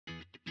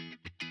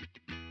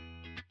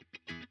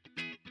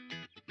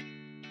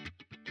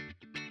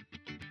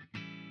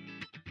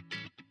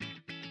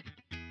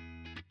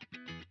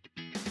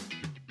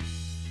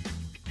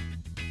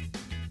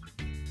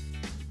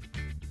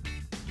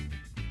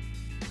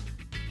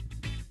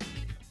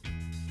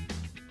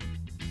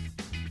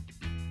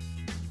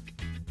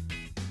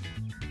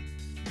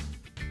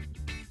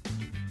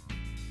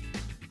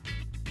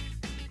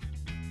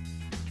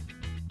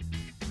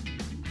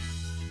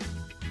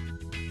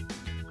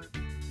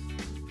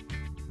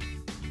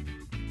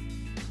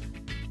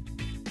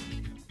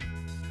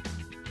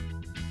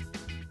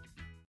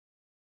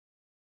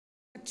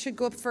should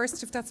go up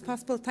first, if that's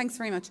possible. Thanks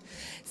very much.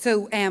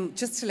 So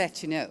just to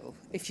let you know,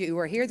 if you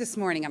were here this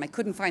morning and I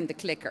couldn't find the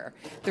clicker,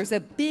 there's a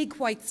big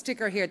white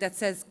sticker here that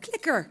says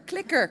clicker,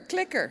 clicker,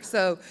 clicker.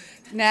 So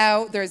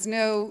now there's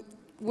no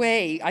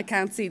way I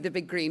can't see the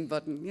big green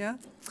button, yeah?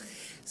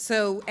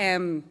 So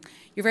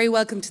you're very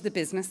welcome to the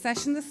business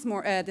session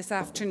this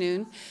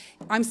afternoon.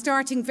 I'm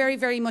starting very,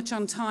 very much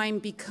on time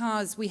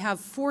because we have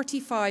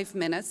 45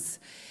 minutes,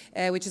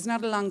 which is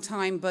not a long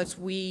time, but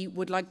we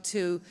would like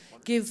to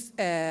give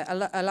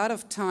a lot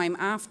of time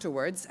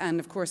afterwards. And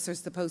of course,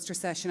 there's the poster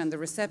session and the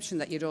reception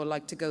that you'd all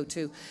like to go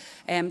to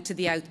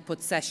the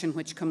output session,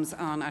 which comes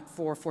on at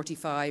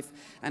 4:45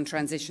 and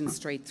transitions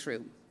straight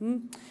through.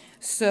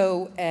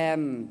 So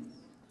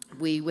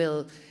we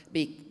will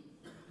be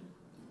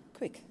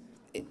quick.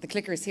 The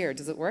clicker is here.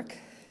 Does it work?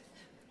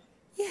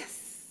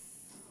 Yes.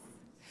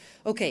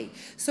 Okay.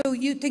 So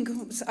you think,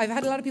 I've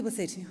had a lot of people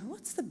say to me,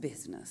 what's the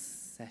business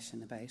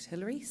session about,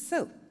 Hilary?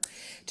 So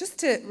just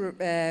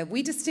to,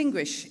 we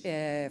distinguish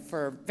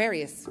for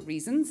various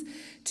reasons,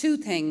 two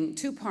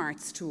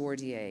parts to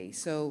RDA.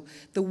 So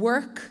the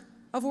work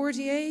of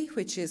RDA,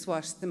 which is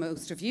what the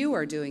most of you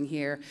are doing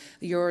here.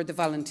 You're the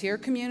volunteer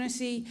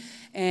community,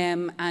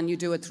 and you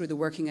do it through the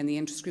working and the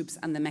interest groups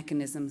and the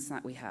mechanisms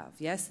that we have,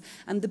 yes?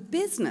 And the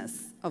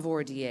business of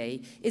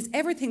RDA is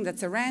everything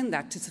that's around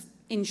that to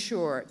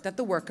ensure that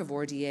the work of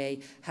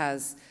RDA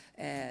has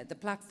the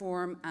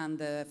platform and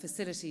the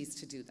facilities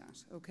to do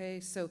that, okay?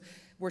 So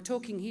we're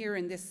talking here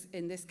in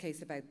this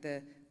case about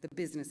the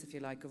business, if you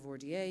like, of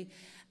RDA,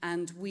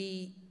 and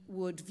we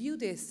would view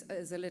this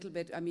as a little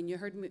bit, I mean, you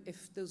heard me,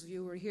 if those of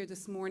you who were here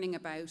this morning,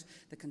 about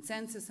the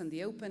consensus and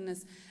the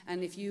openness,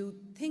 and if you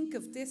think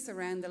of this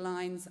around the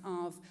lines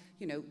of,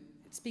 you know,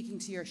 speaking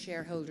to your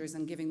shareholders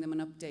and giving them an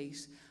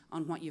update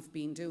on what you've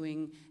been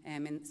doing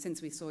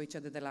since we saw each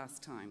other the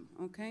last time,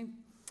 okay?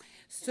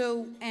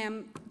 So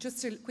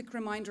just a quick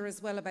reminder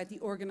as well about the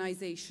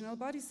organisational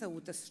body, so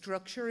the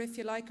structure, if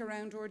you like,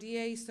 around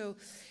RDA. So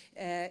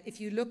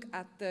if you look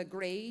at the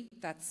grey,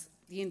 that's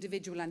the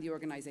individual and the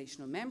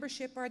organisational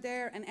membership are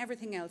there, and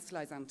everything else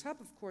lies on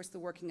top, of course, the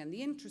working and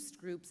the interest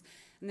groups.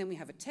 And then we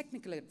have a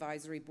technical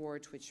advisory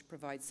board, which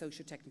provides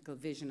socio-technical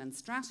vision and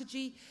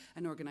strategy,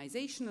 an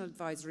organisational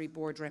advisory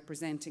board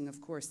representing,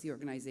 of course, the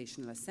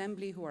organisational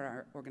assembly, who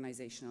are our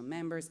organisational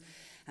members,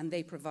 and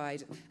they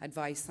provide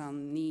advice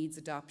on needs,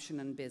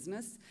 adoption and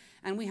business.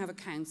 And we have a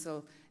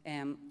council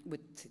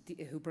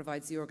who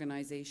provides the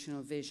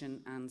organisational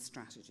vision and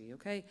strategy,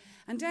 okay?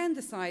 And down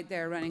the side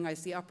there running, I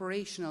see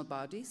operational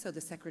body, so the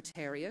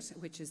secretariat,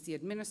 which is the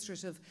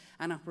administrative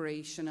and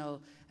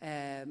operational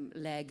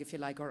leg, if you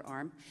like, or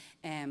arm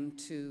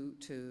to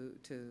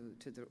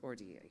the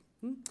RDA.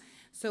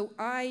 So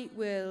I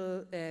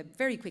will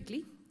very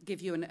quickly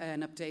give you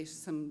an update,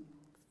 some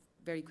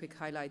very quick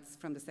highlights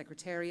from the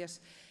secretariat.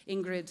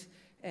 Ingrid,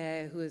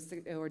 who is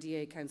the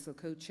RDA Council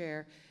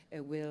co-chair,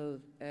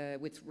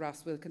 with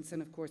Ross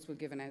Wilkinson, of course, will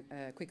give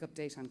a quick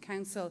update on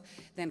Council.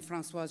 Then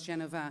Françoise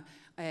Genova,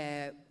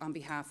 on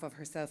behalf of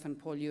herself and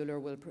Paul Euler,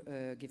 will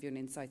give you an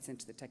insights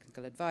into the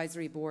Technical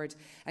Advisory Board.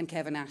 And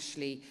Kevin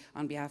Ashley,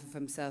 on behalf of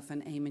himself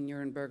and Eamon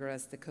Nuremberger,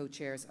 as the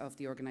co-chairs of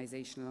the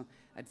Organisational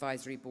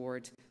Advisory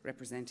Board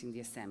representing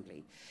the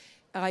Assembly.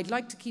 I'd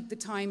like to keep the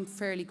time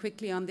fairly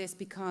quickly on this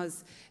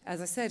because,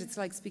 as I said, it's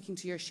like speaking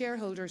to your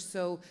shareholders,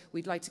 so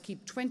we'd like to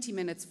keep 20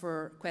 minutes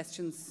for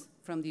questions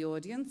from the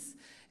audience.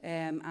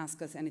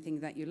 Ask us anything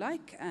that you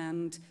like,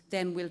 and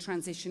then we'll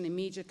transition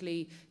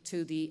immediately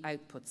to the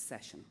output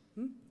session.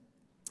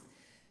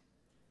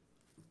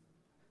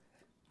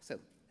 So,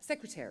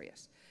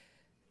 Secretariat.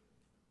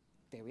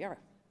 There we are.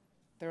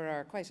 There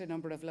are quite a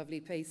number of lovely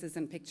faces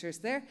and pictures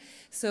there.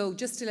 So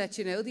just to let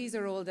you know, these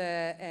are all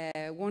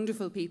the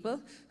wonderful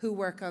people who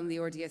work on the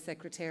RDA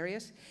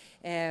Secretariat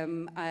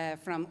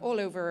from all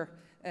over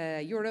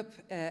Europe,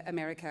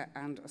 America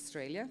and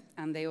Australia.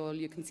 And they all,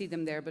 you can see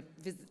them there, but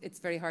it's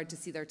very hard to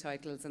see their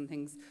titles and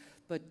things.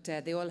 But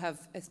they all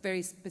have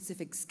very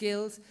specific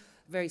skills,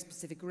 very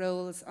specific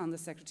roles on the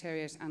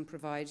Secretariat and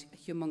provide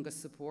humongous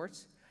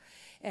support.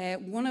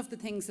 One of the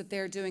things that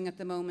they're doing at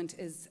the moment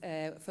is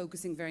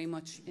focusing very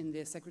much in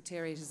the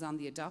Secretariat is on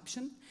the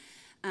adoption.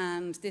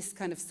 And this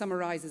kind of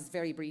summarises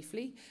very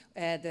briefly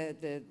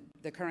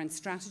the current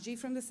strategy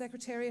from the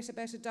Secretariat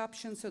about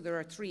adoption. So there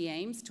are three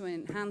aims: to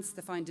enhance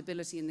the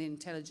findability and the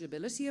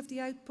intelligibility of the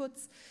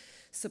outputs,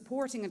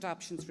 supporting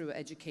adoption through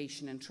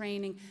education and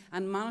training,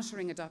 and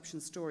monitoring adoption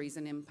stories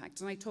and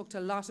impact. And I talked a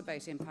lot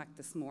about impact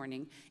this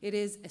morning. It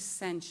is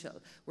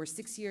essential. We're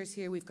 6 years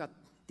here, we've got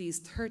these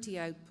 30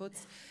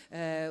 outputs.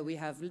 We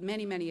have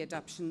many, many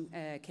adoption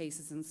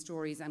cases and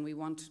stories, and we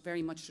want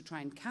very much to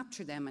try and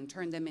capture them and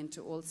turn them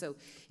into also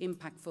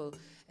impactful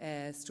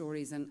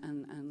stories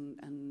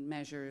and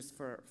measures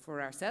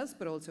for ourselves,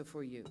 but also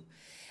for you.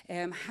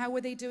 How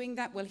are they doing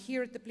that? Well,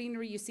 here at the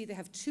plenary, you see they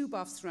have two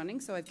BOFs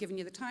running. So I've given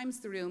you the times,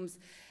 the rooms,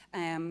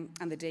 and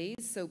the days.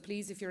 So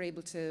please, if you're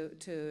able to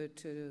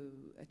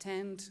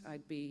attend,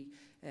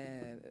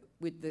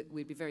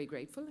 we'd be very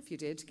grateful if you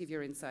did give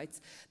your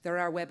insights. There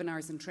are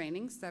webinars and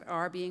trainings that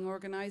are being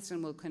organised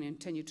and will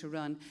continue to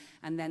run.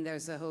 And then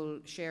there's a whole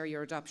Share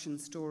Your Adoption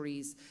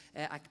Stories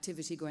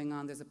activity going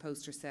on. There's a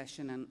poster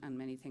session and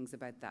many things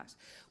about that.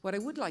 What I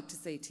would like to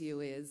say to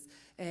you is,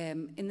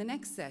 in the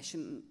next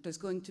session, there's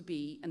going to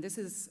be, and this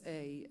is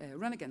a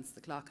run against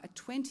the clock, a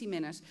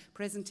 20-minute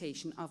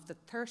presentation of the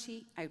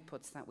 30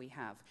 outputs that we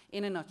have,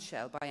 in a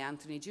nutshell, by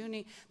Anthony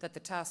Juni, that the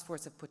task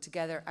force have put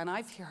together. And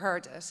I've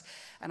heard it,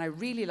 and I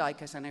really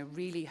like it, and I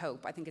really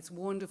hope. I think it's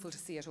wonderful to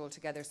see it all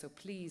together, so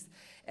please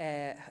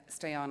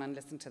stay on and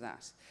listen to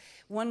that.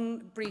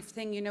 One brief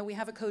thing, you know, we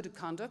have a code of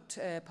conduct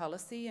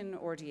policy in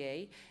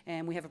RDA,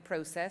 and we have a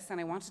process, and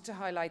I wanted to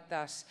highlight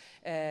that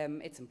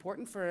it's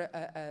important for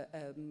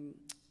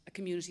a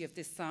community of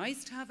this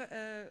size to have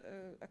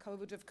a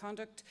code of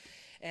conduct,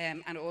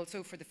 and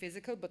also for the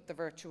physical, but the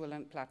virtual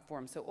and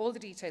platform. So all the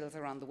details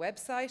are on the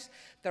website.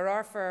 There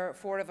are for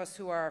 4 of us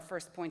who are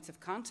first points of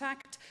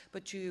contact,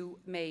 but you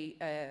may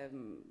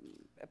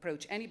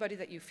approach anybody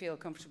that you feel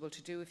comfortable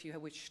to do if you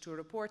wish to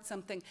report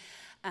something.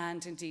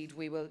 And indeed,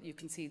 you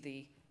can see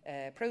the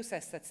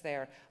process that's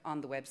there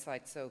on the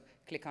website. So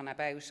click on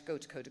About, go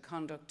to Code of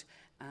Conduct,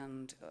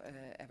 and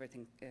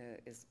everything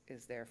is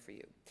there for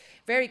you.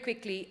 Very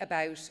quickly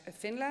about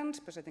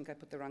Finland, but I think I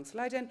put the wrong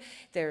slide in.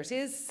 There it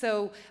is.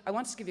 So I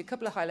wanted to give you a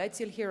couple of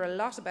highlights. You'll hear a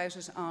lot about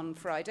it on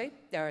Friday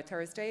or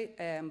Thursday,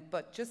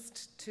 but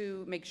just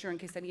to make sure in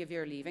case any of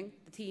you are leaving,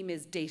 the theme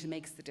is Data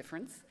Makes the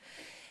Difference.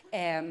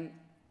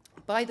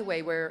 By the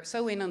way, we're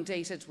so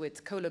inundated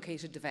with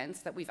co-located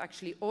events that we've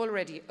actually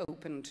already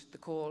opened the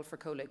call for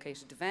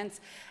co-located events,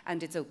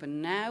 and it's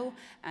open now,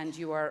 and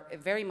you are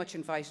very much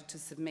invited to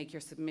make your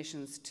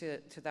submissions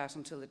to that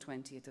until the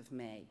 20th of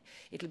May.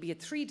 It'll be a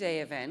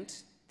 3-day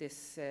event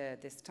this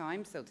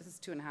time, so this is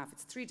 2.5,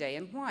 it's 3-day,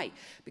 and why?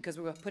 Because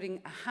we're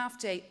putting a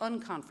half-day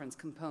unconference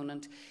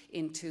component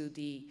into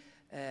the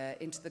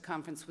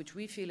conference, which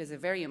we feel is a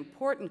very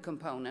important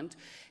component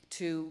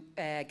to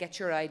get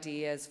your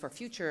ideas for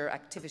future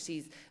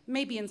activities,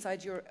 maybe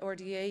inside your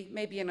RDA,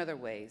 maybe in other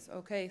ways,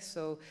 okay?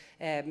 So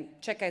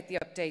check out the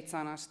updates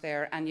on it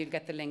there, and you'll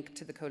get the link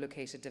to the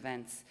co-located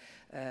events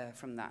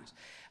from that.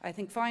 I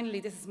think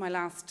finally, this is my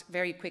last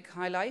very quick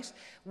highlight.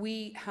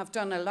 We have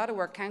done a lot of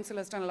work, Council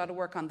has done a lot of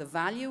work on the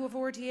value of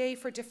RDA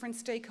for different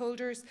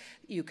stakeholders.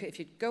 If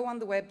you go on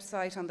the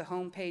website, on the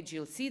homepage,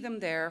 you'll see them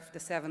there, the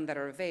 7 that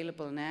are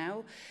available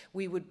now.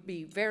 We would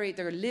be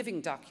they're living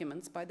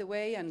documents, by the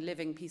way, and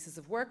living pieces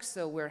of work,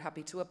 so we're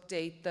happy to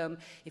update them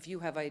if you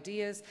have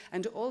ideas.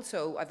 And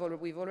also,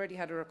 we've already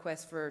had a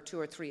request for 2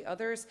 or 3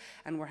 others,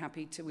 and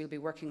we'll be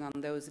working on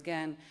those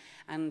again.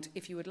 And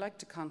if you would like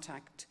to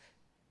contact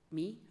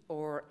me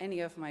or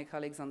any of my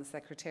colleagues on the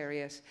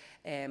Secretariat,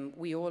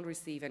 we all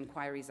receive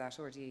inquiries at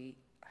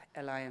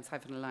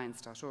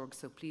rda-alliance.org,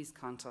 so please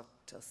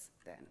contact us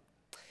then.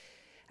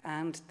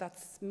 And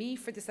that's me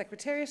for the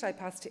Secretariat. I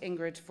pass to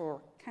Ingrid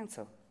for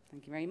Council.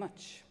 Thank you very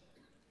much.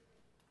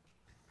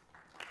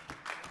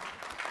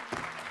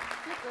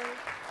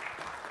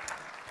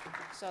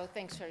 So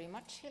thanks very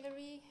much,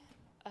 Hilary.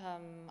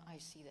 I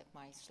see that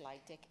my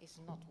slide deck is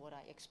not what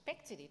I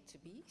expected it to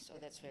be, so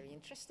that's very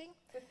interesting.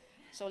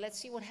 So let's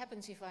see what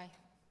happens if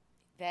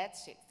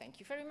that's it. Thank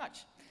you very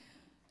much.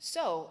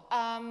 So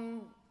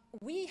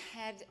we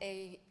had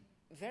a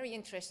very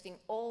interesting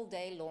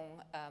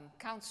all-day-long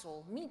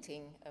council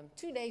meeting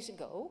 2 days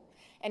ago.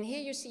 And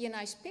here you see a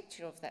nice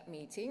picture of that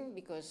meeting,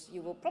 because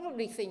you will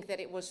probably think that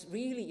it was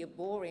really a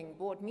boring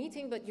board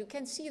meeting, but you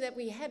can see that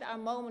we had our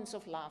moments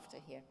of laughter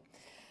here.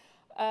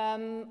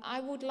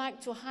 I would like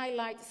to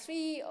highlight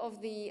 3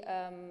 of the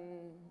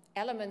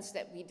elements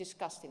that we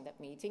discussed in that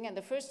meeting. And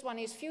the first one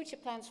is future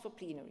plans for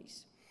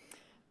plenaries.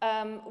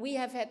 We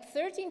have had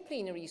 13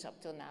 plenaries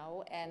up till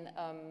now, and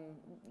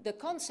the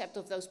concept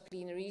of those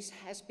plenaries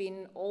has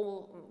been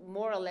all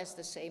more or less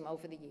the same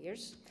over the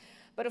years.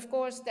 But of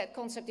course, that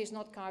concept is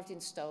not carved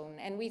in stone,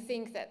 and we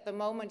think that the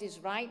moment is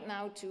right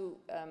now to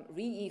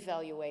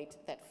re-evaluate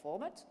that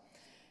format.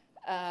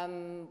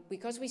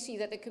 Because we see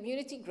that the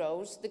community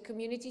grows, the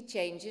community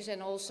changes,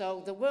 and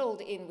also the world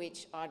in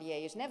which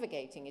RDA is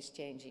navigating is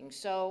changing.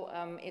 So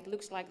it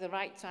looks like the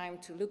right time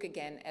to look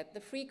again at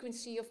the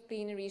frequency of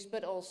plenaries,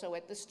 but also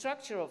at the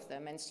structure of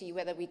them, and see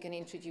whether we can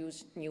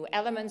introduce new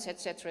elements,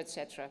 etc.,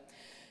 etc.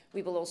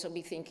 We will also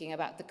be thinking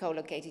about the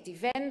co-located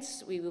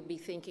events. We will be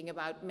thinking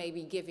about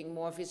maybe giving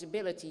more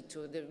visibility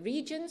to the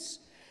regions.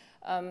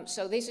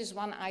 So this is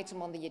one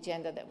item on the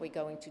agenda that we're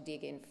going to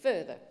dig in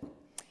further.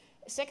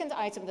 A second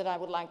item that I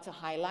would like to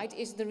highlight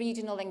is the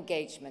regional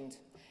engagement.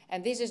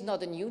 And this is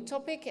not a new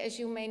topic, as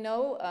you may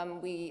know.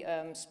 We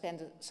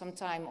spent some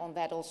time on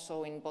that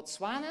also in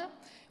Botswana,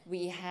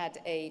 We had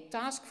a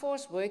task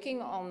force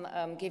working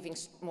on giving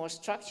more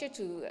structure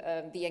to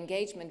the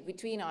engagement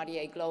between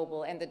RDA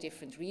Global and the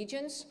different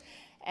regions.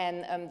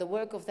 And the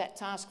work of that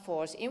task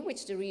force, in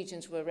which the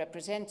regions were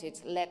represented,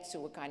 led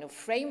to a kind of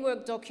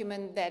framework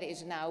document that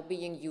is now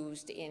being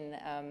used in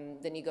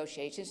the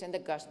negotiations and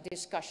the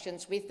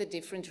discussions with the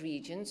different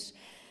regions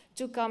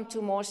to come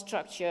to more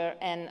structure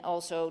and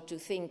also to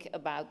think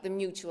about the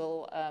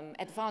mutual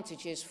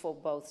advantages for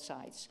both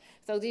sides.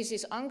 So this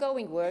is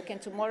ongoing work,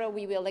 and tomorrow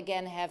we will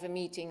again have a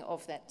meeting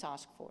of that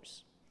task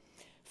force.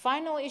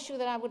 Final issue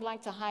that I would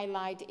like to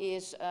highlight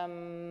is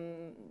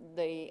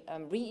the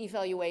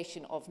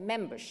re-evaluation of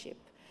membership.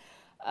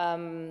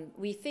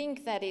 We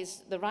think that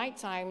is the right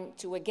time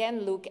to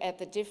again look at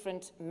the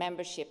different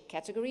membership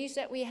categories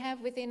that we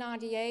have within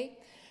RDA.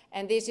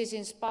 And this is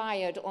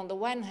inspired on the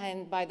one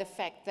hand by the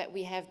fact that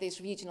we have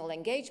this regional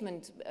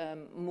engagement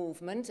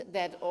movement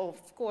that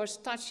of course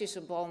touches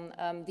upon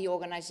the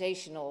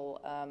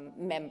organizational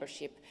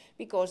membership,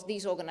 because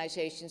these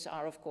organizations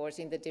are of course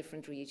in the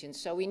different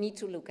regions. So we need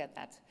to look at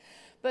that.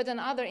 But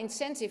another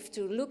incentive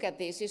to look at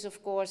this is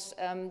of course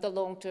the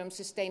long-term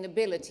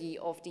sustainability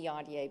of the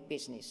RDA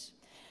business.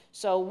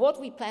 So what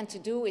we plan to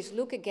do is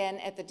look again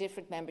at the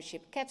different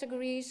membership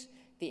categories,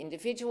 the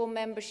individual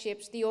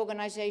memberships, the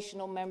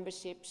organizational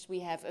memberships. We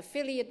have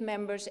affiliate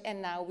members,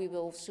 and now we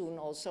will soon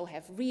also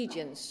have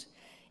regions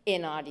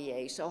in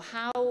RDA. So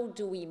how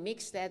do we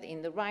mix that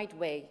in the right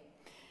way?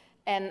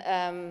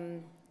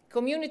 And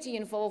community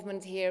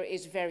involvement here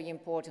is very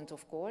important,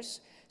 of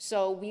course.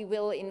 So we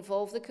will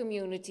involve the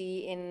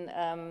community in,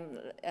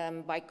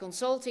 by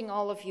consulting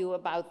all of you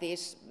about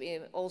this,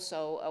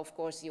 also, of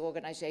course, the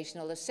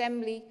organizational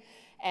assembly.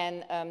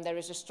 And there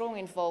is a strong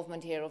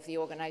involvement here of the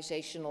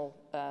organizational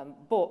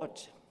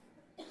board.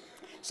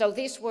 So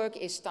this work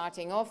is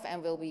starting off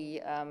and will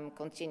be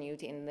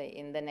continued in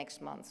the next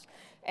month.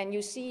 And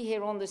you see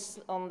here on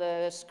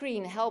the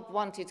screen, help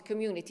wanted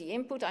community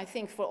input. I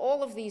think for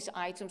all of these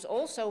items,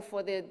 also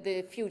for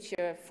the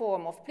future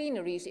form of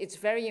plenaries, it's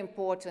very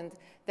important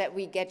that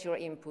we get your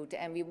input.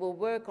 And we will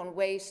work on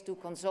ways to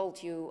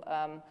consult you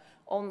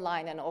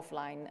online and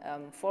offline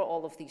for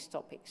all of these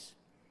topics.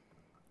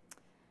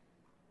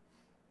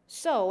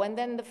 So, and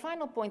then the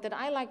final point that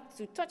I like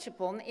to touch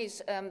upon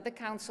is the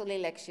council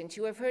elections.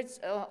 You have heard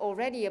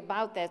already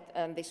about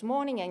that this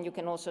morning, and you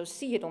can also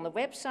see it on the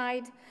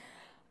website.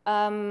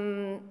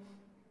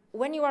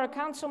 When you are a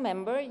council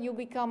member, you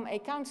become a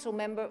council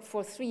member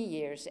for 3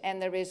 years,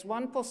 and there is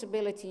one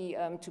possibility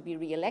to be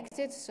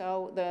re-elected,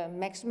 so the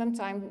maximum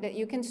time that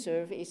you can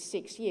serve is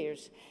 6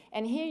 years.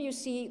 And here you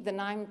see the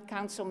 9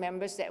 council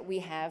members that we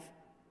have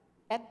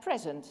at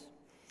present.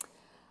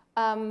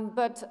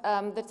 But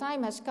the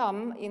time has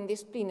come in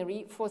this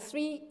plenary for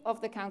 3 of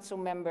the council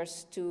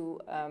members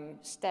to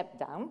step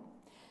down.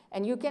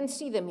 And you can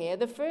see them here.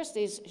 The first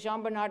is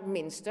Jean-Bernard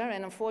Minster,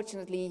 and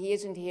unfortunately he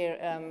isn't here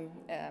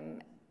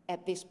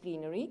at this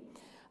plenary.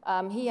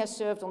 He has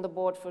served on the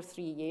board for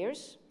 3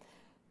 years.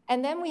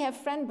 And then we have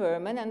Fran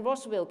Berman and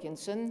Ross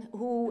Wilkinson,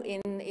 who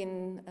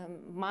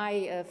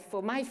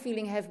for my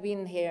feeling have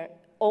been here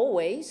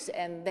always,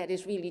 and that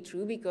is really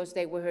true because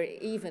they were here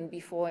even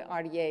before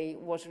RDA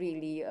was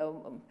really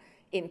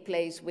in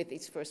place with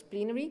its first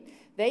plenary.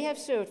 They have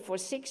served for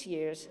 6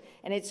 years,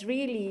 and it's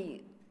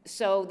really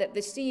so that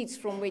the seeds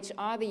from which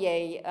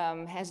RDA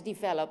has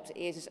developed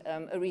is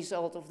a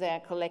result of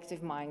their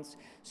collective minds.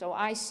 So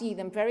I see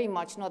them very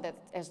much not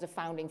as the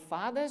founding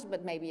fathers,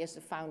 but maybe as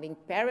the founding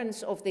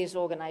parents of this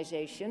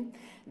organization.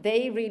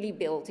 They really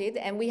built it,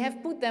 and we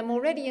have put them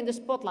already in the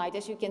spotlight,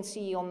 as you can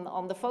see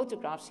on the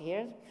photographs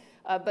here.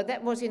 But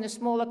that was in a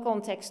smaller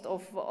context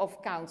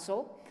of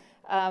council.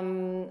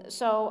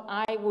 So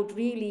I would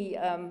really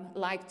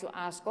like to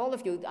ask all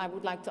of you, I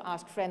would like to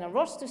ask Fran and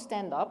Ross to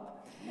stand up,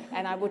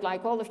 and I would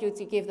like all of you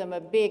to give them a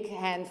big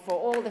hand for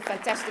all the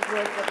fantastic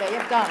work that they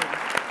have done.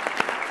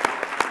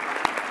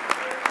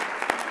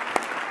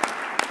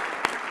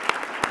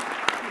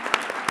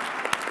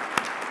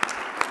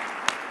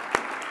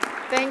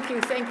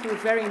 Thank you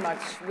very much.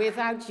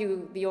 Without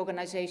you, the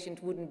organization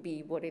wouldn't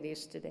be what it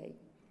is today.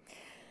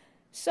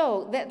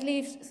 So that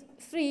leaves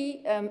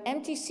 3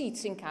 empty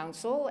seats in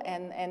council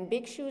and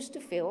big shoes to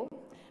fill.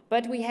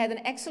 But we had an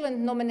excellent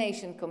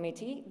nomination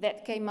committee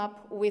that came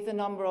up with a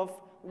number of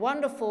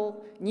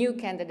wonderful new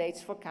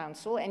candidates for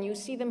council. And you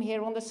see them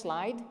here on the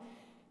slide.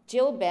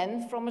 Jill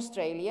Ben from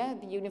Australia,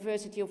 the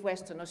University of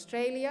Western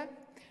Australia.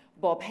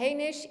 Bob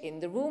Hainish in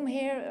the room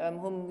here,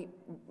 whom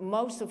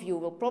most of you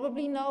will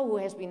probably know, who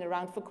has been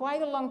around for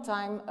quite a long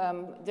time,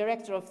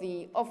 director of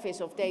the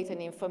Office of Data and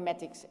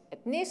Informatics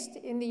at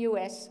NIST in the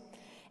US.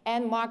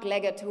 And Mark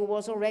Leggett, who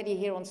was already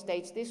here on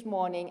stage this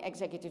morning,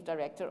 Executive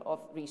Director of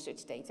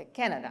Research Data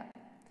Canada.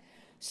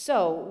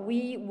 So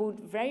we would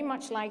very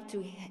much like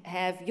to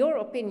have your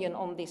opinion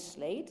on this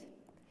slate.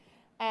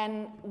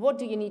 And what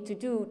do you need to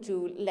do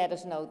to let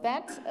us know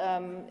that?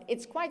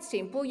 It's quite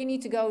simple. You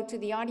need to go to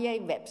the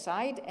RDA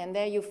website, and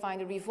there you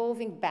find a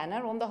revolving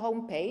banner on the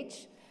home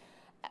page.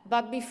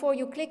 But before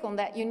you click on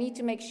that, you need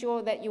to make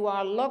sure that you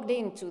are logged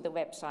into the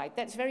website.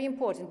 That's very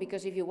important,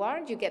 because if you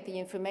aren't, you get the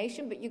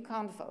information, but you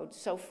can't vote.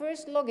 So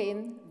first log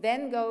in,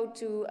 then go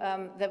to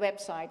the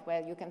website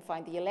where you can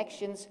find the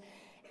elections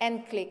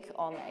and click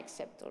on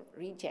accept or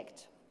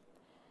reject.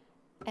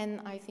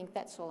 And I think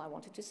that's all I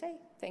wanted to say.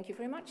 Thank you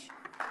very much.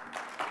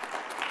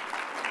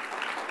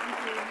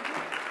 Thank you.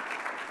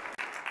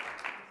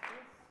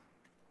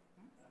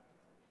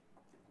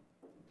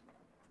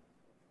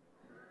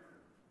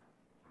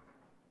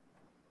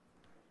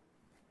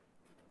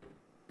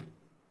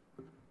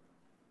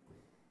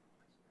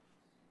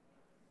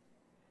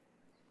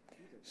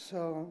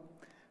 So,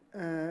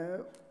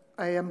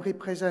 I am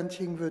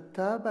representing the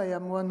TAB. I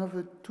am one of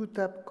the two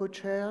TAB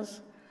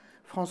co-chairs,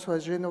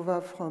 Françoise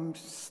Genova from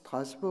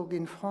Strasbourg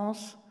in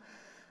France.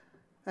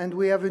 And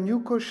we have a new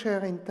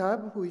co-chair in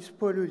TAB, who is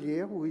Paul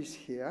Hullier, who is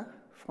here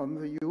from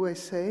the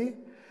USA.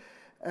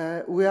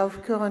 We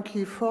have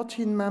currently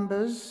 14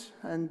 members,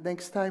 and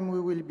next time we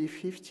will be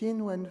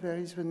 15 when there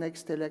is the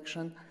next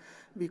election,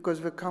 because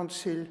the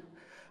Council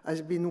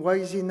has been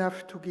wise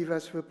enough to give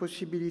us the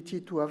possibility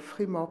to have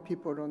 3 more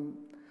people on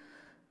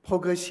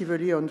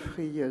progressively on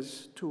 3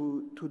 years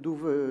to do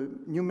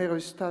the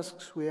numerous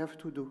tasks we have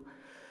to do.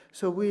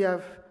 So we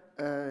have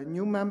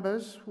new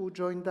members who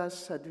joined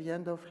us at the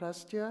end of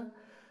last year,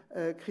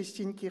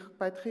 Christine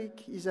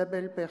Kirkpatrick,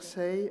 Isabelle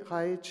Persey,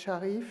 Raed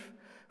Sharif,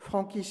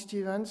 Frankie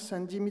Stevens,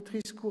 and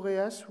Dimitris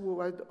Koureas, who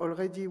had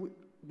already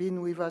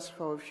been with us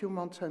for a few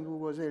months and who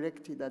was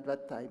elected at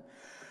that time.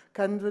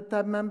 Can the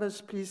TAB members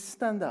please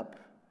stand up,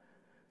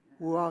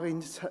 who are in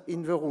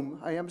the room?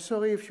 I am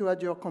sorry if you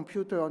had your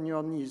computer on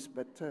your knees,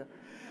 but...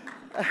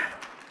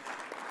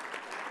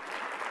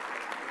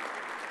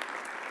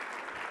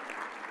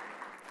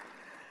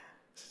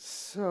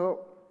 So,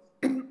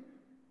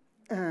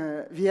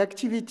 the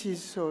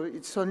activities, so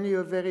it's only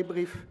a very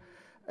brief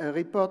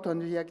report on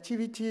the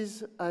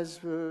activities. As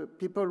the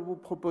people who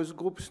propose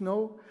groups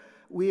know,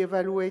 we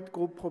evaluate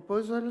group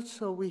proposals,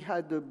 so we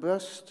had a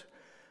burst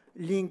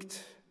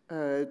linked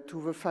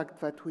to the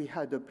fact that we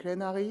had a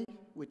plenary,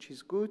 which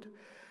is good,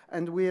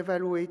 and we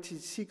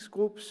evaluated 6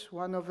 groups.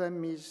 1 of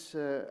them is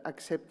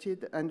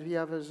accepted, and the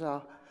others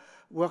are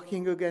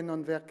working again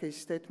on their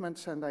case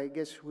statements, and I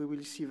guess we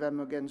will see them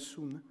again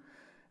soon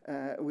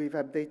with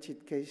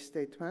updated case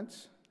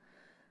statements.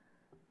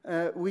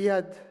 We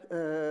had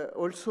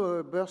also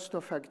a burst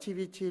of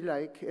activity,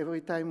 like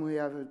every time we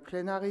have a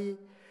plenary,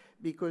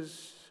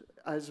 because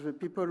as the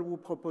people who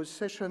propose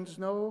sessions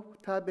know,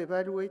 TAB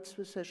evaluates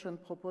the session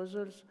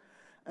proposals,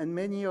 and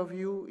many of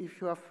you, if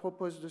you have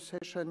proposed a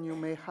session, you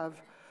may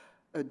have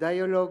a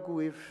dialogue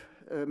with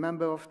a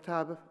member of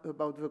TAB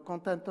about the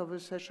content of the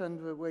session,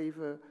 the way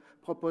the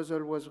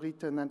proposal was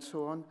written, and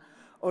so on.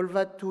 All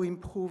that to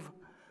improve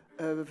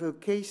the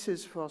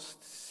cases for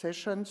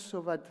sessions, so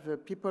that the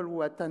people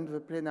who attend the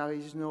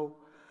plenaries know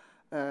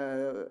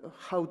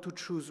how to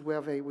choose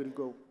where they will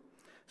go.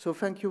 So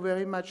thank you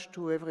very much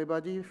to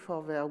everybody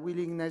for their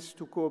willingness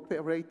to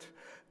cooperate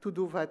to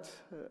do that,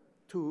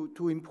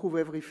 to improve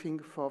everything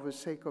for the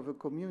sake of the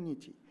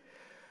community.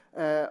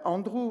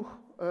 Andrew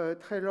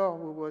Traylor,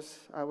 who was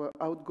our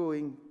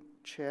outgoing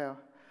chair,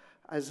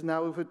 has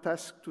now the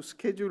task to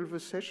schedule the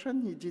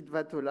session. He did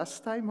that the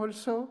last time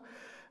also.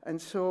 And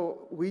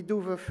so we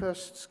do the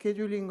first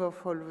scheduling of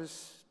all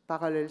these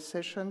parallel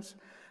sessions,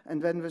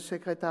 and then the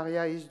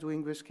Secretariat is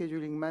doing the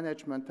scheduling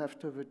management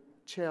after the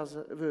chairs,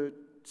 the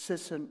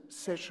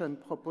session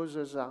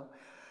proposers are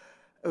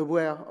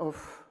aware of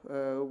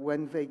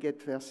when they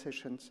get their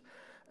sessions.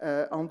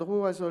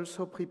 Andrew has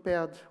also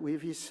prepared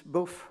with his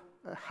both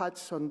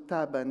hats on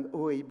TAB and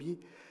OAB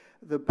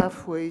the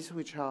pathways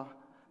which are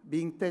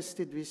being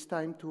tested this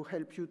time to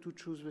help you to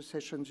choose the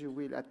sessions you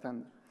will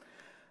attend.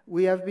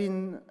 We have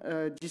been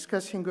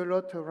discussing a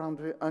lot around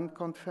the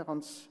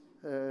unconference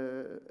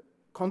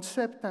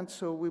concept, and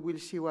so we will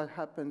see what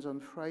happens on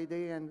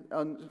Friday and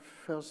on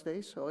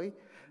Thursday, sorry,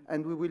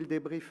 and we will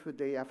debrief the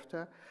day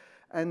after.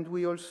 And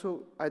we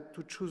also had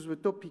to choose the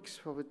topics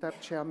for the TAB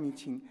chair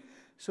meeting.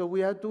 So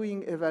we are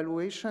doing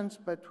evaluations,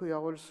 but we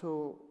are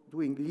also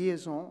doing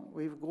liaison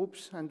with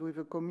groups and with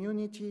the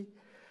community.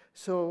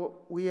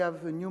 So we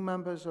have the new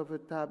members of the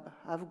TAB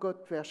have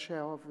got their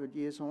share of the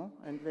liaison,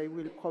 and they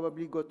will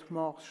probably get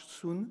more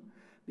soon,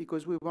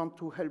 because we want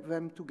to help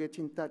them to get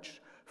in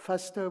touch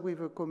faster with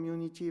the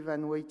community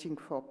than waiting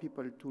for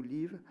people to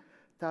leave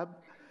TAB.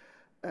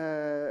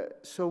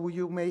 So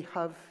you may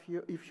have,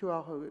 if you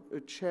are a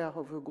chair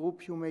of a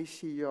group, you may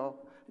see your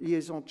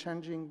liaison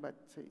changing, but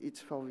it's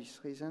for this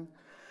reason.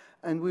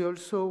 And we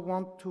also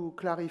want to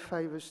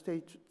clarify the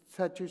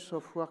status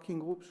of working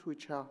groups,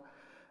 which are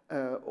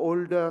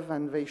older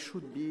than they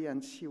should be,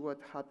 and see what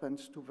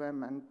happens to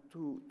them, and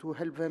to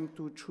help them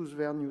to choose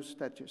their new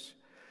status.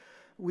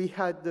 We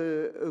had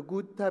a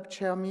good TAB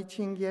chair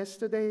meeting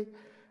yesterday,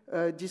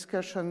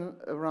 discussion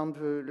around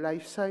the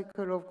life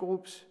cycle of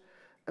groups,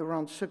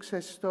 around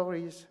success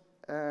stories,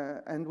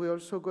 and we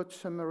also got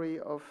summary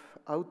of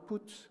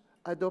outputs,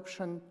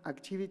 adoption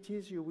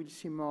activities. You will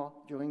see more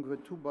during the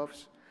 2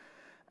 BOFs.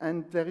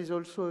 And there is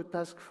also a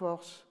task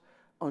force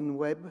on the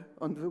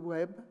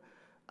web.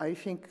 I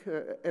think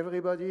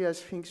everybody has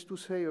things to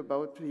say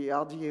about the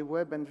RDA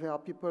web, and there are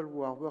people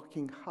who are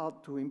working hard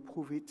to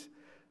improve it.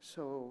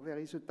 So there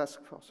is a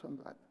task force on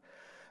that.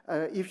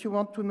 If you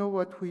want to know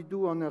what we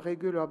do on a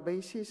regular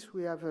basis,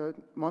 we have a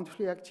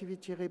monthly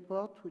activity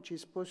report, which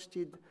is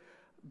posted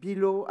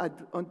below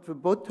on the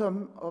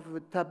bottom of the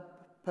tab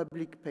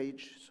public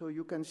page. So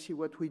you can see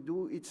what we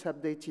do. It's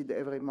updated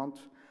every month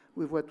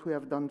with what we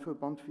have done the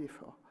month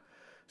before.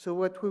 So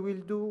what we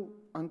will do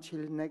until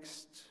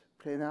next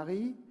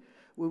plenary,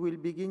 we will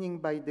beginning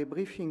by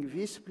debriefing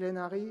this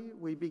plenary.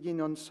 We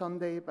begin on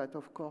Sunday, but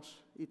of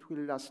course it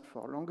will last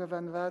for longer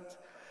than that.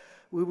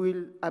 We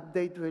will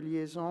update the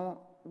liaison.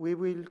 We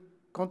will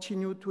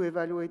continue to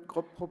evaluate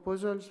group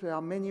proposals. There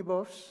are many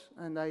BOFs,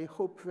 and I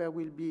hope there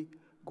will be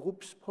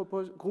group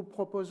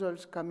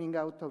proposals coming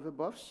out of the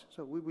BOFs.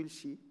 So we will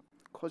see,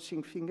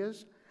 crossing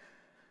fingers,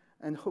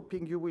 and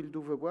hoping you will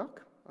do the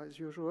work, as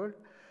usual.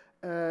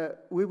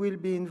 We will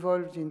be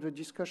involved in the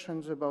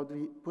discussions about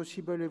the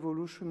possible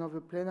evolution of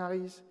the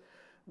plenaries.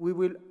 We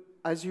will,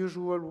 as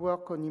usual,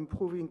 work on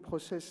improving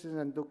processes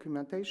and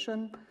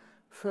documentation.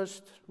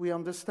 First, we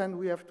understand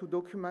we have to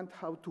document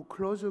how to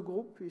close a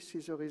group. This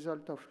is a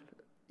result of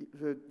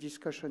the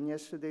discussion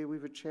yesterday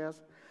with the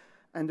chairs,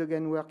 and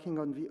again, working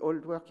on the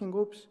old working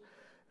groups.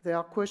 There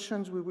are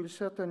questions we will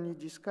certainly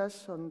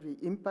discuss on the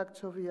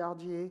impacts of the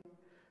RDA.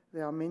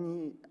 There are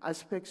many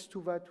aspects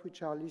to that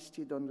which are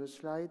listed on the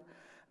slide.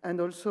 And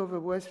also the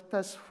West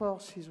Task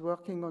Force is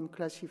working on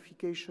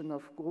classification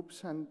of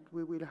groups, and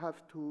we will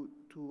have to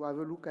have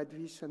a look at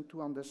this and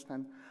to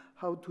understand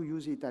how to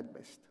use it at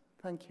best.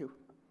 Thank you.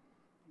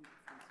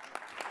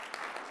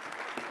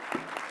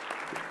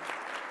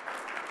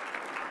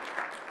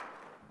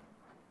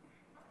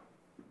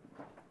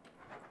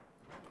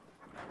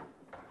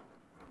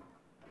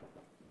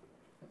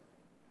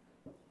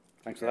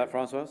 Thanks for that,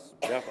 Francois.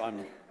 Yeah,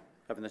 I'm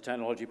having the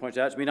technology pointed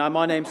out to me. Now,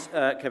 my name's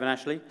Kevin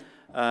Ashley.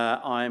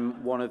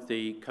 I'm one of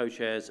the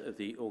co-chairs of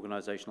the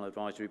Organisational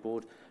Advisory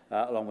Board,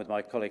 along with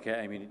my colleague here,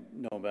 Amy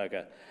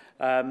Nornberger.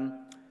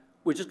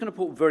 We're just going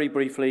to very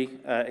briefly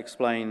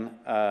explain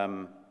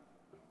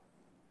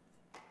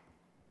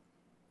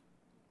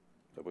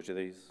which of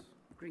these?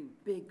 Green,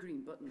 big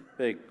green button.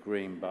 Big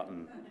green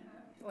button.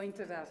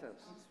 Pointed at it.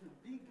 It's the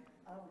big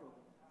arrow.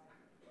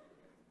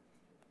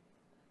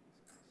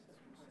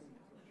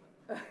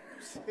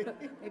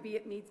 Maybe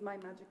it needs my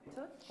magic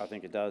touch? I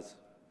think it does.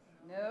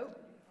 No.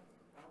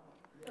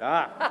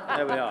 Ah,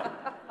 there we are.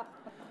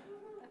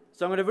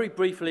 So I'm going to very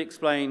briefly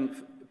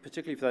explain,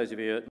 particularly for those of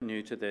you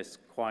new to this,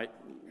 quite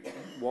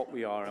what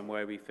we are and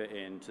where we fit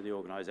into the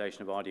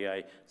organisation of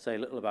RDA, say a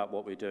little about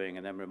what we're doing,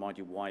 and then remind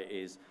you why it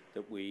is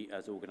that we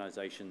as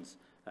organisations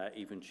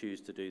even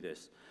choose to do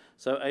this.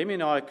 So Amy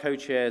and I are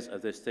co-chairs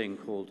of this thing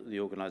called the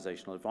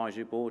Organisational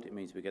Advisory Board. It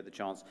means we get the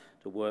chance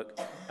to work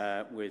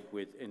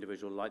with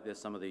individuals like this.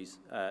 Some of these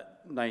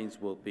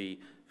names will be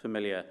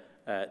familiar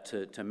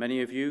to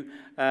many of you.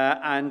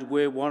 And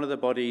we're one of the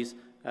bodies,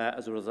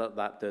 as a result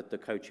of that, the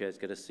co-chairs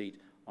get a seat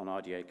on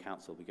RDA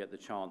Council. We get the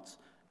chance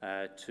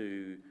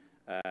to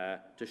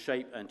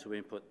shape and to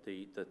input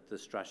the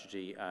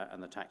strategy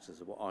and the tactics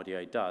of what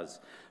RDA does.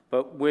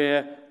 But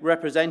we're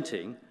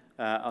representing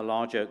a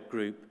larger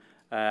group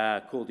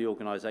called the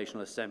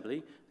Organisational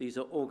Assembly. These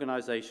are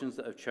organisations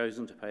that have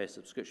chosen to pay a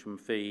subscription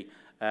fee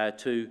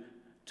to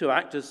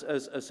act as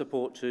a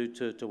support to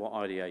what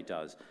RDA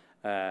does.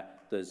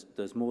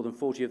 There's more than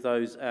 40 of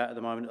those at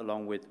the moment,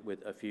 along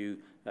with a few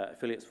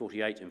affiliates,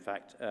 48 in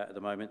fact at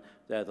the moment.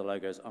 They're the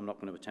logos. I'm not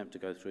going to attempt to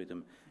go through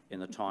them in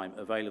the time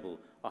available.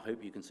 I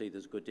hope you can see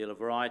there's a good deal of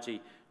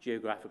variety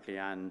geographically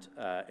and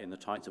in the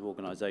types of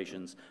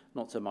organisations,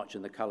 not so much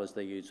in the colours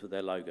they use for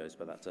their logos,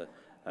 but that's a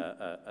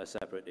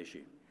separate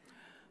issue.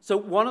 So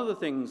one of the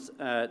things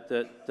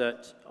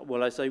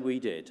well, I say we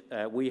did,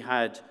 we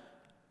had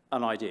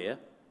an idea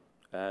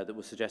that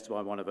was suggested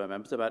by one of our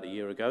members about a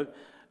year ago,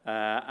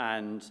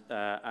 and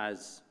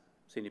as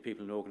senior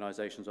people in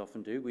organisations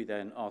often do, we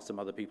then asked some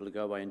other people to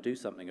go away and do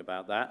something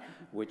about that,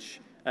 which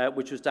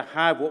was to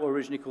have what were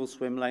originally called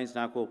swim lanes,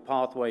 now called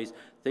pathways,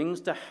 things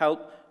to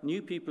help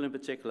new people in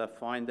particular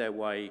find their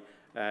way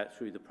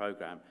through the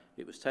programme.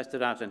 It was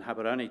tested out in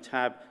Haberoni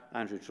Tab.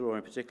 Andrew Trelaw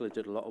in particular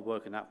did a lot of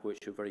work in that, for which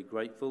we're very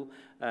grateful.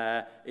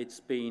 It's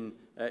been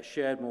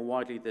shared more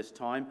widely this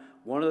time.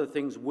 One of the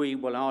things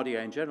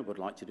RDA in general would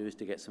like to do is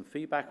to get some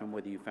feedback on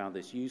whether you found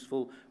this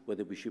useful,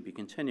 whether we should be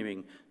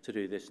continuing to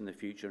do this in the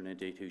future, and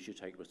indeed who should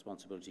take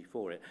responsibility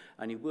for it.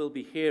 And you will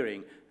be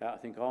hearing, I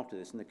think after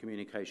this, in the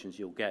communications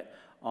you'll get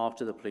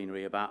after the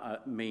plenary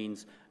about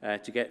means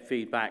to get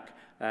feedback,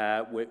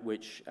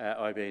 which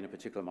IBA in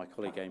particular, my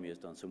colleague Amy has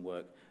done some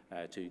work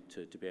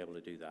to be able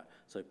to do that.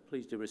 So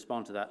please do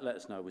respond to that. Let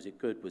us know, was it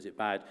good, was it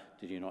bad?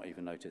 Did you not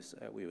even notice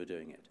we were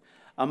doing it?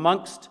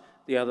 Amongst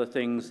the other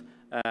things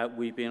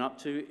we've been up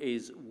to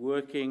is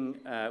working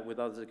with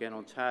others again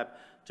on TAB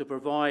to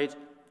provide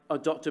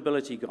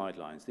adoptability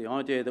guidelines. The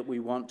idea that we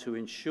want to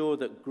ensure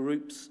that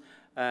groups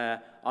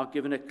are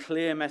given a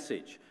clear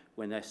message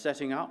when they're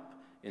setting up,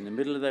 in the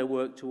middle of their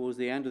work, towards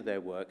the end of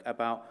their work,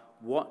 about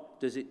what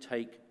does it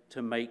take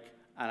to make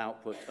an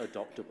output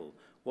adoptable?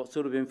 What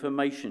sort of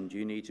information do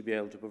you need to be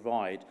able to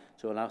provide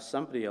to allow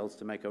somebody else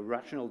to make a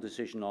rational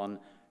decision on,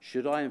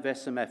 should I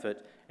invest some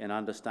effort in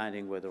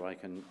understanding whether I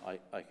can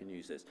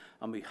use this?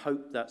 And we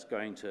hope that's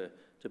going to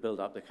build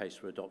up the case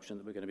for adoption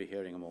that we're going to be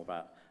hearing more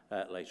about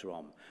later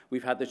on.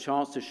 We've had the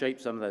chance to shape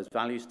some of those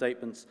value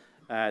statements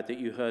that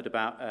you heard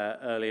about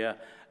earlier,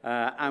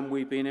 and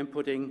we've been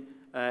inputting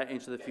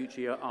into the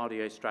future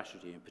RDA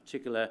strategy, in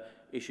particular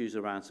issues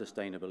around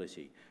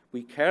sustainability.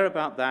 We care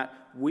about that.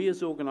 We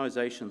as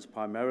organisations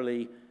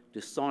primarily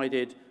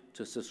decided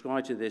to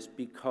subscribe to this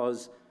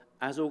because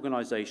as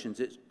organisations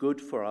it's good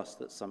for us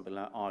that something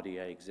like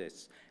RDA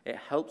exists. It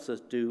helps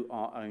us do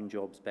our own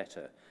jobs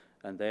better,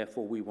 and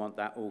therefore we want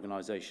that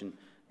organisation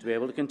to be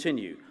able to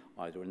continue,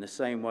 either in the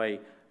same way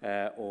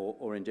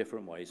or in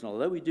different ways. And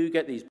although we do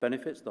get these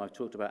benefits that I've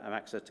talked about and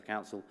access to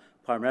counsel,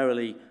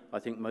 primarily I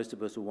think most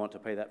of us will want to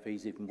pay that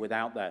fees even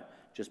without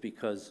that, just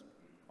because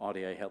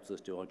RDA helps us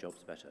do our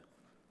jobs better.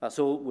 That's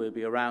all. We'll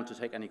be around to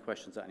take any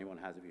questions that anyone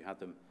has if you have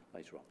them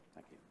later on.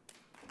 Thank you.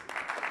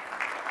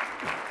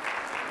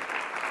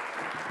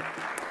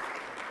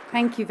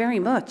 Thank you very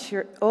much.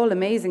 You're all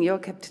amazing. You all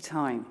kept to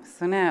time.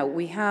 So now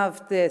we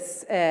have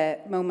this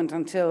moment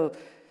until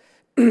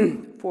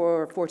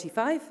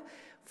 4:45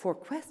 for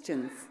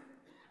questions.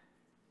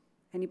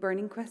 Any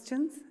burning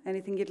questions?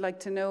 Anything you'd like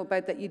to know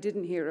about that you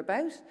didn't hear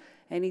about?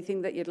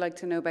 Anything that you'd like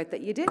to know about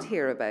that you did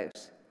hear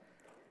about?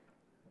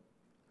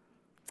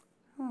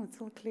 Oh,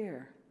 it's all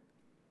clear.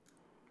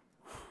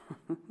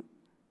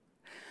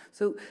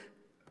 So,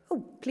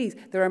 oh, please,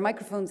 there are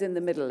microphones in the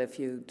middle if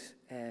you'd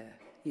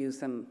use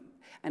them.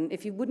 And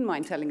if you wouldn't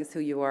mind telling us who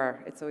you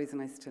are, it's always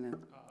nice to know.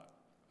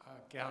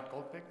 Gerhard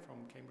Goldbeck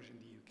from Cambridge in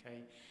the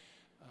UK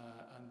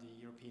and the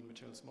European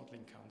Materials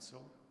Modelling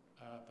Council.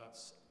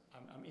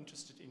 I'm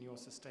interested in your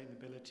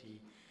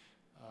sustainability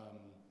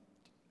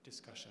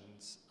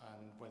discussions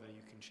and whether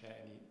you can share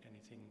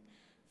anything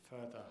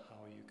further,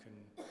 how you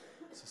can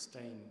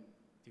sustain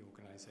the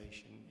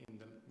organisation in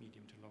the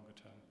medium to longer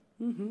term.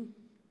 Mm-hmm.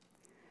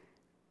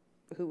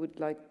 Who would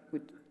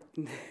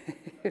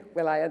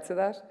will I answer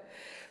that?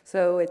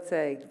 So it's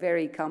a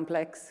very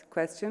complex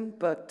question,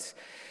 but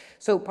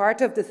so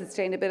part of the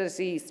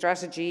sustainability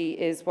strategy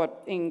is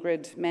what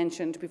Ingrid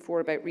mentioned before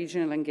about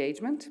regional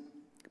engagement,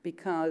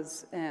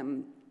 because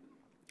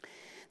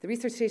the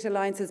Research Data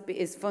Alliance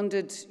is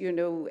funded,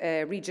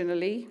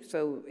 regionally,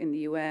 so in the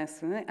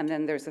US, and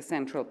then there's a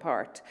central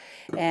part.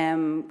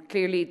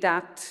 Clearly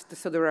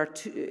so there are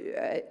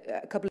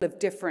a couple of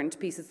different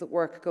pieces of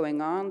work going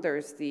on.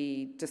 There's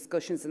the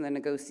discussions and the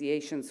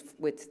negotiations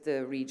with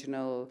the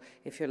regional,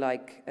 if you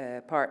like,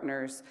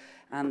 partners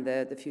and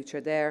the future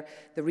there.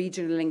 The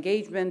regional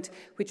engagement,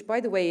 which by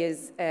the way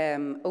is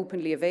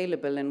openly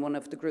available in one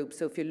of the groups.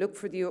 So if you look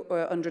for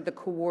under the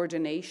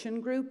coordination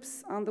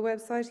groups on the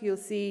website, you'll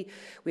see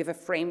we have a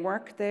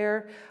framework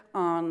there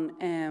on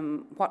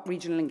what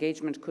regional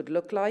engagement could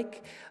look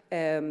like,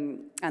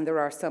 and there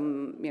are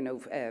some,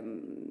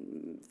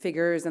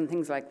 figures and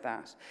things like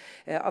that.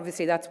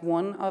 Obviously, that's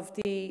one of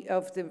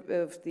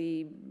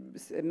the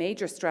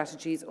major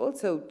strategies.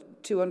 Also,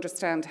 to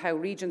understand how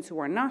regions who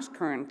are not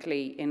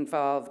currently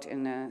involved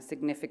in a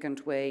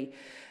significant way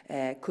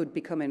could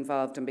become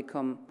involved and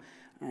become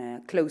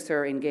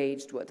closer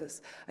engaged with us.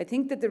 I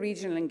think that the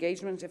regional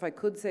engagement, if I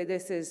could say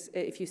this, is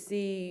if you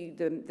see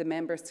the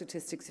member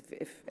statistics,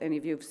 if any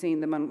of you have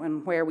seen them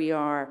on where we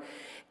are,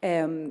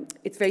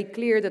 it's very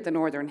clear that the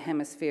Northern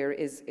Hemisphere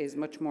is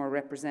much more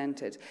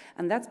represented.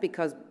 And that's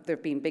because there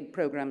have been big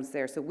programs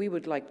there. So we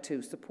would like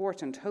to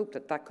support and hope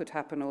that that could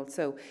happen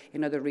also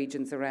in other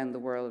regions around the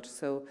world.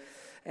 So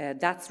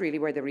that's really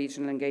where the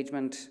regional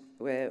engagement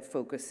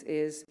focus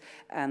is.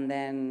 And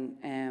then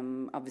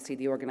obviously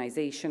the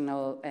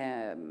organizational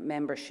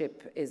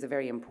membership is a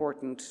very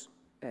important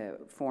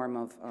form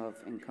of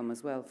income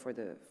as well for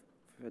the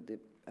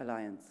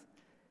Alliance.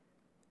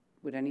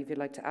 Would any of you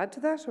like to add to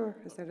that, or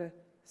is that a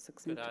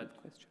succinct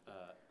question?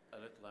 A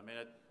little. I mean,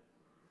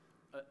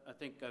 I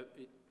think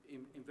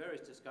in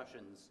various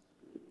discussions,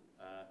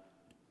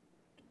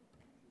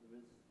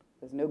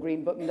 there's no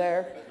green button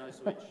there. There's no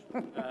switch.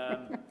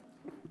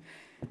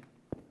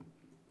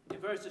 In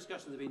various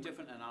discussions, there have been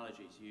different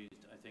analogies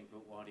used. I think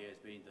what RDA has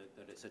been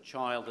that it's a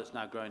child that's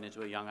now grown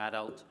into a young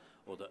adult,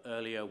 or that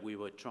earlier we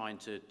were trying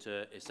to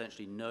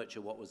essentially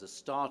nurture what was a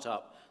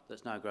startup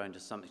that's now grown to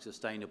something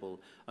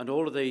sustainable. And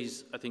all of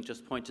these, I think,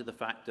 just point to the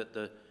fact that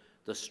the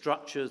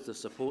structures, the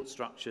support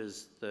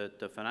structures,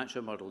 the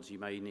financial models you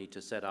may need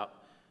to set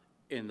up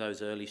in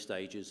those early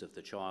stages of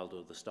the child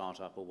or the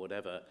startup or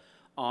whatever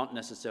aren't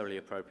necessarily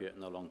appropriate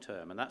in the long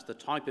term. And that's the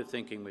type of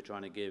thinking we're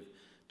trying to give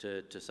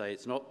to say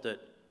it's not that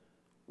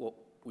what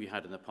we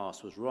had in the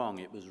past was wrong,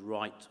 it was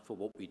right for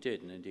what we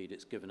did, and indeed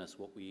it's given us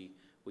what we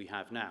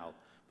have now,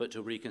 but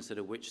to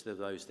reconsider which of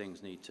those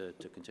things need to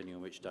continue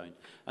and which don't.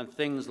 And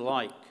things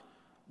like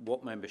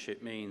what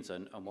membership means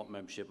and what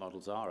membership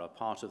models are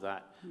part of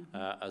that,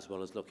 as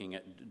well as looking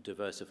at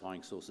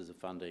diversifying sources of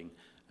funding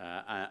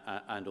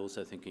and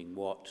also thinking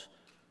what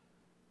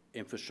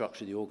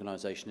infrastructure the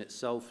organisation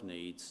itself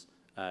needs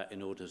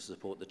in order to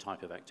support the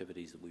type of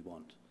activities that we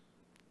want.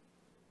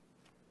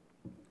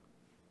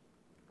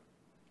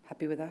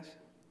 Happy with that?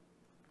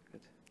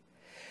 Good.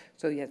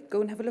 So yeah,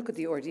 go and have a look at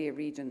the RDA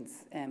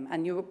regions.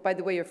 And you, by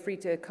the way, you're free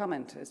to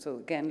comment. So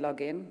again,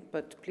 log in,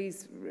 but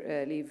please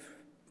leave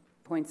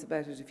points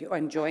about it if you,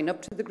 and join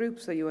up to the group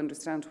so you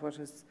understand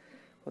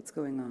what's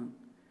going on.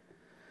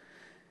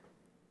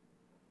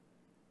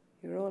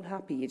 You're all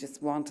happy. You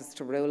just want us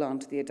to roll on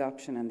to the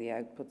adoption and the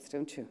outputs,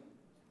 don't you?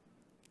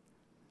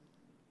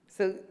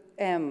 So,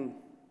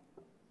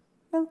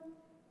 well,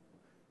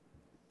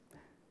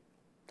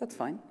 that's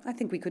fine. I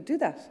think we could do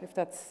that.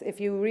 If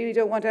you really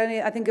don't want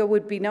any, I think it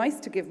would be nice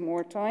to give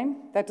more time.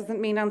 That doesn't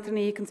mean,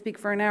 Anthony, you can speak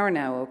for an hour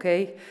now,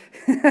 okay?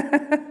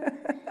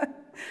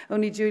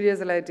 Only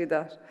Julia's allowed to do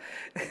that.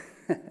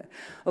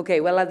 Okay,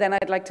 well, then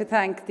I'd like to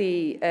thank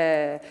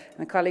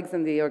my colleagues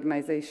and the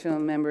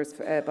organisational members,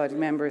 body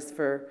members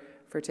for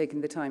taking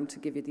the time to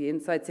give you the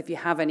insights. If you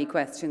have any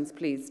questions,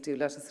 please do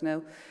let us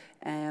know.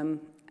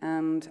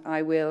 And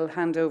I will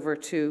hand over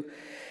to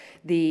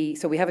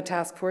so we have a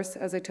task force,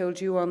 as I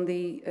told you, on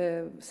the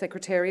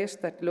Secretariat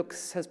that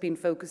has been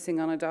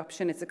focusing on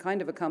adoption. It's a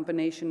kind of a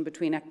combination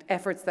between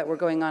efforts that were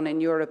going on in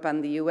Europe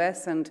and the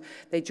US, and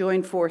they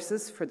joined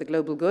forces for the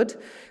global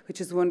good, which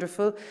is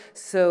wonderful.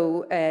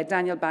 So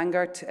Daniel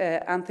Bangert,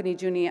 Anthony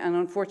Juni, and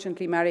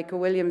unfortunately Marika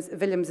Williams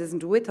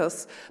isn't with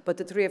us, but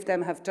the three of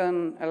them have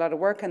done a lot of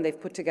work, and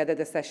they've put together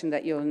the session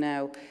that you'll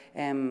now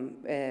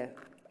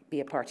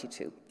be a party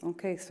to.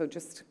 Okay, so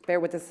just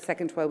bear with us a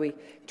second while we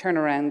turn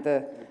around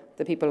the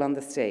people on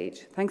the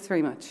stage. Thanks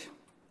very much.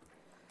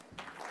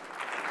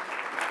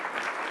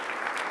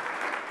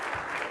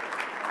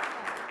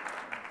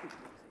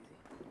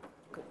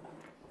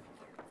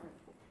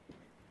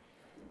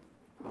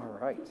 All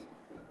right.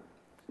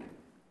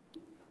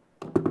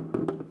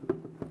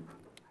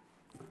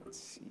 Let's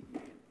see.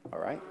 All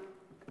right.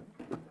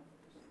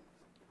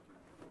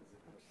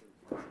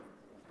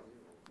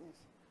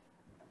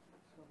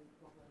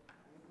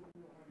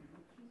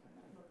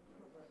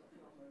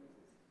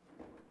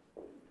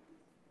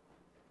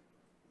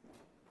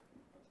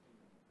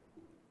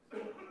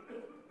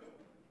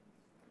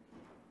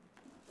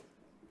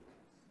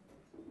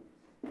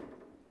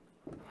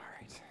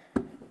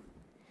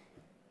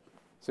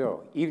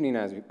 So, evening,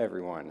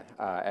 everyone.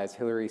 As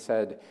Hillary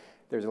said,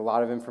 there's a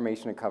lot of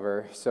information to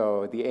cover.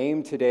 So the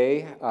aim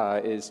today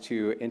is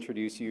to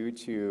introduce you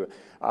to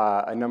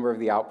a number of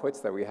the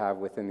outputs that we have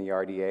within the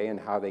RDA and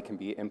how they can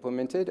be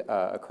implemented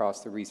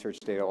across the research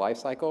data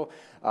lifecycle.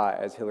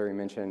 As Hillary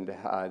mentioned,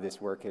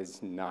 this work is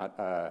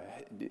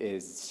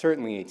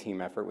certainly a team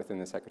effort within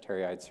the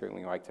Secretariat. I'd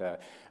certainly like to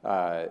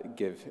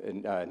give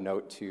a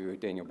note to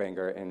Daniel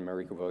Banger and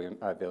Marika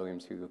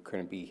Williams, who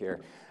couldn't be here.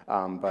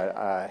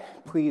 But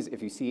please,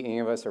 if you see any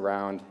of us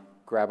around,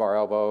 grab our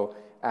elbow,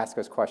 ask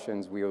us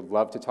questions. We would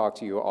love to talk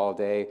to you all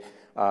day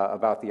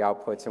about the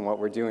outputs and what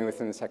we're doing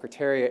within the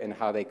Secretariat and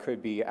how they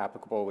could be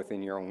applicable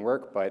within your own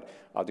work, but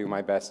I'll do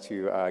my best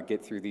to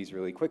get through these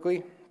really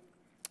quickly.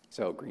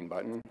 So, green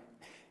button.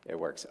 It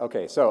works.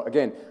 Okay, so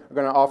again, I'm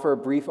going to offer a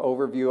brief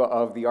overview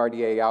of the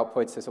RDA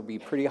outputs. This will be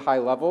pretty high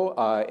level,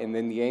 and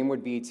then the aim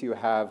would be to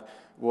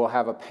we'll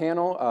have a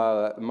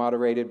panel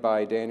moderated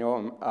by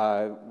Daniel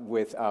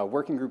with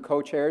working group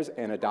co-chairs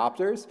and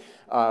adopters,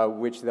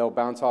 which they'll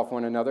bounce off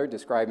one another,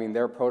 describing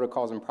their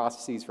protocols and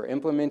processes for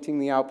implementing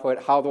the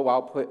output, how the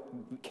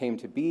output came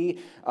to be,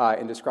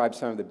 and describe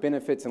some of the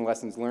benefits and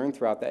lessons learned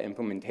throughout that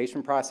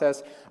implementation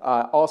process.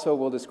 Also,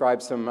 we'll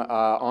describe some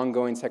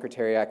ongoing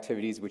Secretariat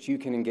activities which you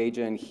can engage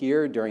in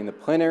here during the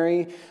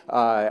plenary,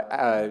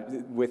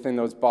 within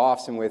those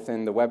BOFs and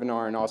within the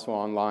webinar, and also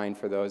online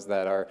for those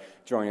that are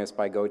joining us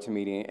by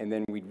GoToMeeting. And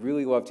then we'd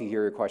really love to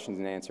hear your questions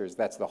and answers.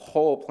 That's the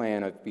whole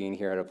plan of being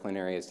here at a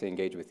plenary, is to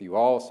engage with you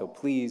all. So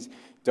please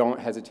don't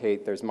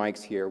hesitate. There's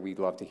mics here. We'd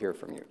love to hear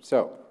from you.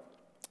 So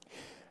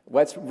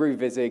let's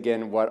revisit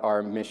again what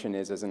our mission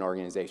is as an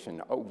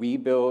organization. We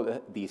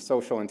build the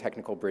social and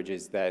technical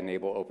bridges that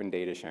enable open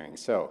data sharing.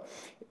 So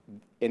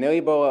in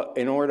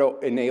order to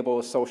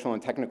enable social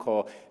and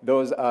technical,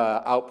 those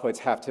outputs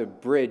have to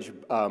bridge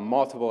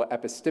multiple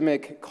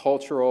epistemic,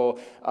 cultural,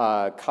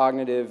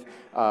 cognitive,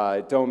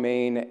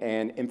 domain,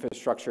 and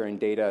infrastructure and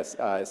data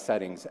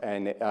settings.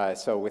 And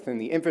so within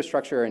the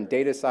infrastructure and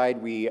data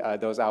side,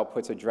 those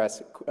outputs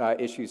address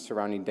issues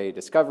surrounding data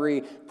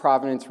discovery,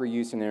 provenance,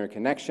 reuse, and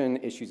interconnection,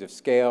 issues of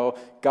scale,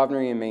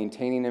 governing and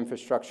maintaining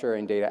infrastructure,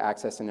 and data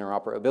access and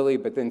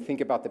interoperability. But then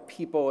think about the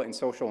people and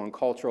social and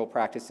cultural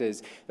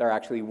practices that are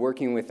actually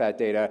working with that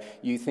data.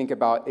 You think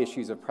about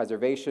issues of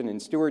preservation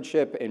and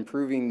stewardship,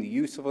 improving the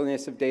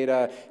usefulness of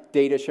data,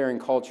 data sharing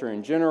culture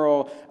in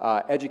general,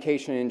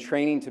 education and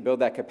training to build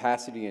that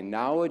capacity and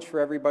knowledge for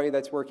everybody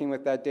that's working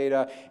with that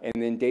data, and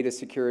then data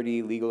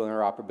security, legal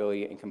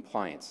interoperability, and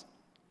compliance.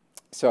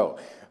 So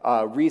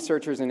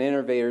researchers and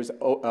innovators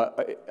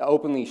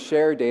openly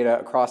share data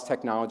across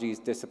technologies,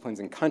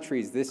 disciplines, and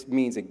countries. This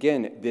means,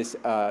 again, this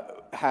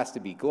has to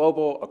be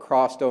global,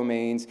 across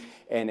domains,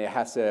 and it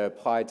has to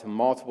apply to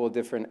multiple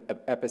different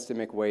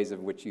epistemic ways of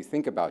which you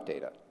think about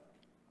data.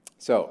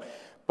 So,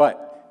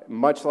 but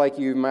much like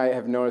you might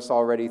have noticed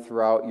already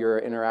throughout your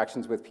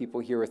interactions with people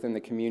here within the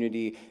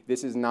community,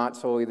 this is not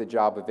solely the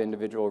job of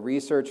individual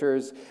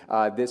researchers.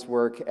 This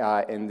work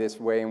in this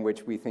way in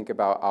which we think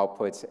about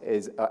outputs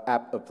is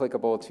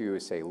applicable to,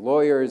 say,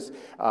 lawyers,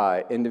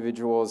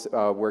 individuals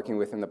working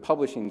within the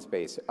publishing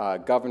space,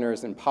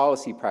 governors and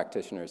policy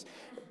practitioners.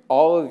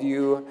 All of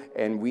you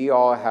and we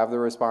all have the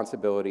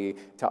responsibility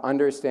to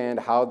understand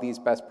how these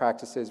best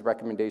practices,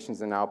 recommendations,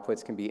 and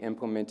outputs can be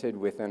implemented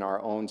within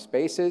our own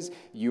spaces.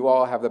 You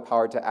all have the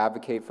power to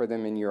advocate for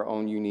them in your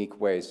own unique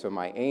ways. So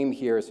my aim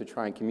here is to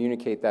try and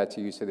communicate that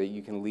to you so that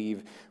you can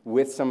leave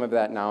with some of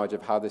that knowledge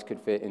of how this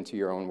could fit into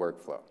your own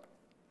workflow.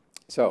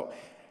 So,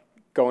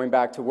 going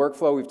back to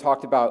workflow, we've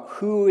talked about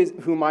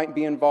who might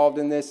be involved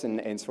in this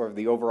and sort of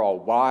the overall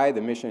why, the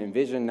mission and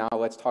vision. Now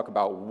let's talk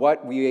about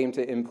what we aim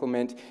to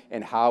implement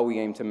and how we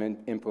aim to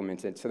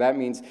implement it. So that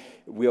means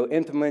we'll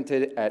implement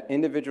it at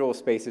individual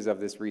spaces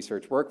of this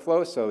research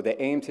workflow. So the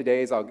aim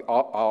today is I'll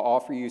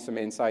offer you some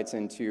insights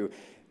into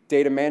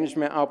data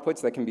management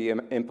outputs that can be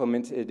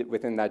implemented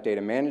within that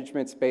data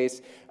management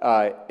space,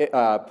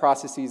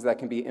 processes that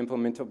can be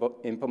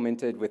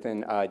implemented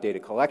within data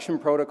collection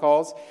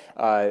protocols,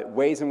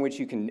 ways in which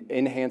you can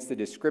enhance the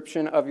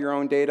description of your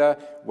own data,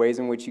 ways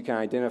in which you can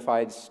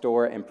identify,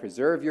 store, and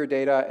preserve your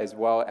data, as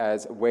well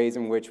as ways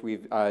in which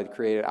we've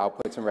created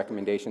outputs and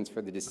recommendations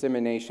for the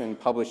dissemination,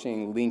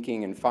 publishing,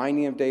 linking, and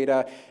finding of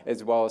data,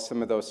 as well as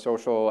some of those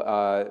social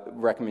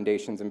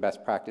recommendations and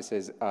best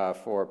practices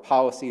for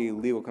policy,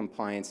 legal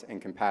compliance, and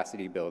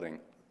capacity building.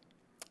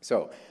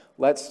 So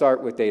let's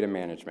start with data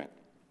management.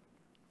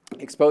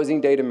 Exposing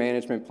data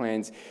management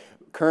plans.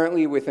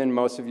 Currently within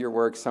most of your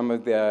work, some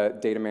of the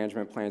data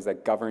management plans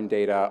that govern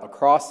data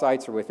across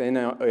sites or within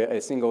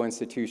a single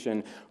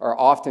institution are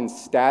often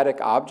static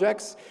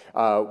objects,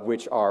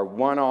 which are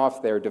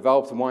one-off. They're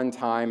developed one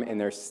time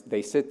and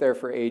they sit there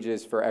for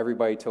ages for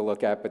everybody to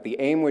look at. But the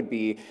aim would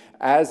be,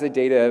 as a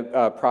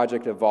data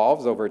project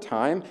evolves over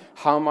time,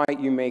 how might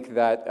you make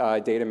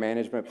that data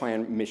management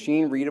plan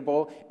machine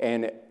readable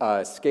and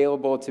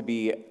scalable to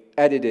be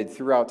edited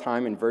throughout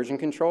time and version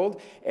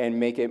controlled, and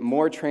make it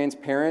more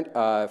transparent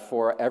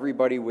for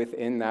everybody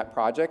within that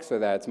project so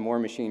that it's more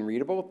machine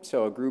readable.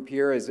 So a group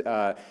here has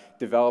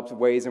developed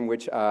ways in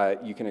which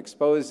you can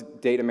expose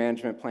data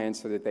management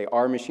plans so that they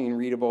are machine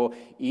readable,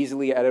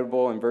 easily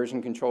editable, and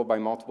version controlled by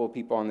multiple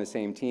people on the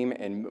same team,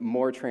 and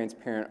more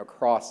transparent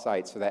across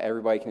sites so that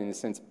everybody can, in a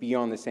sense, be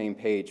on the same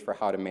page for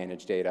how to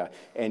manage data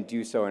and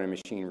do so in a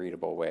machine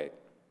readable way.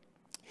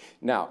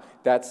 Now,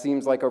 that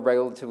seems like a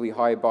relatively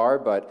high bar,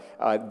 but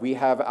we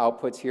have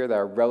outputs here that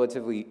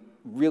are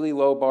really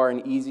low bar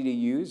and easy to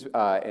use,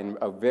 and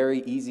a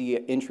very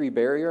easy entry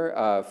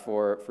barrier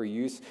for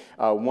use.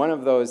 One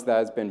of those that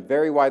has been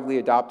very widely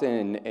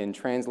adopted and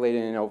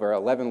translated in over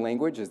 11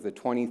 languages is the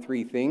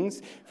 23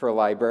 things for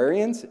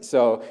librarians.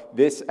 So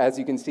this, as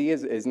you can see,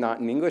 is not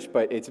in English,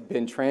 but it's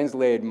been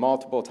translated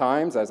multiple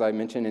times, as I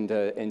mentioned,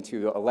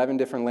 into 11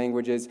 different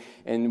languages.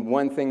 And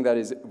one thing that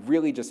is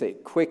really just a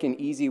quick and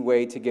easy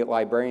way to get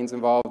librarians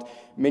involved.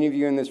 Many of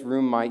you in this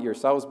room might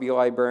yourselves be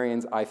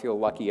librarians. I feel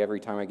lucky every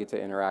time I get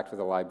to interact with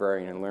a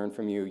librarian and learn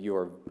from you. You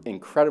are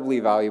incredibly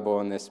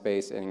valuable in this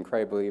space and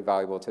incredibly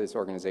valuable to this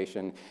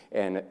organization,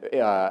 and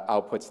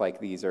outputs like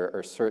these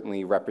are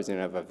certainly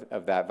representative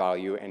of that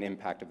value and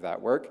impact of that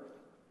work.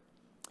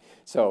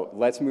 So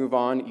let's move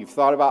on. You've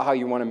thought about how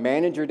you want to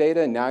manage your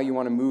data, and now you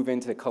want to move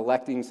into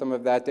collecting some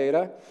of that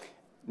data.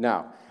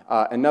 Now,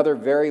 another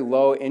very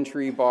low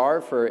entry bar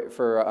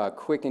for a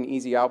quick and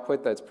easy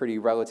output that's pretty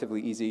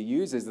relatively easy to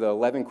use is the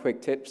 11 quick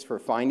tips for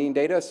finding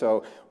data.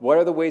 So what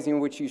are the ways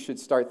in which you should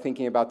start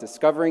thinking about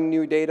discovering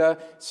new data,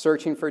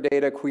 searching for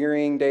data,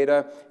 querying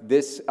data?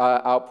 This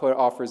output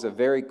offers a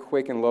very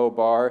quick and low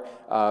bar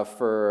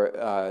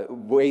for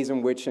ways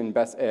in which and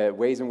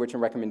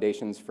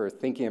recommendations for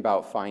thinking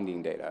about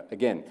finding data.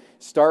 Again,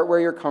 start where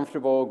you're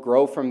comfortable,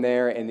 grow from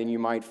there, and then you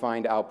might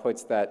find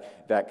outputs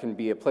that can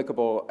be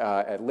applicable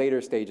at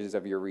later stages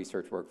of your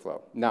research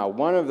workflow. Now,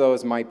 one of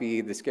those might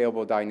be the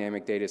scalable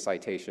dynamic data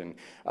citation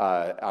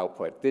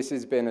output. This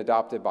has been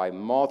adopted by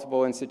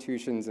multiple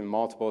institutions in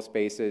multiple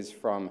spaces,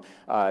 from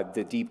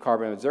the Deep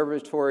Carbon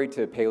Observatory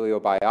to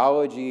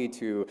paleobiology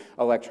to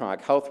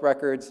electronic health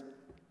records.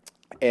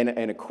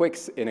 In a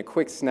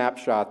quick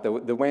snapshot,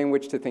 the way in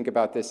which to think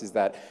about this is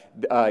that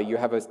you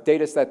have a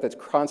data set that's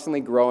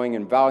constantly growing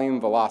in volume,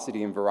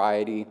 velocity, and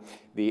variety.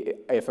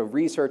 If a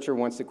researcher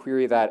wants to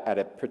query that at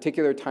a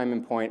particular time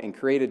and point and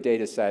create a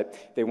data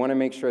set, they want to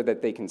make sure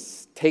that they can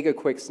take a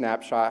quick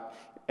snapshot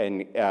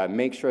and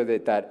make sure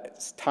that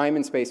that time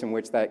and space in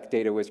which that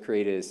data was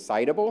created is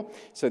citable.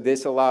 So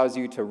this allows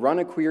you to run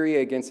a query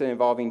against an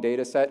involving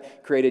data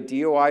set, create a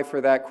DOI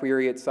for that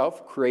query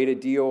itself, create a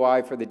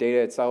DOI for the data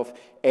itself,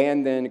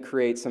 and then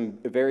create some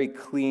very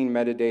clean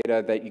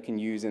metadata that you can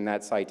use in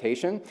that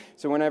citation.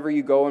 So whenever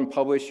you go and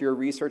publish your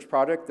research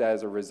project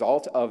as a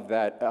result of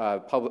that,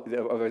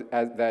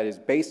 that is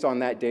based on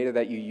that data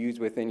that you use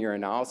within your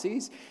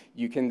analyses,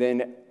 you can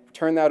then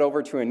turn that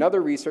over to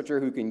another researcher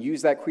who can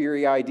use that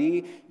query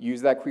ID,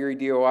 use that query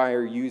DOI,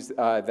 or use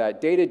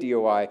that data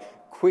DOI,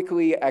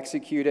 quickly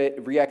execute it,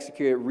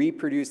 re-execute it,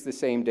 reproduce the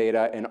same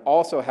data, and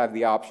also have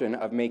the option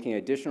of making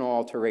additional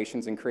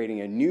alterations and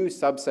creating a new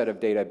subset of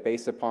data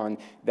based upon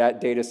that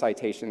data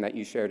citation that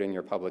you shared in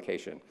your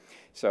publication.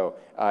 So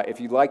if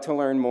you'd like to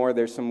learn more,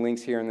 there's some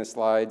links here in the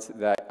slides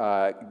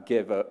that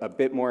give a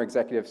bit more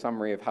executive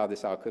summary of how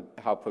this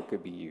output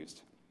could be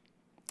used.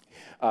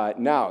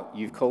 Now,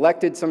 you've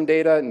collected some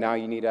data. Now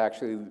you need to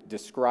actually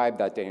describe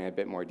that data in a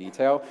bit more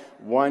detail.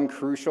 One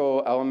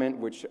crucial element,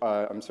 which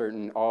I'm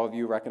certain all of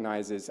you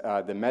recognize, is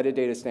the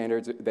metadata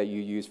standards that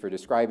you use for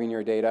describing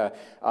your data.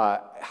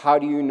 How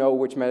do you know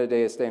which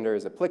metadata standard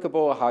is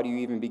applicable? How do you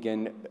even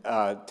begin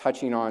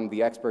touching on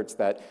the experts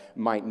that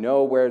might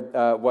know where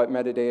what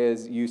metadata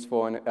is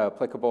useful and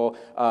applicable?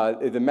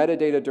 The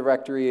metadata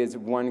directory is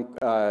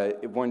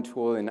one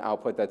tool in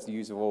output that's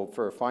useful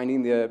for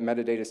finding the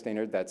metadata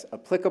standard that's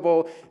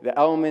applicable, the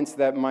elements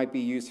that might be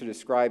used to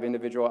describe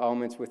individual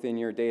elements within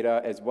your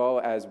data, as well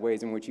as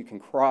ways in which you can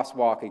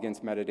crosswalk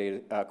against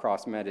metadata,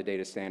 cross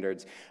metadata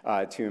standards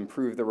to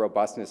improve the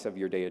robustness of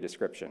your data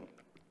description.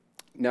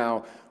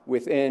 Now,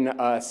 within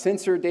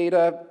sensor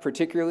data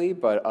particularly,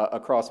 but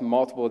across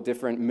multiple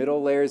different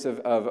middle layers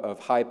of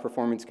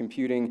high-performance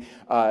computing,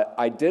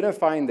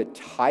 identifying the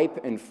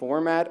type and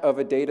format of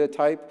a data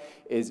type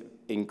is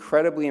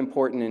incredibly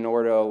important in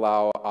order to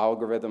allow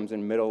algorithms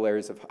and middle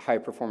layers of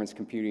high-performance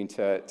computing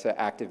to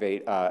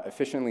activate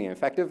efficiently and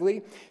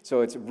effectively.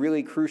 So it's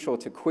really crucial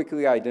to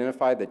quickly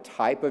identify the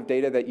type of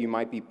data that you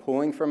might be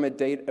pulling from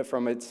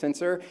a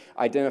sensor,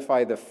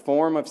 identify the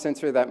form of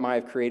sensor that might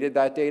have created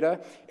that data,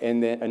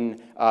 and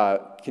then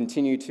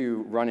continue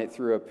to run it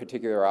through a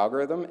particular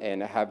algorithm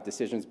and have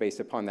decisions based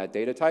upon that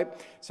data type.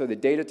 So the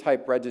data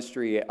type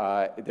registry,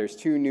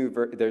 there's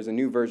a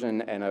new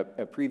version and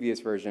a previous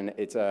version.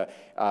 It's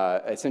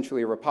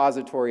essentially a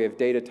repository of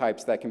data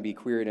types that can be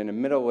queried in a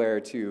middle layer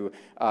to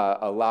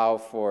allow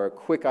for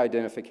quick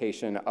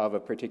identification of a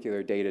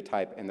particular data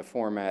type and the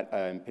format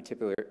and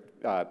particular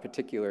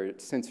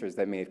sensors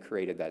that may have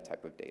created that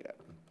type of data.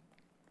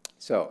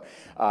 So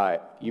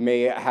you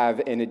may have,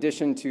 in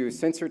addition to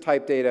sensor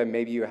type data,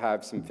 maybe you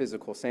have some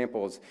physical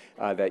samples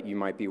that you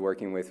might be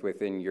working with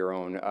within your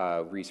own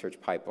research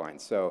pipeline.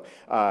 So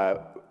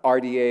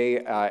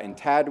RDA and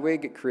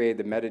TADWIG created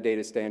the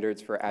metadata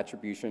standards for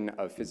attribution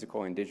of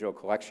physical and digital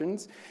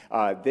collections.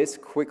 This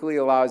quickly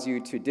allows you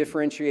to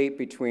differentiate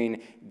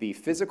between the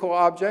physical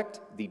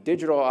object, the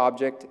digital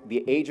object,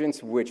 the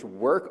agents which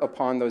work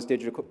upon those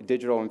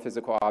digital and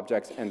physical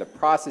objects, and the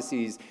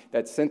processes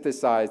that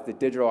synthesize the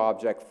digital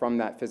object from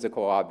that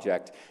physical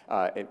object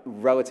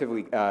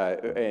relatively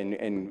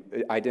and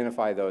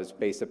identify those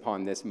based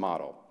upon this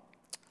model.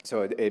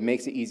 So it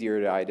makes it easier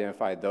to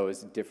identify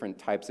those different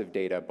types of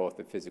data, both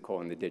the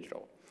physical and the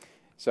digital.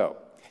 So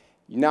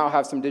you now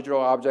have some digital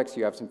objects,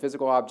 you have some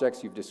physical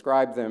objects, you've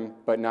described them,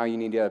 but now you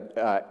need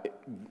to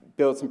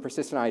build some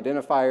persistent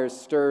identifiers,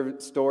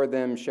 store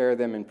them, share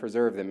them, and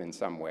preserve them in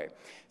some way.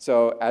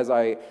 So as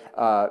I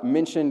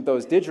mentioned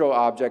those digital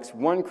objects,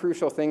 one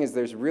crucial thing is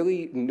there's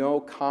really no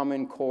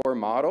common core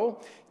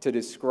model to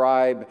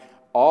describe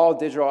all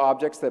digital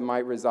objects that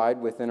might reside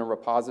within a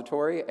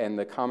repository, and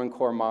the common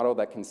core model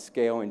that can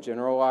scale and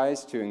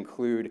generalize to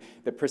include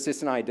the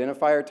persistent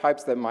identifier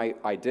types that might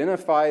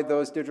identify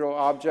those digital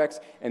objects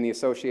and the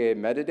associated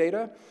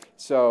metadata.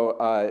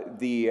 So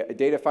the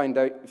Data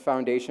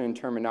Foundation and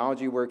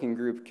Terminology Working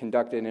Group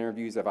conducted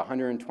interviews of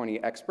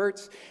 120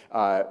 experts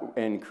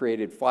and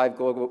created 5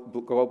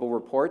 global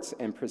reports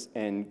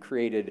and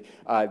created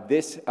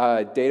this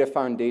Data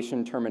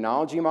Foundation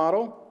terminology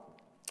model,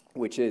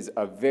 which is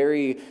a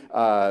very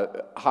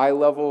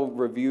high-level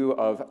review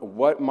of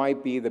what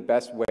might be the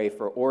best way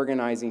for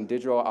organizing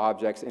digital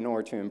objects in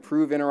order to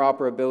improve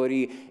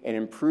interoperability and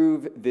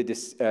improve the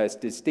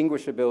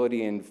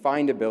distinguishability and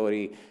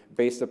findability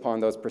based upon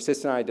those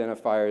persistent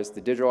identifiers, the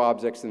digital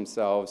objects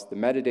themselves, the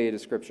metadata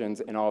descriptions,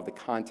 and all of the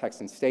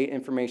context and state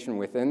information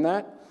within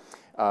that.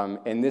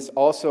 And this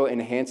also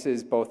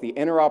enhances both the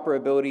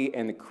interoperability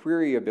and the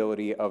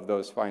queryability of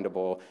those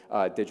findable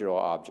digital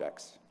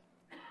objects.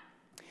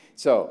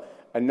 So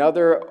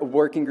another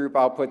working group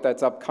output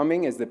that's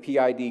upcoming is the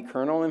PID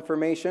kernel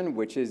information,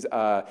 which is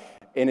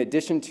In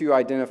addition to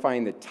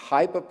identifying the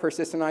type of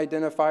persistent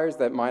identifiers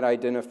that might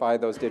identify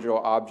those digital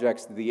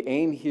objects, the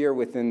aim here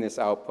within this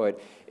output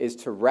is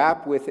to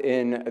wrap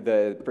within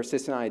the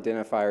persistent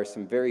identifier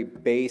some very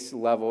base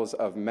levels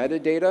of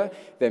metadata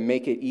that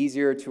make it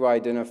easier to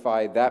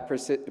identify that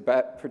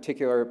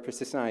particular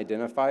persistent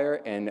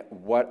identifier and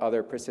what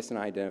other persistent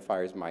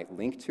identifiers might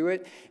link to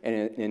it,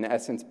 and in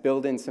essence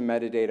build in some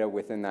metadata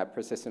within that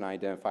persistent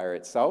identifier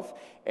itself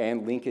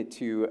and link it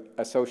to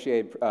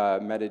associated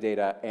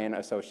metadata and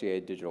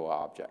associated digital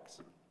objects.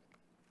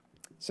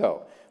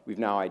 So we've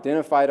now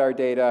identified our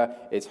data.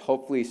 It's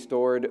hopefully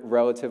stored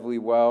relatively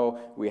well.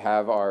 We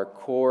have our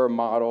core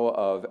model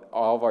of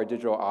all of our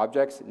digital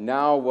objects.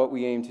 Now what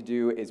we aim to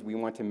do is we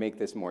want to make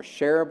this more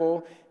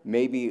shareable,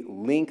 maybe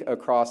link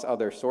across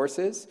other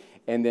sources,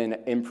 and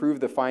then improve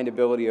the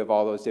findability of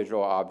all those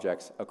digital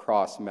objects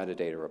across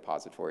metadata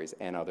repositories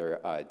and other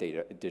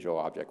digital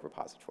object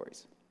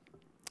repositories.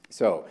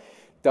 So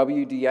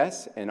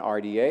WDS and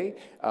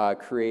RDA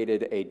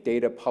created a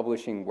data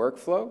publishing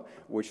workflow,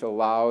 which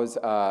allows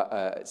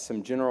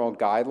some general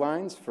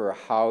guidelines for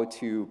how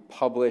to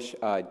publish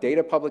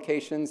data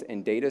publications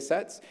and data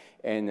sets,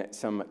 and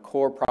some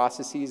core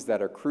processes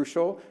that are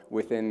crucial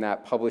within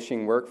that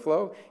publishing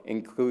workflow,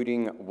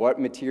 including what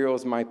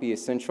materials might be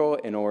essential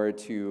in order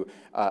to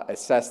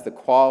assess the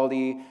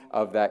quality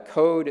of that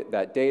code,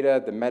 that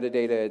data, the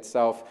metadata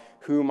itself,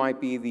 who might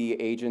be the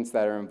agents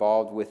that are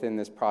involved within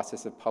this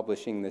process of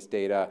publishing this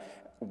data,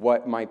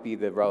 what might be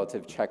the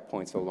relative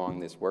checkpoints along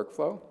this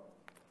workflow.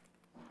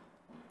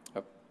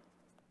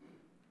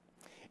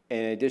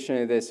 In addition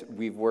to this,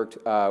 we've worked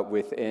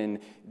within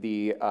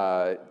the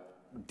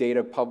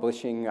data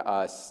publishing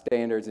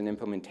standards and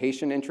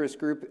implementation interest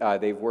group.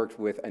 They've worked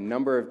with a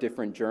number of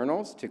different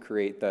journals to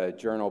create the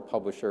Journal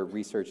Publisher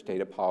Research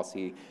Data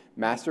Policy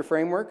Master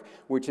Framework,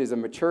 which is a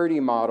maturity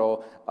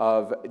model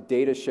of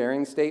data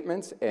sharing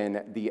statements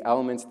and the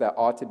elements that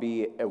ought to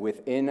be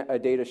within a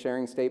data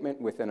sharing statement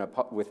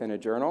within a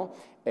journal,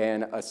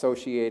 and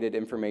associated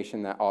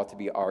information that ought to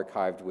be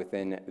archived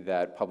within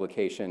that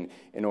publication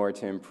in order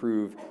to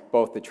improve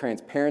both the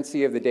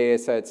transparency of the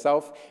data set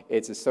itself,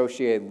 its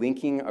associated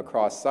linking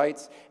across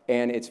sites,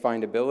 and its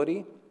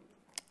findability.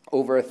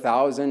 Over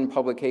 1,000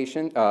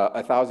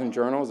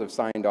 journals have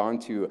signed on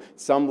to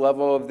some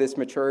level of this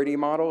maturity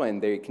model,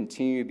 and they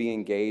continue to be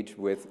engaged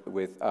with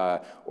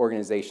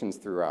organizations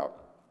throughout.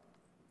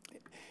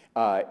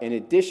 In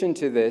addition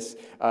to this,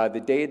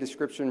 the Data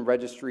Description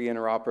Registry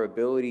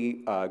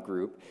Interoperability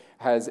Group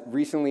has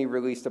recently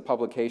released a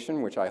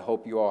publication, which I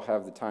hope you all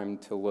have the time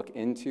to look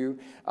into.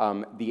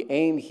 The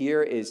aim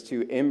here is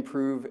to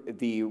improve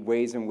the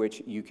ways in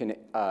which you can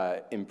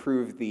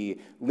improve the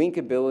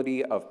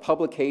linkability of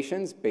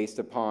publications based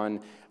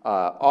upon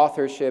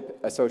authorship,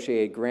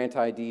 associated grant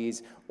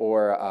IDs,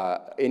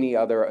 or any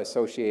other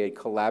associated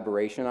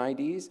collaboration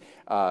IDs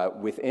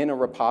within a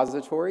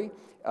repository.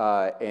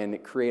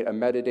 And create a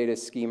metadata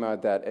schema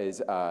that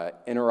is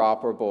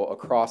interoperable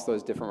across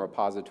those different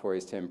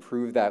repositories to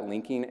improve that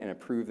linking and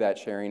improve that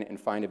sharing and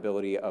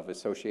findability of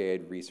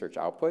associated research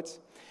outputs.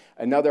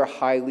 Another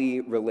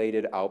highly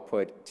related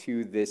output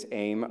to this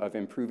aim of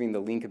improving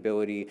the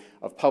linkability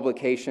of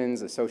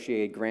publications,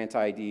 associated grant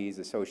IDs,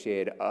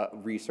 associated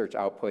research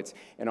outputs,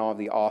 and all of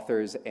the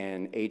authors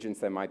and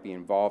agents that might be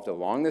involved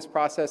along this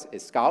process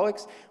is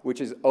Scholix, which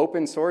is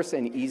open source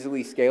and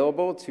easily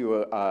scalable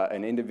to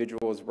an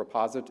individual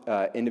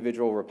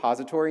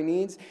repository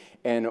needs,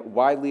 and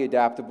widely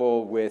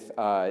adaptable with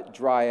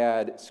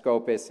Dryad,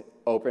 Scopus,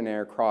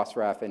 OpenAir,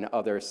 Crossref, and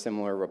other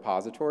similar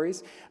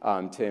repositories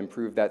to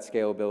improve that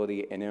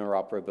scalability and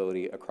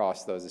interoperability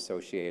across those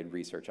associated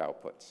research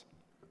outputs.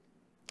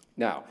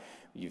 Now,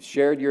 you've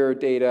shared your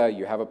data,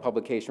 you have a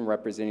publication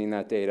representing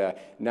that data.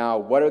 Now,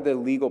 what are the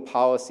legal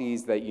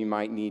policies that you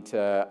might need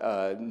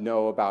to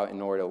know about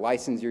in order to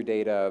license your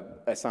data,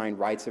 assign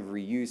rights of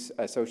reuse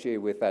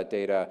associated with that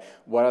data?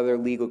 What other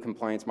legal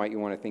compliance might you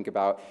want to think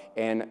about?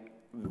 And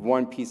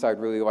one piece I'd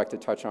really like to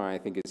touch on, I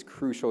think is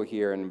crucial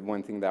here, and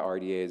one thing that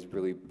RDA is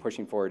really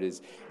pushing forward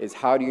is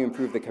how do you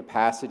improve the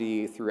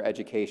capacity through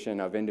education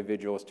of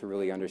individuals to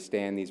really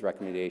understand these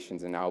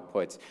recommendations and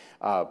outputs,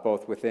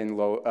 both within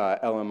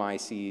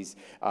LMICs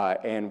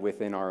and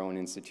within our own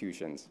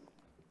institutions.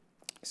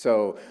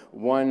 So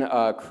one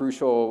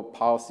crucial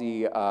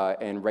policy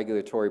and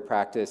regulatory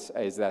practice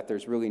is that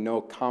there's really no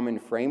common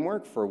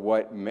framework for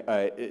what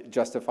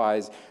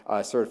justifies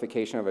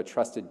certification of a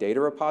trusted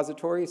data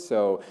repository.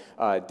 So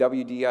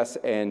WDS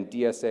and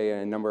DSA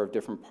and a number of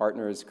different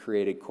partners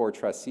created Core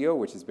Trust Seal,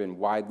 which has been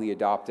widely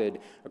adopted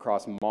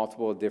across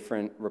multiple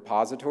different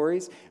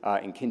repositories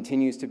and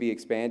continues to be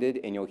expanded,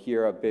 and you'll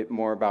hear a bit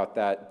more about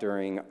that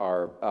during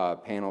our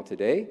panel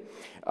today.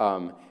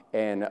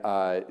 And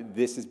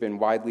this has been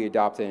widely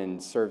adopted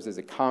and serves as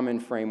a common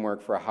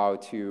framework for how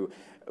to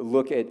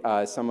look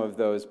at some of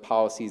those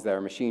policies that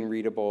are machine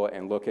readable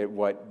and look at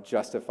what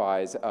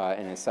justifies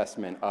an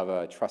assessment of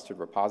a trusted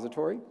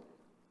repository.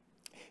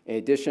 In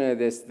addition to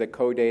this, the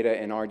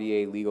CODATA and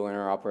RDA Legal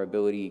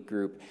Interoperability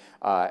Group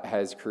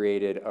has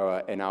created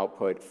an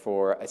output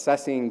for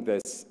assessing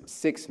the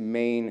 6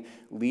 main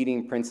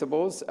leading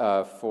principles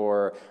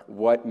for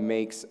what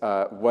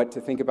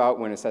to think about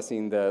when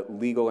assessing the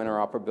legal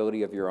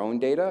interoperability of your own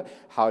data,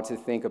 how to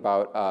think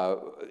about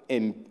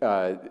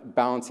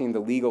balancing the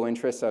legal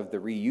interests of the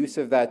reuse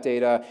of that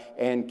data,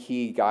 and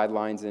key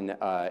guidelines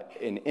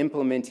in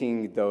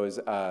implementing those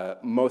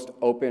most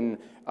open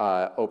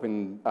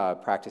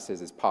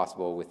practices as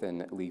possible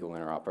within legal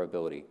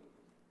interoperability.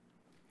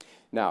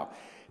 Now,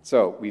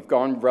 so we've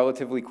gone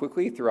relatively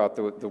quickly throughout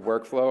the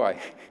workflow.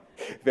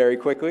 Very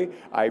quickly.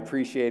 I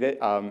appreciate it,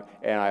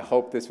 and I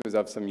hope this was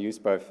of some use,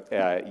 but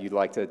if you'd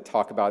like to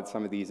talk about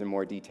some of these in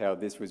more detail,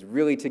 this was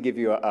really to give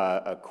you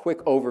a quick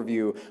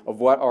overview of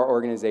what our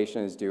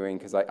organization is doing,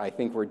 because I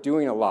think we're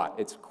doing a lot.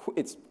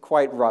 It's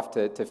quite rough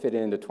to fit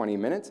it into 20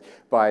 minutes,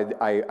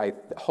 but I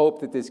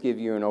hope that this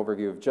gives you an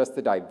overview of just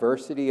the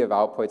diversity of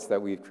outputs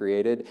that we've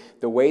created,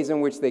 the ways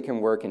in which they can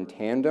work in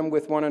tandem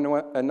with one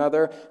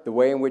another, the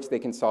way in which they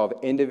can solve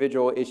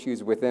individual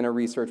issues within a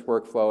research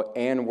workflow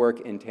and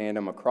work in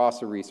tandem across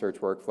a research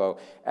workflow,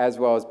 as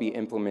well as be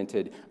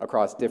implemented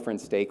across different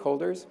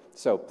stakeholders.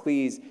 So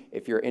please,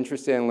 if you're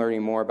interested in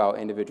learning more about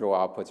individual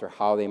outputs or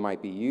how they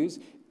might be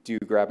used, do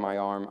grab my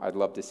arm. I'd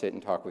love to sit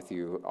and talk with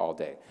you all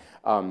day.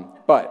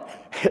 But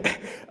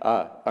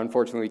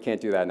unfortunately, we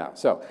can't do that now.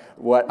 So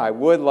what I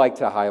would like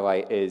to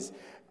highlight is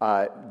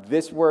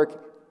this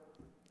work,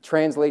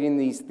 translating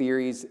these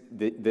theories,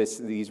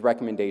 these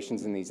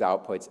recommendations and these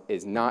outputs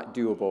is not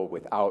doable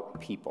without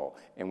people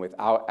and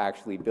without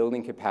actually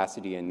building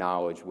capacity and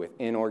knowledge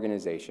within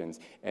organizations.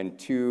 And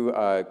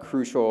 2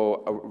 crucial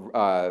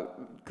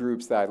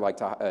groups that I'd like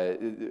to,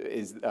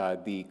 is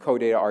the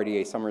CODATA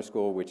RDA Summer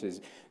School, which is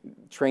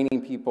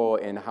training people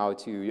in how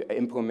to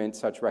implement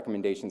such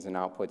recommendations and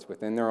outputs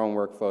within their own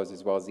workflows,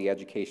 as well as the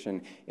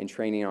education and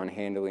training on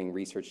handling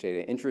research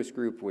data interest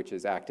group, which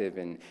is active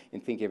in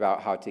thinking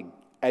about how to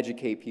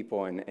educate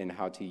people and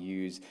how to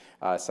use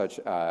such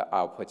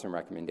outputs and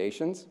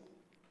recommendations.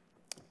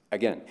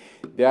 Again,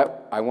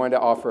 I wanted to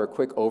offer a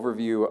quick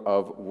overview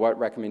of what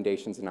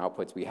recommendations and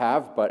outputs we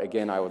have, but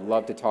again, I would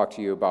love to talk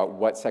to you about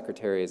what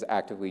Secretary is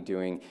actively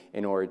doing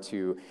in order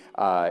to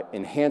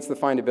enhance the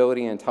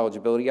findability and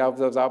intelligibility of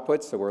those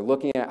outputs. So we're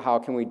looking at how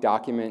can we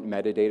document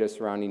metadata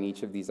surrounding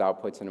each of these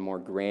outputs in a more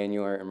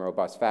granular and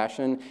robust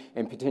fashion,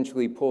 and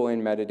potentially pull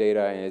in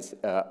metadata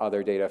and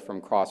other data from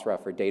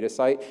Crossref or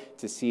DataCite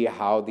to see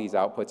how these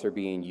outputs are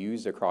being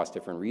used across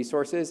different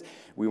resources.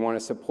 We want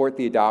to support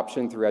the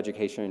adoption through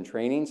education and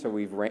training. So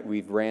we've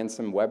ran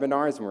some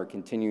webinars, and we're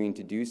continuing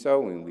to do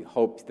so, and we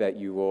hope that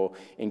you will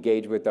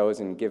engage with those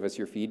and give us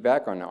your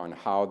feedback on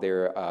how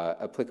they're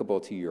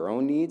applicable to your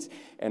own needs,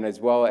 and as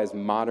well as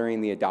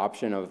monitoring the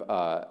adoption of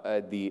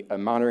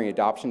monitoring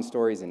adoption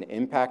stories and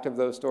impact of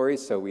those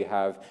stories. So we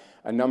have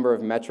a number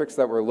of metrics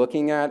that we're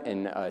looking at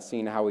and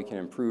seeing how we can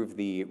improve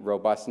the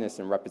robustness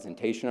and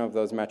representation of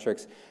those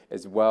metrics,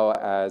 as well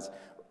as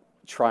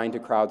trying to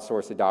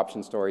crowdsource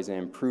adoption stories and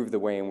improve the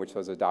way in which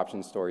those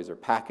adoption stories are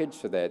packaged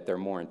so that they're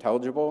more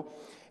intelligible.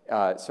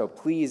 So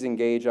please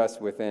engage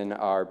us within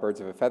our Birds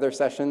of a Feather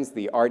sessions.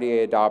 The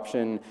RDA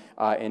adoption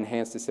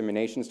enhanced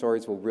dissemination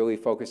stories will really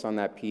focus on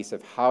that piece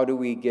of how do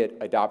we get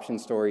adoption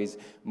stories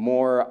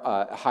more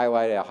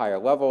highlighted at a higher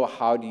level.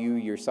 How do you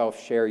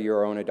yourself share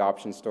your own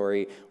adoption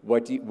story?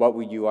 What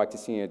would you like to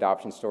see in an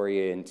adoption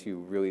story, and to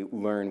really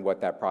learn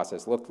what that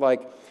process looked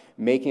like?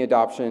 Making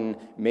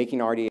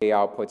RDA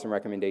outputs and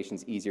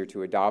recommendations easier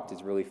to adopt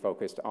is really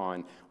focused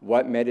on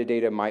what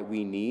metadata might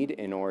we need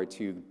in order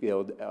to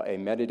build a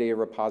metadata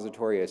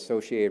repository,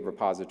 associated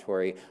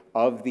repository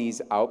of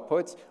these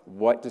outputs,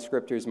 what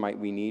descriptors might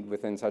we need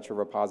within such a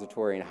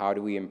repository, and how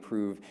do we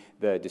improve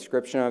the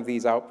description of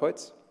these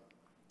outputs,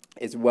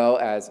 as well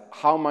as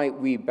how might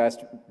we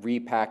best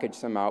repackage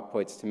some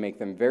outputs to make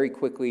them very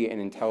quickly and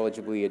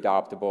intelligibly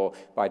adoptable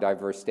by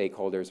diverse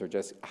stakeholders, or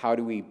just how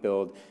do we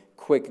build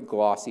quick,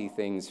 glossy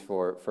things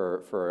for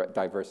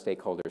diverse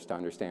stakeholders to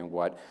understand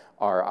what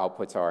our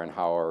outputs are and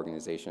how our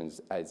organization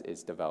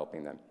is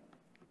developing them.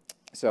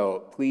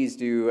 So please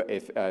do,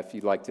 if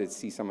you'd like to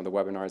see some of the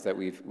webinars that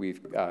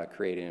we've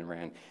created and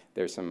ran,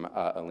 there's some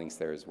links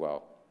there as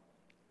well.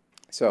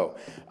 So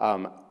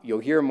you'll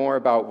hear more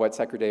about what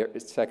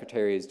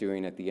Secretary is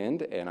doing at the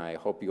end, and I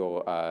hope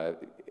you'll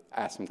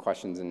ask some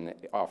questions and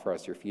offer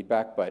us your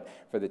feedback. But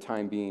for the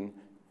time being,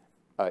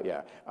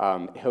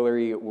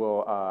 Hillary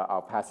will,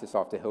 I'll pass this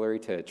off to Hillary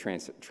to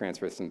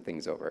transfer some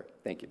things over.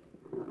 Thank you.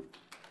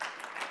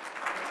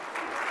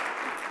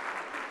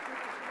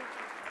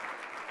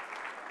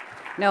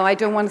 No, I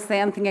don't want to say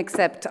anything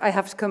except I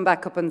have to come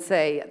back up and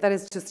say that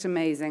is just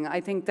amazing.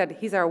 I think that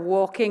he's our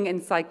walking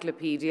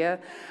encyclopedia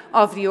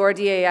of the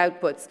RDA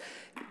outputs.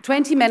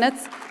 20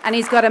 minutes, and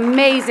he's got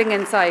amazing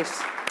insight.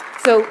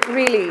 So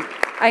really,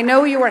 I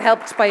know you were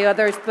helped by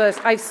others, but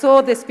I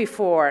saw this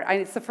before.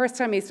 It's the first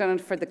time he's done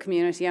it for the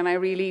community, and I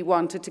really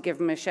wanted to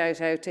give him a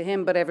shout out to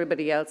him, but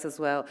everybody else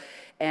as well.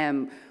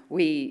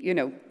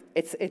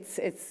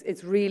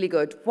 It's really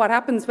good. What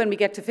happens when we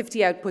get to 50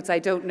 outputs, I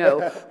don't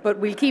know, but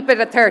we'll keep it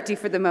at 30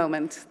 for the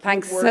moment.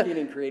 Thanks. Keep working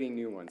and creating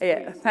new ones.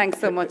 Yeah, please. thanks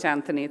so much,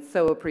 Anthony. It's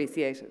so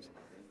appreciated.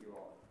 Thank you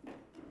all.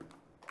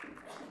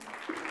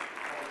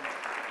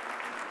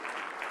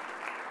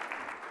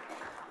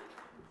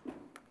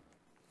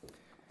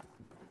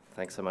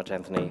 Thanks so much,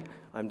 Anthony.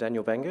 I'm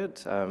Daniel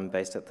Bangert. I'm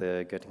based at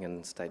the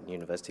Göttingen State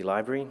University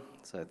Library,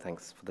 so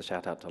thanks for the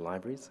shout out to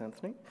libraries,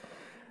 Anthony.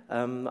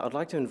 I'd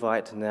like to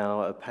invite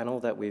now a panel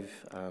that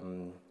we've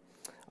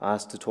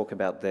asked to talk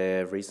about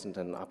their recent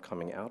and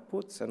upcoming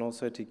outputs, and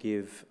also to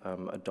give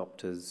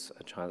adopters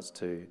a chance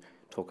to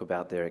talk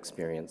about their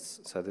experience.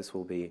 So this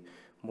will be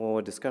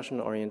more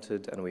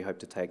discussion-oriented, and we hope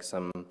to take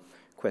some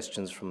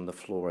questions from the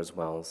floor as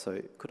well.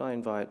 So could I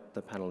invite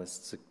the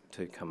panelists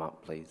to come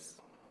up, please?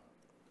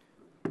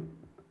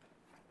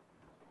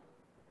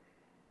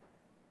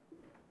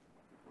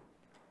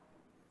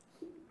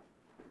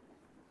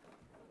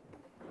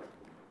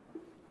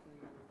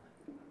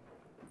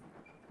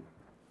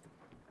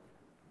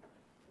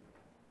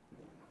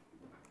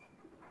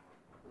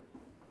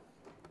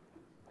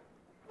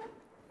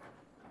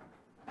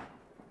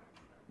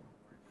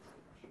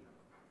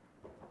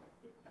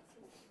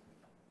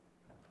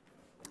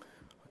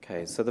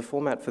 Okay, so the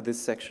format for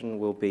this section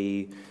will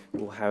be,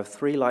 we'll have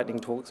 3 lightning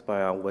talks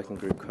by our working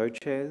group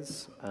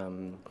co-chairs,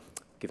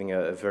 giving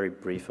a very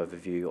brief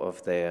overview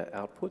of their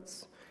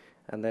outputs,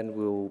 and then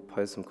we'll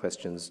pose some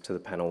questions to the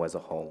panel as a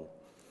whole.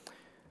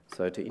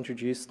 So to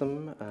introduce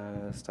them,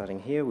 starting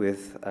here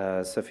with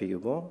Sophie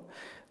Hubon,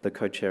 the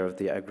co-chair of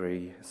the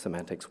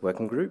Agri-Semantics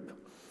Working Group.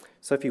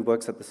 Sophie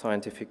works at the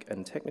Scientific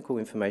and Technical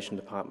Information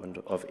Department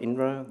of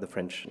INRA, the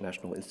French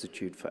National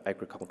Institute for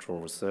Agricultural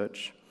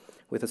Research,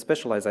 with a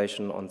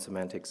specialization on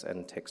semantics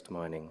and text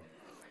mining.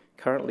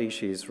 Currently,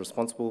 she is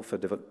responsible for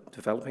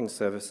developing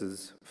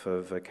services for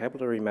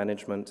vocabulary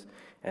management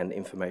and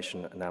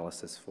information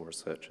analysis for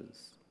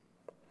researchers.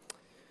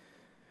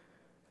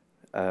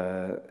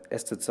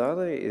 Esther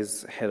Zade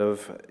is head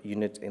of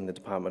unit in the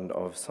Department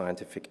of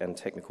Scientific and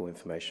Technical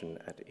Information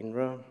at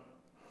INRA.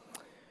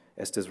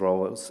 Esther's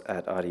roles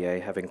at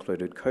RDA have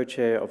included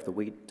co-chair of the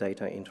Wheat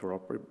Data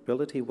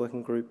Interoperability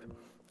Working Group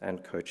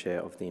and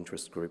co-chair of the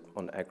Interest Group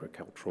on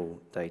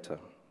Agricultural Data.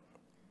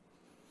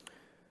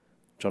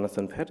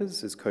 Jonathan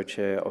Peters is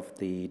co-chair of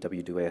the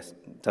WDS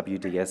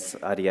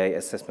RDA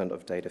Assessment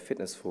of Data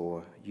Fitness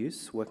for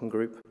Use Working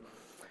Group.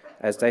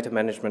 As data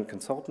management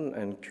consultant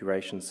and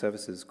curation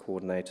services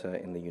coordinator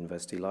in the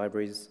university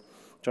libraries,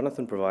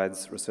 Jonathan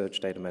provides research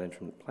data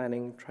management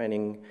planning,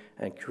 training,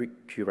 and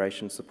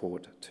curation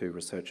support to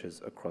researchers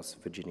across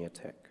Virginia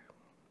Tech.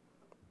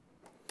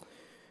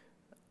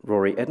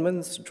 Rory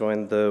Edmonds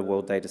joined the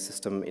World Data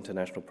System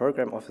International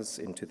Program Office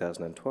in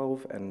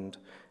 2012 and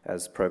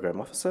as Program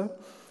Officer,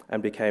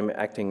 and became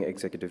Acting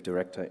Executive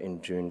Director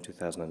in June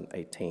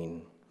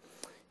 2018.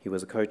 He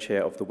was a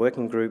co-chair of the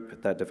working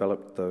group that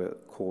developed the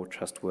Core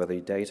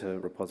Trustworthy Data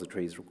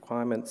Repositories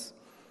requirements,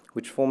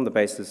 which form the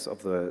basis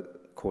of the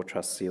Core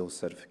Trust Seal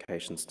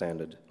certification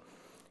standard.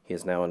 He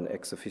is now an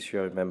ex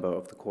officio member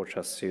of the Core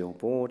Trust Seal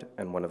board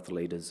and one of the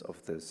leaders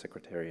of the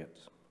Secretariat.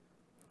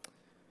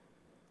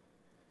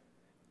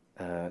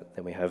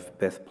 Then we have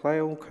Beth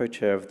Plale,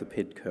 co-chair of the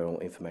PID Kernel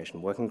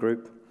Information Working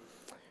Group.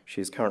 She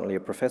is currently a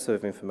professor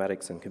of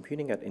informatics and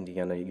computing at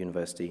Indiana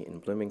University in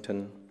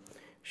Bloomington.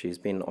 She's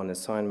been on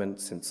assignment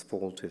since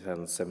fall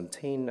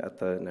 2017 at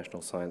the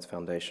National Science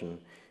Foundation,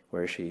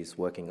 where she's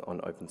working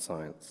on open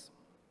science.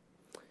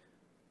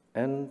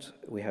 And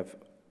we have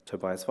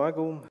Tobias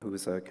Weigel, who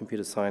is a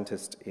computer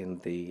scientist in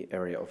the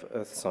area of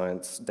earth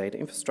science data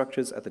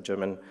infrastructures at the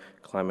German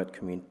Climate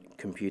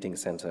Computing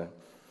Center.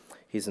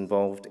 He's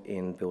involved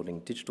in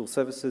building digital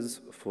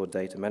services for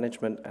data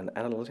management and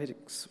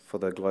analytics for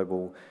the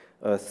Global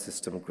Earth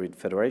System Grid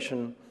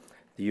Federation,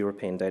 the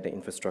European Data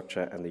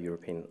Infrastructure, and the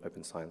European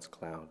Open Science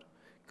Cloud.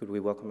 Could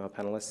we welcome our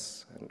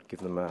panelists and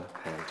give them a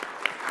hand?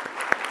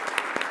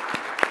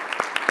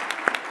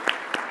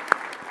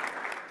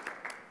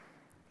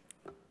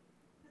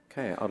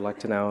 Okay, I'd like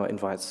to now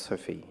invite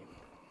Sophie.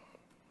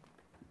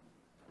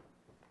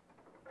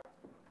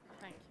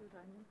 Thank you,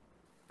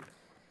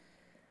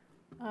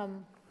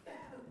 Daniel.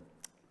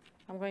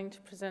 I'm going to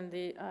present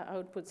the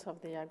outputs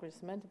of the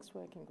Agri-Semantics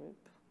Working Group.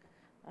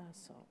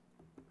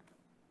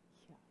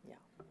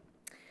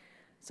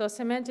 So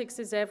semantics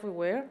is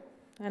everywhere,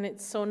 and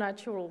it's so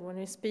natural when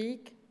we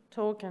speak,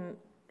 talk, and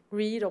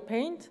read or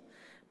paint,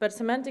 but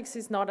semantics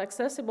is not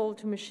accessible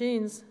to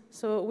machines,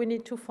 so we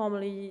need to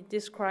formally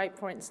describe,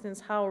 for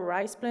instance, how a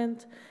rice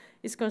plant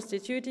is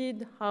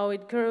constituted, how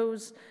it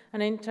grows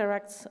and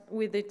interacts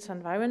with its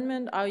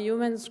environment, how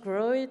humans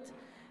grow it,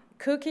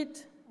 cook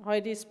it, how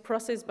it is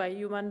processed by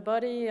human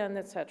body, and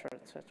etc.,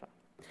 etc.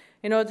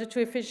 In order to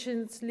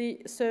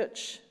efficiently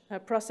search,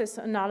 process,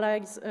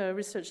 analyze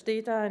research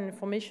data and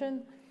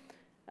information,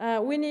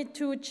 we need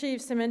to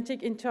achieve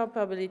semantic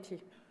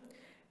interoperability.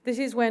 This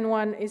is when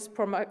one is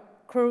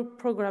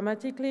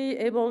programmatically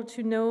able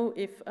to know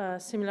if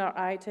similar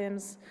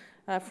items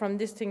from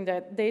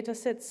distinct data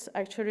sets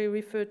actually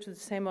refer to the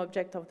same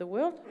object of the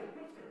world.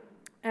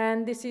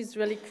 And this is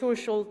really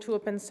crucial to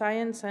open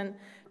science and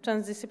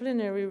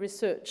transdisciplinary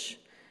research,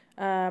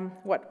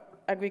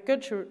 what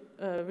agriculture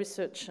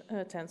research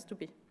tends to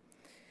be.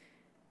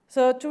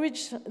 So to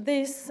reach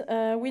this,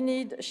 we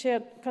need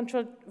shared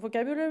controlled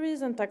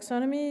vocabularies and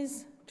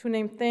taxonomies to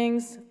name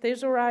things,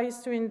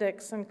 thesaurize to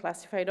index and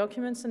classify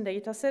documents and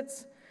data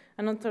sets,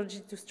 an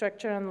ontology to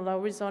structure and allow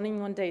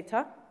reasoning on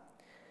data.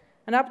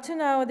 And up to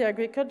now, the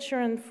agriculture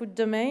and food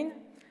domain,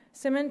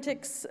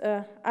 semantics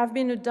have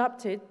been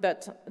adopted,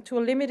 but to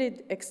a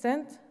limited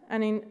extent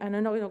and in an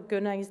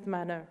unorganized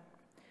manner.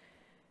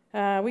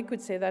 We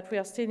could say that we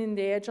are still in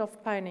the age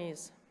of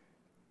pioneers.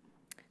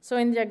 So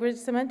in the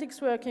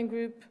Agri-Semantics Working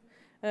Group,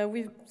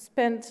 we've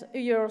spent a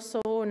year or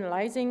so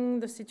analyzing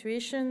the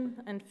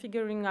situation and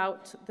figuring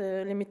out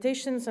the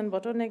limitations and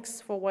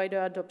bottlenecks for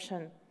wider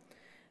adoption.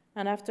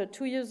 And after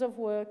 2 years of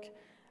work,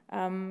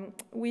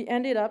 we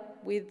ended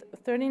up with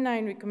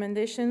 39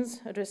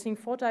 recommendations addressing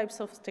 4 types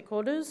of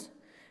stakeholders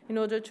in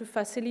order to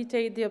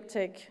facilitate the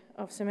uptake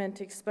of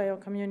semantics by our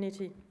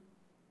community.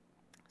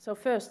 So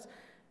first,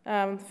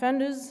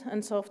 funders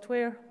and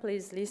software,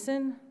 please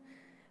listen.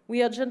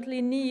 We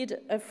urgently need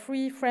a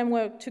free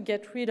framework to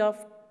get rid of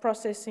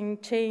processing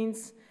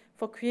chains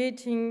for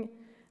creating,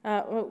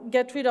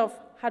 get rid of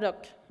ad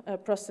hoc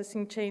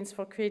processing chains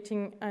for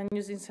creating and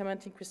using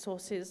semantic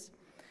resources.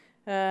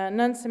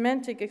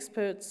 Non-semantic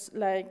experts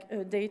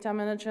like data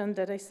manager and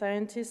data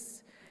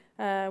scientists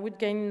would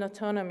gain in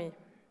autonomy.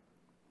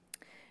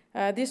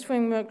 This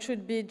framework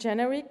should be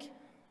generic,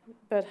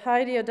 but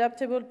highly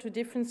adaptable to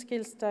different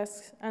skills,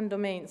 tasks, and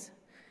domains.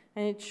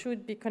 And it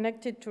should be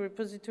connected to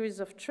repositories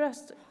of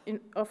trust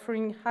in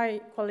offering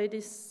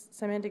high-quality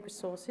semantic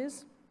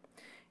resources.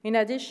 In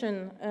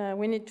addition,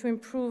 we need to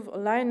improve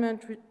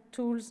alignment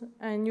tools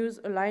and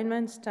use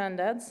alignment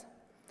standards.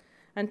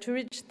 And to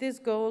reach this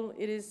goal,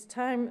 it is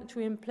time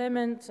to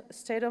implement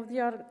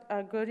state-of-the-art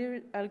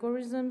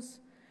algorithms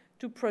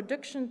to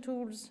production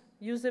tools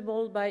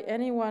usable by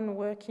anyone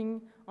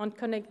working on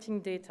connecting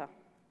data.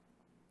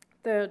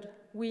 Third,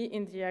 we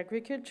in the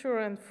agriculture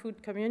and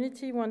food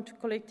community want to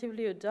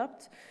collectively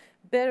adopt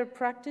better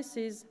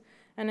practices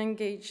and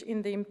engage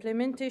in the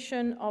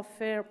implementation of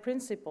FAIR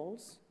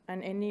principles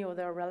and any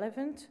other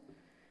relevant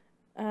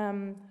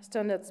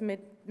standards,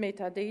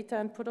 metadata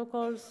and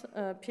protocols,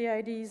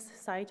 PIDs,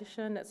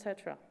 citation,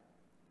 etc.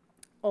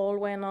 All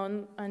went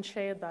on and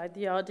shared by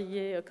the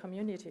RDA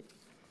community.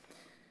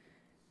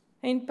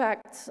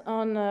 Impacts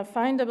on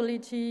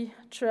findability,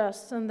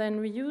 trust, and then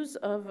reuse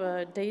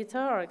of data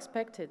are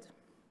expected.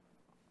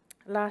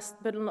 Last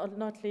but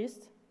not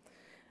least,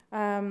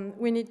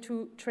 we need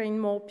to train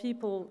more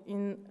people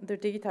in the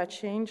data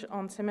change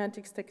on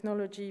semantics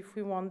technology if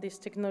we want these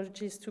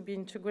technologies to be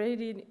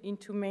integrated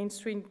into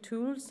mainstream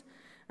tools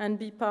and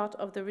be part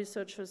of the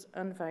researcher's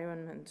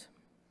environment.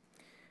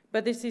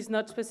 But this is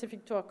not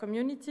specific to our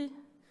community,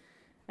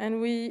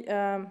 and we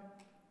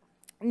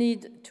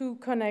need to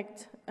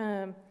connect,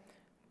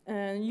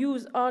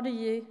 use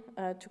RDA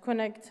to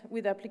connect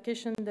with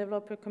application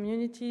developer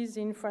communities,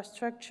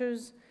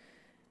 infrastructures,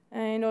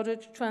 in order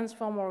to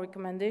transform our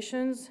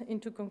recommendations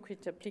into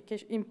concrete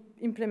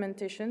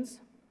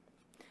implementations.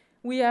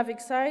 We have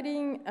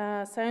exciting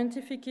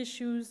scientific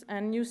issues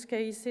and use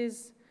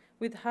cases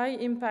with high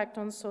impact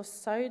on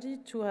society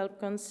to help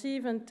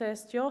conceive and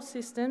test your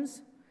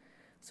systems.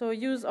 So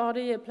use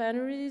RDA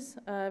plenaries,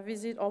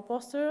 visit our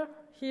poster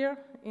here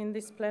in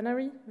this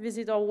plenary,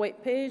 visit our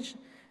webpage,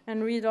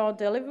 and read our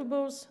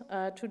deliverables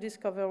to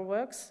discover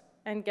works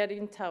and get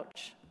in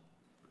touch.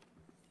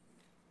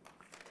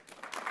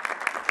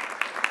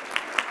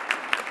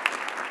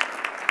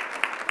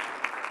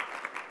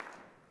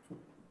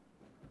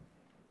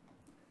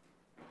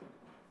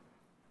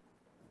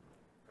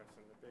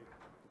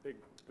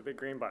 The big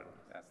green button.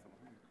 That's the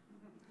one.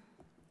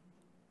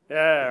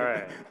 Yeah,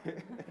 right.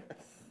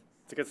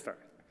 It's a good start.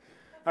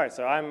 All right,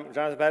 so I'm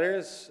Jonathan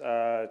Betters,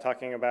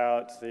 talking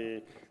about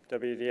the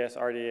WDS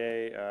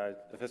RDA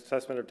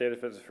Assessment of Data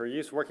Fits for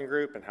Use Working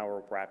Group and how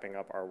we're wrapping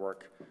up our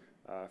work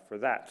for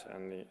that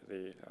and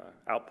the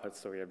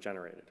outputs that we have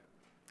generated.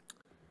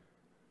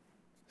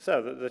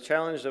 So the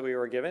challenge that we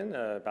were given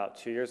about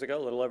 2 years ago,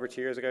 a little over 2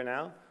 years ago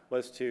now,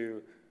 was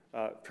to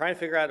try and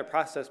figure out a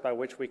process by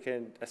which we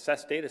can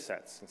assess data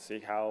sets and see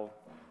how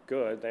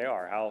good they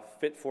are, how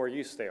fit for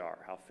use they are,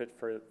 how fit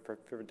for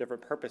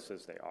different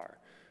purposes they are.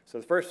 So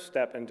the first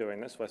step in doing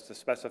this was to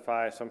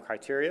specify some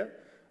criteria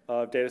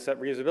of data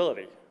set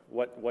reusability.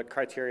 What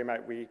criteria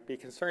might we be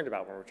concerned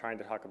about when we're trying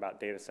to talk about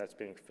data sets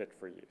being fit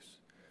for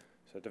use?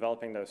 So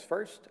developing those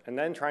first, and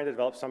then trying to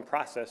develop some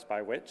process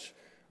by which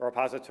a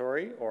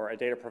repository or a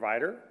data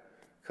provider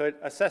could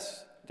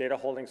assess data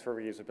holdings for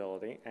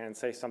reusability and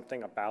say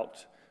something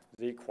about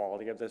the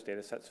quality of those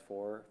data sets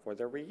for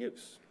their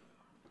reuse.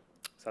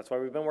 So that's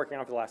what we've been working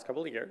on for the last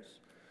couple of years.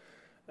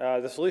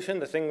 The solution,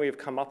 the thing we've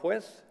come up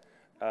with,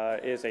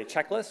 is a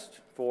checklist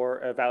for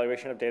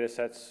evaluation of data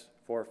sets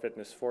for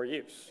fitness for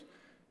use.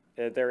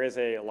 There is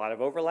a lot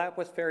of overlap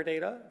with FAIR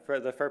data for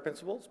the FAIR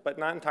principles, but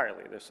not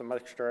entirely. There's some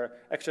extra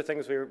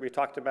things we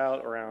talked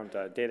about around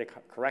data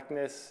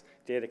correctness,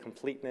 data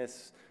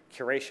completeness,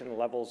 curation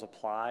levels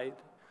applied,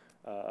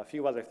 a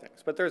few other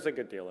things, but there's a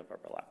good deal of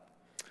overlap.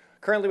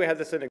 Currently, we have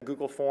this in a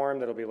Google form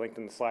that'll be linked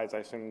in the slides. I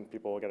assume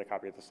people will get a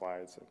copy of the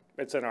slides.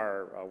 It's in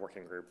our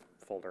working group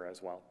folder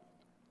as well.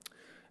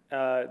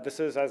 This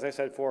is, as I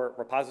said, for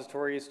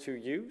repositories to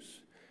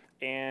use,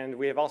 and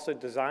we have also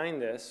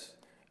designed this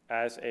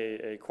as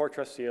a Core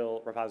Trust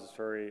Seal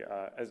repository,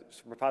 as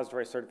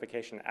repository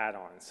certification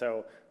add-on.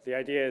 So the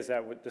idea is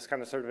that with this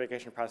kind of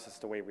certification process,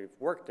 the way we've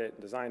worked it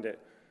and designed it,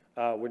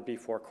 would be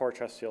for Core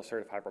Trust Seal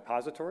certified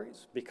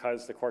repositories,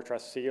 because the Core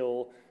Trust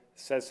Seal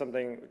says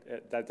something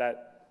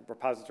that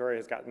repository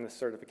has gotten this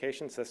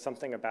certification, says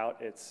something about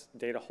its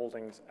data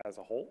holdings as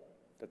a whole,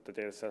 that the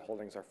data set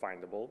holdings are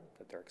findable,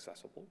 that they're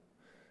accessible,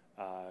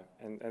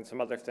 and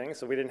some other things.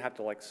 So we didn't have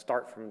to like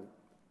start from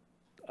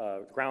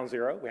ground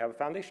zero. We have a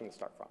foundation to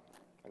start from,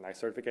 a nice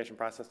certification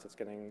process that's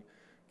getting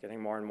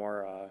more and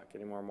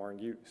more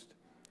used.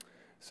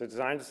 So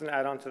designed as an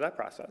add-on to that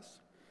process.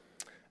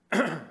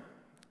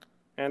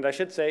 And I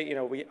should say, you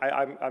know,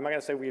 I'm not going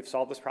to say we've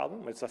solved this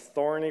problem. It's a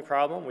thorny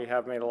problem. We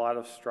have made a lot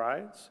of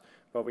strides,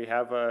 but we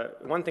have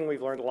one thing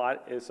we've learned a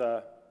lot is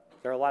there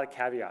are a lot of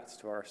caveats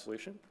to our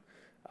solution.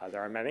 There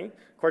are many.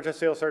 Core Trust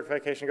Seal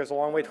certification goes a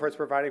long way towards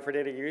providing for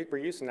data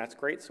reuse, and that's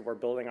great, so we're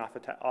building off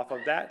of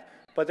that.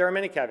 But there are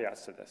many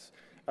caveats to this.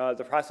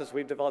 The process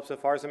we've developed so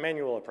far is a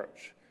manual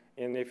approach.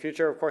 In the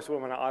future, of course, we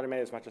want to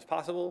automate as much as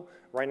possible.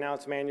 Right now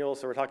it's manual,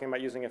 so we're talking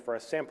about using it for a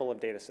sample of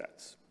data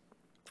sets,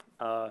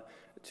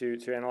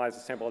 to analyze a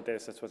sample of data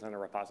sets within a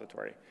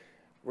repository.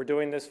 We're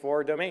doing this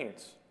for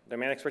domains.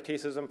 Domain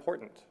expertise is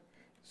important.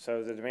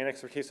 So the domain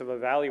expertise of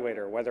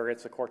evaluator, whether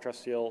it's a Core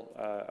Trust Seal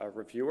a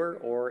reviewer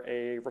or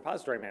a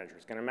repository manager,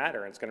 is going to matter,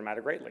 and it's going to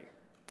matter greatly.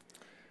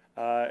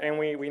 And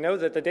we know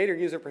that the data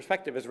user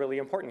perspective is really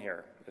important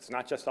here. It's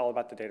not just all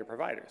about the data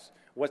providers.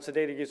 What's the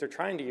data user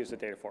trying to use the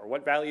data for?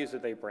 What values do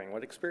they bring?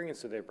 What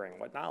experience do they bring?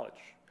 What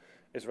knowledge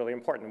is really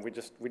important? We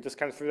just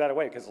kind of threw that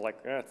away because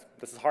like,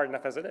 this is hard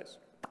enough as it is.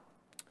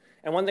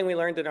 And one thing we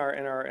learned in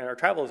our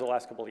travels the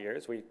last couple of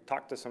years, we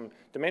talked to some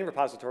domain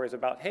repositories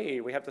about,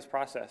 hey, we have this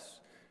process.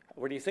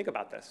 What do you think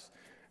about this?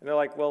 And they're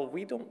like, well,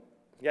 we don't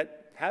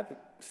yet have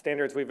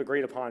standards we've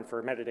agreed upon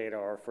for metadata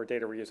or for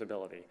data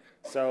reusability.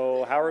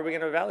 So how are we going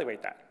to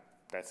evaluate that?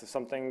 That's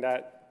something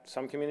that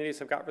some communities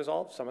have got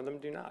resolved, some of them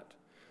do not.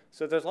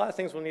 So there's a lot of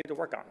things we'll need to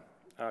work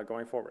on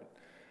going forward.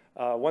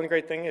 One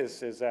great thing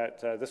is that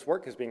this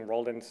work is being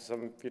rolled into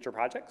some future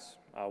projects.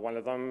 One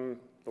of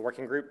them, the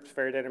working group,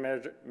 Fair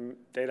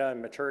Data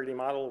and Maturity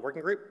Model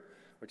Working Group,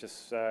 which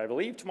is, I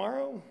believe,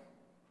 tomorrow?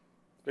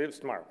 I believe it's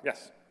tomorrow,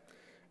 yes.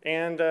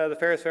 And the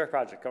Fair is Fair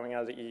project coming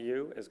out of the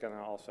EU is going to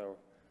also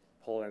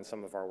pull in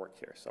some of our work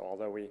here. So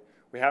although we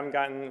haven't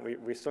gotten,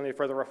 we still need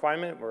further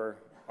refinement,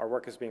 our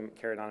work is being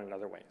carried on in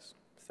other ways.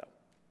 So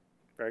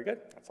very good.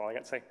 That's all I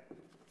got to say.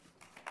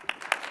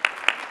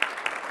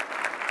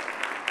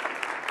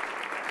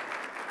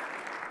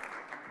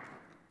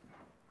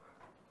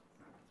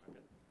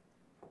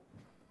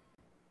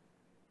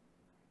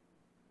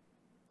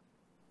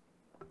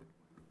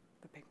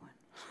 The big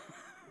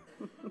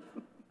one.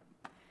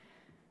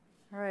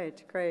 All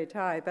right, great.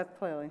 Hi, Beth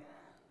Plaley.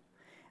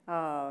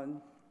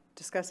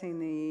 Discussing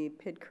the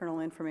PID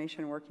kernel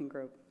information working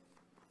group.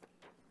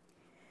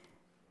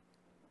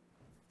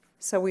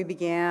 So we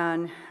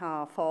began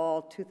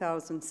fall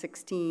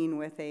 2016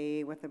 with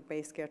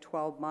basically a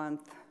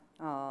 12-month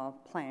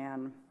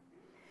plan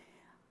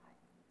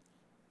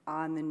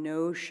on the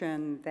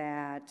notion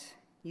that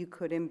you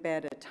could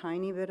embed a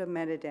tiny bit of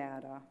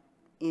metadata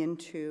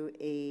into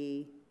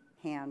a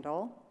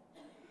handle,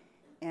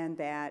 and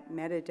that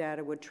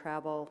metadata would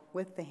travel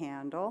with the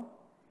handle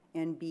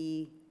and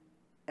be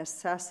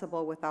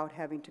accessible without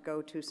having to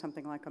go to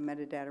something like a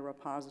metadata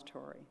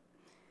repository.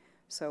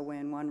 So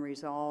when one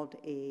resolved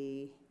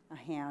a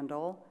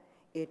handle,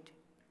 it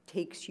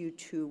takes you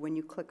to, when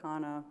you click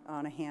on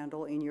a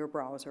handle in your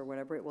browser or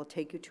whatever, it will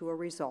take you to a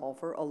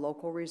resolver, a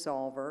local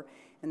resolver,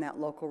 and that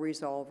local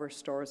resolver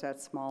stores that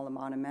small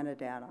amount of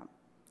metadata.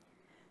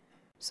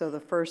 So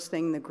the first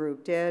thing the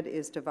group did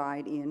is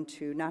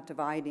not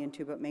divide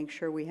into, but make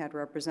sure we had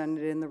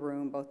represented in the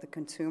room both the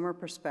consumer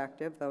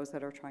perspective, those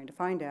that are trying to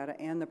find data,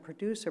 and the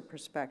producer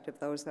perspective,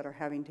 those that are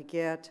having to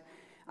get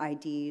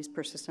IDs,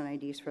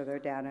 persistent IDs for their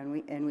data,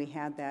 and we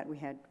had that. We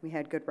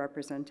had good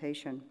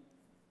representation.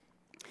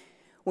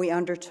 We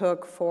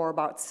undertook for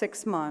about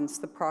 6 months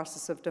the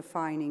process of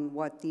defining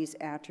what these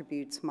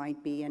attributes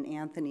might be, and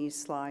Anthony's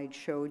slide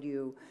showed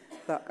you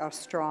a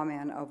straw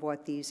man of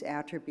what these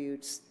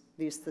attributes,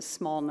 the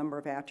small number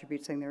of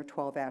attributes, saying there are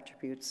 12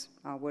 attributes,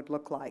 would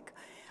look like.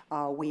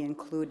 We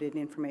included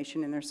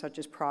information in there such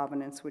as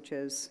provenance, which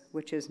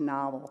is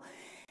novel.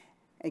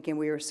 Again,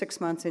 we were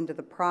 6 months into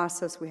the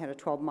process. We had a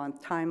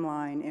 12-month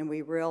timeline, and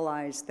we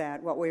realized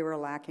that what we were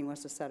lacking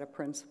was a set of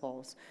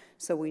principles.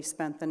 So we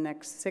spent the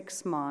next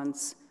 6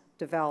 months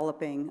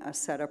developing a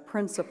set of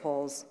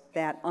principles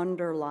that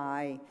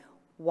underlie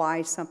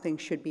why something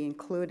should be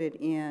included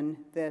in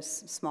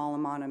this small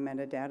amount of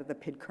metadata, the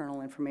PID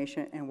kernel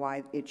information, and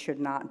why it should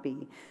not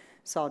be.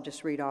 So I'll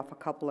just read off a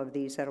couple of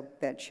these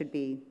that should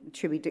be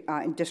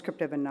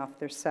descriptive enough.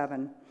 There's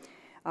 7.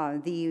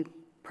 The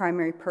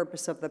primary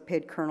purpose of the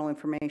PID kernel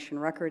information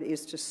record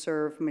is to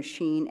serve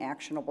machine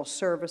actionable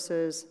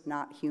services,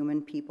 not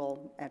human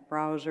people at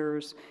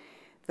browsers.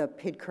 The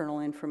PID kernel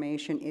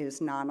information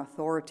is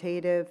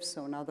non-authoritative,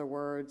 so in other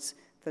words,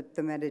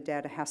 the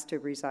metadata has to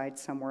reside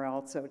somewhere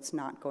else, so it's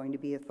not going to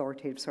be an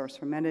authoritative source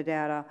for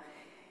metadata.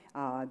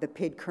 The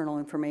PID kernel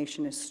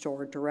information is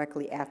stored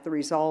directly at the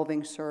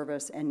resolving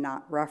service and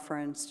not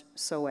referenced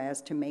so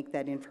as to make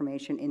that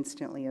information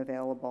instantly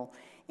available.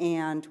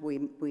 And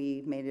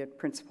we made a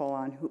principle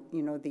on who,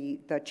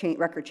 the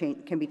record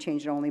can be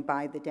changed only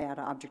by the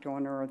data object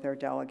owner or their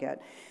delegate.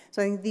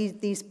 So I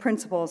think these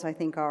principles, I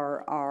think,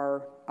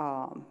 are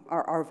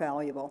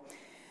valuable.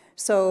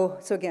 So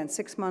again,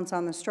 6 months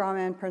on the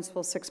strawman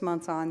principle, 6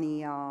 months on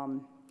the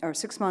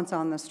 6 months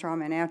on the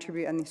strawman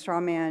attribute and the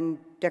strawman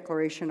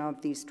declaration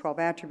of these 12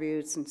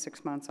 attributes, and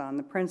 6 months on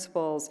the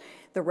principles.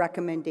 The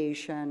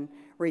recommendation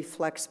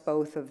reflects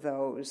both of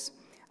those.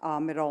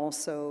 It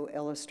also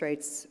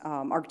illustrates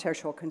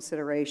architectural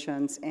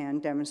considerations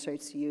and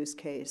demonstrates the use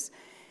case.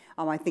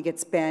 I think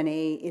it's been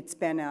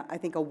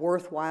a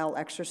worthwhile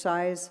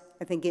exercise.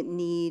 I think it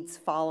needs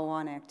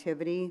follow-on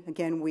activity.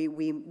 Again,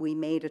 we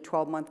made a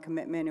 12-month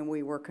commitment, and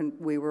we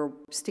were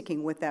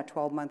sticking with that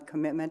 12-month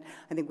commitment.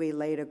 I think we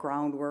laid a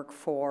groundwork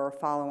for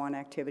follow-on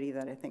activity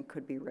that I think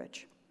could be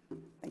rich.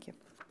 Thank you.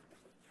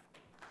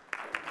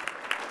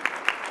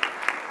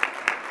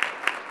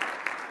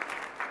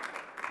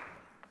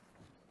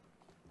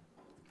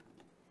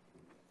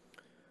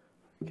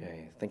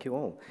 Okay, thank you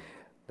all.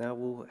 Now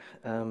we'll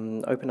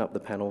open up the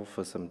panel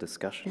for some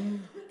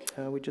discussion.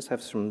 We just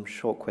have some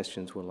short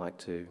questions we'd like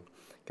to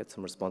get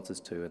some responses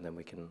to, and then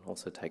we can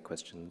also take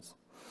questions.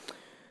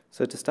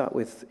 So to start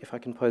with, if I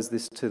can pose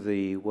this to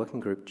the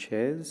working group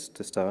chairs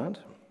to start.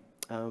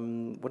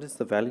 What is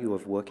the value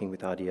of working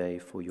with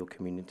RDA for your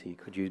community?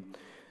 Could you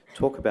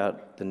talk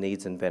about the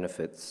needs and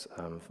benefits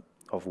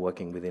of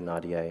working within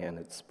RDA and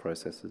its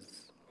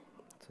processes?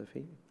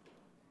 Sophie?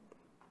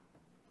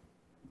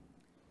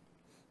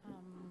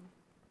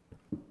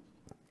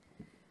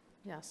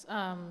 Yes,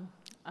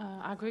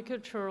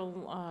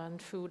 agricultural and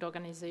food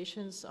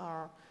organizations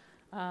are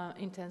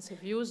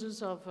intensive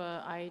users of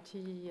IT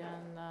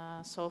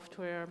and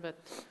software, but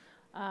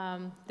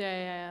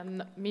their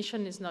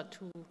mission is not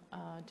to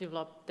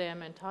develop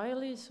them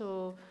entirely.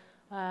 So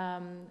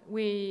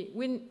we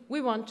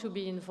want to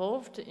be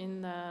involved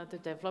in the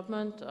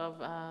development of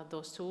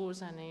those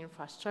tools and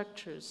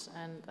infrastructures.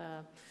 And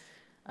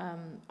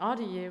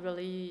RDA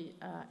really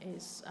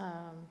is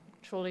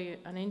truly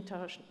an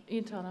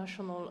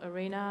international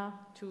arena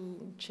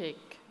to check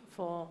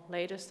for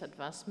latest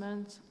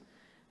advancements,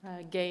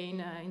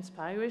 gain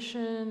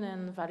inspiration,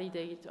 and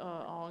validate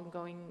our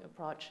ongoing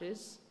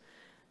approaches.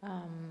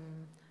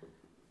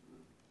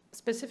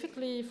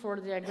 Specifically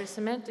for the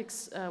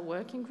agri-semantics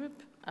working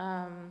group,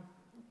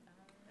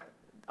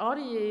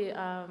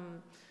 RDA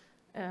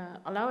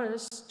allowed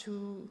us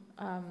to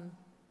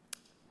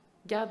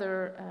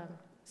gather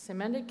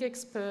semantic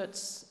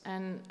experts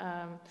and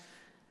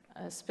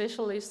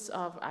specialists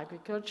of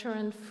agriculture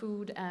and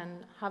food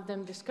and have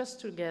them discuss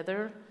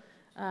together,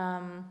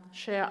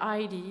 share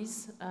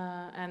ideas,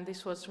 and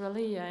this was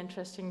really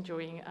interesting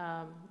during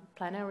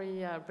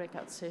plenary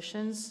breakout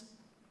sessions.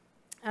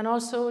 And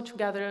also to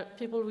gather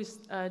people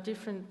with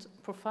different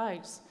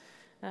profiles,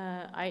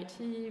 IT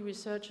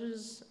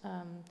researchers,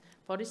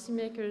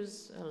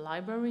 policymakers,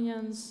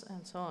 librarians,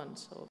 and so on.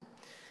 So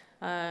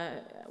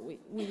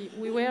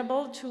we were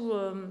able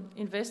to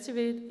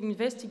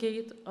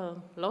investigate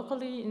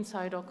locally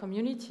inside our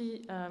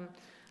community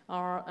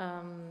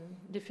our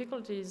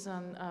difficulties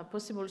and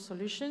possible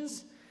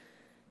solutions.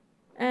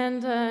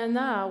 And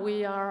now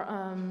we are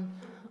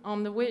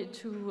on the way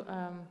to,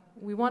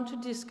 we want to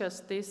discuss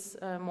this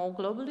more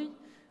globally,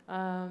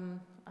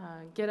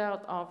 get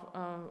out of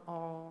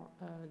our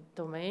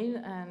domain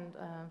and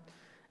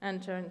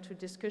enter into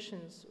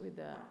discussions with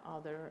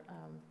other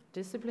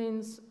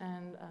disciplines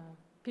and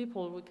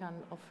people who can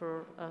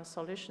offer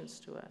solutions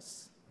to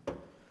us.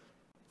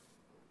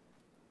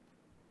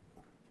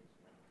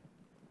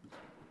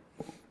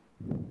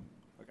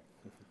 Okay.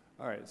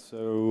 All right,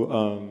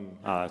 so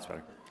that's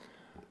better.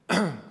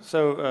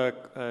 So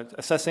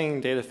assessing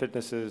data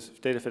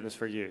fitness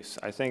for use.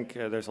 I think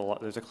there's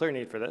a clear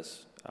need for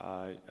this.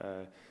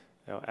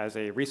 As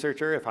a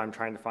researcher, if I'm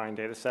trying to find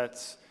data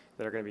sets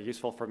that are going to be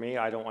useful for me,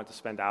 I don't want to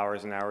spend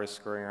hours and hours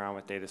screwing around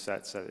with data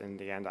sets that in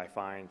the end I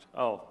find,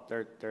 oh,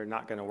 they're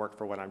not going to work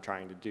for what I'm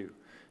trying to do.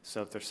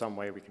 So if there's some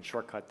way we can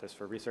shortcut this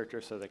for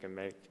researchers so they can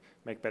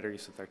make better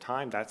use of their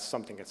time, that's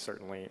something that's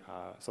certainly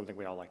something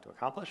we all like to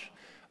accomplish.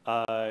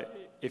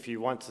 If you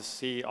want to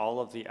see all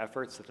of the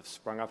efforts that have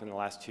sprung up in the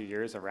last 2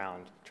 years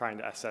around trying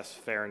to assess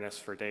fairness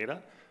for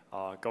data,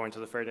 go into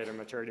the Fair Data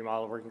Maturity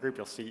Model Working Group,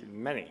 you'll see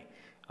many.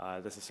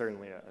 This is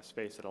certainly a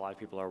space that a lot of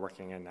people are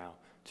working in now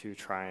to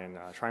try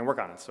and work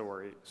on it. So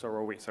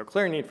are we. So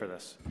clear need for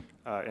this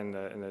in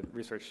the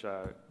research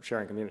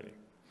sharing community.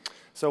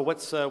 So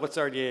what's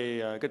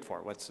RDA good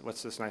for?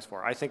 What's this nice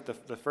for? I think the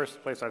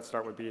first place I'd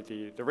start would be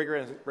the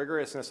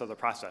rigorousness of the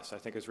process. I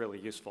think is really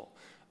useful.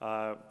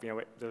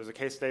 There was a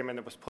case statement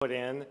that was put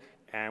in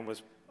and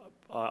was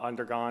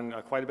undergone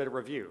quite a bit of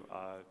review.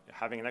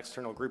 Having an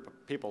external group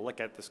of people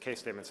look at this case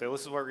statement and say,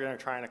 this is what we're going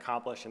to try and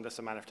accomplish in this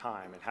amount of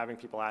time, and having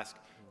people ask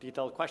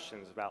detailed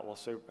questions about, well,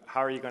 so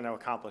how are you going to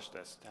accomplish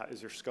this?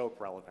 Is your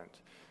scope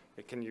relevant?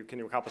 Can you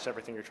accomplish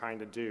everything you're trying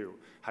to do?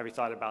 Have you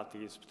thought about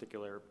these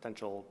particular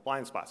potential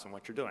blind spots in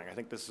what you're doing? I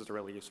think this is a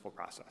really useful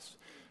process.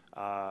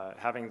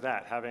 Having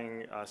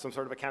some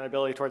sort of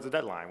accountability towards the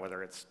deadline,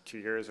 whether it's 2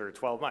 years or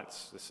 12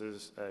 months. This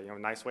is a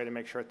nice way to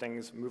make sure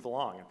things move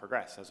along and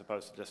progress as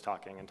opposed to just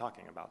talking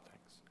about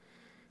things.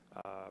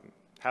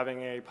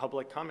 Having a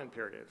public comment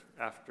period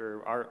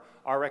after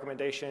our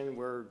recommendation,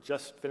 we're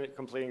just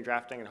completing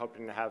drafting and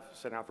hoping to have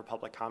sent out for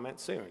public comment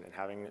soon, and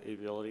having the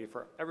ability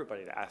for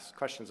everybody to ask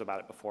questions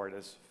about it before it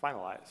is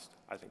finalized.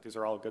 I think these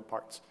are all good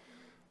parts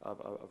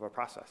of a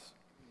process.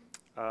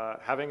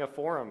 Having a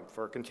forum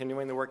for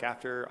continuing the work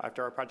after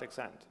our project's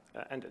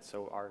ended.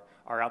 So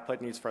our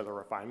output needs further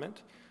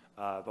refinement,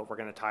 but we're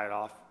going to tie it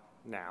off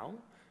now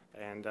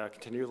and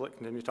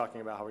continue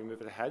talking about how we move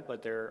it ahead,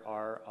 but there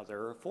are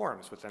other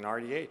forums within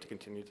RDA to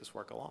continue this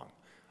work along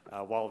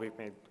while we've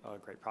made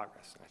great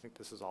progress. And I think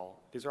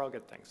these are all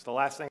good things. The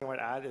last thing I want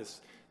to add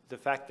is the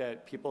fact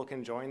that people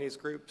can join these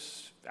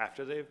groups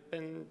after they've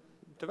been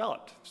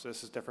developed. So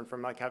this is different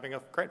from like having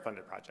a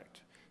grant-funded project.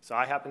 So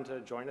I happened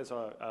to join as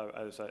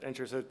an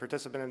interested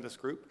participant in this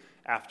group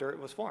after it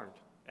was formed.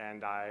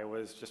 And I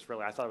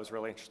thought it was a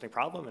really interesting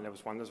problem, and it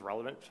was one that was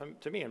relevant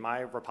to me in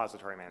my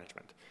repository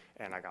management.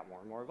 And I got more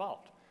and more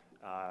involved.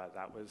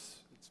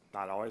 It's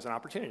not always an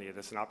opportunity.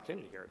 It's an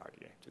opportunity here at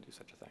RDA to do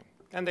such a thing.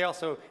 And they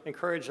also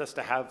encouraged us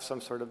to have some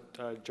sort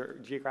of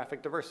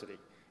geographic diversity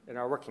in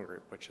our working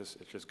group, which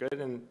is good.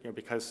 And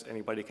because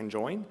anybody can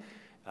join,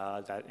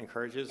 that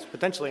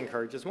potentially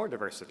encourages more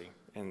diversity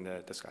in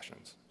the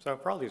discussions. So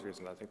for all these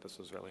reasons, I think this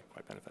was really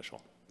quite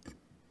beneficial.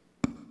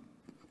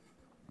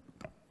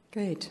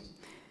 Great.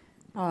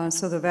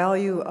 So the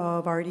value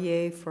of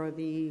RDA for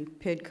the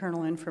PID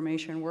kernel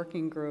information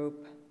working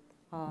group,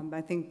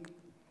 I think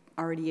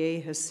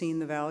RDA has seen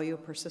the value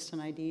of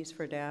persistent IDs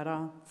for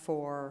data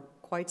for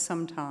quite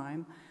some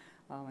time.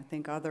 I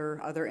think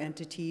other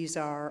entities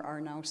are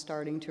now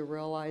starting to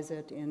realize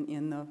it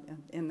in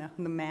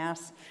the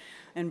mass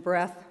and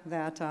breadth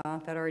that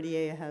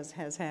RDA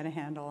has had a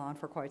handle on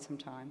for quite some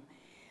time.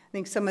 I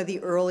think some of the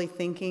early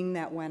thinking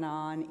that went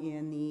on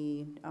in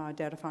the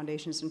Data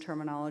Foundations and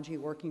Terminology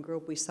Working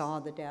Group, we saw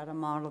the data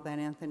model that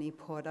Anthony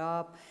put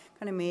up,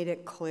 kind of made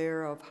it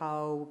clear of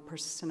how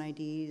persistent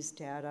IDs,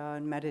 data,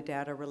 and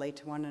metadata relate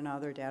to one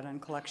another, data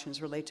and collections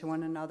relate to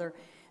one another.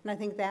 And I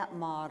think that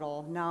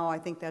model, now I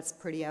think that's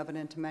pretty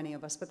evident to many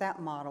of us, but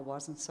that model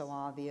wasn't so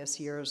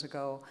obvious years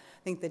ago.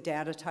 I think the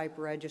data type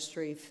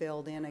registry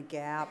filled in a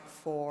gap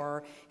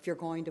for if you're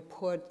going to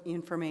put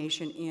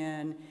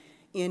information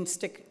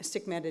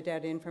stick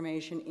metadata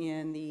information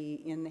in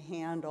the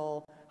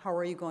handle, how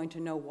are you going to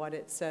know what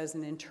it says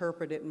and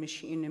interpret it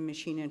in a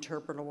machine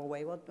interpretable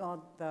way? Well,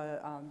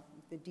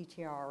 the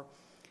DTR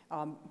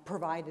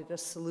provided a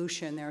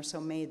solution there, so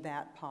made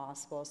that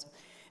possible. So,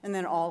 and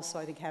then also,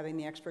 I think having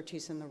the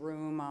expertise in the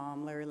room,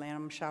 Larry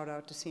Lanham, shout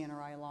out to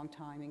CNRI, long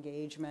time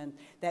engagement,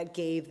 that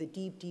gave the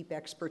deep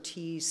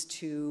expertise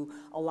to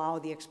allow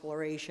the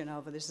exploration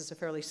of, this is a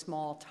fairly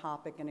small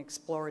topic, and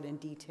explore it in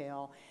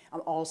detail,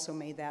 also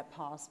made that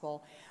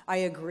possible. I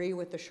agree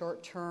with the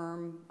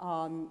short-term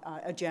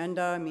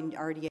agenda. I mean,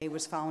 RDA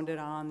was founded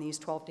on these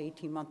 12 to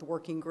 18-month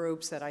working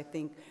groups that I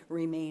think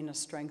remain a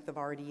strength of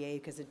RDA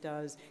because it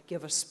does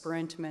give a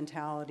sprint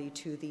mentality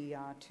to the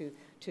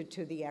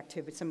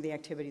activity, some of the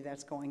activity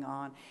that's going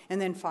on.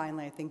 And then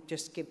finally, I think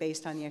just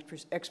based on the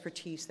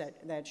expertise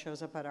that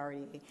shows up at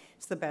RDA,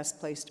 it's the best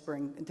place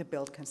to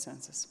build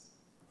consensus.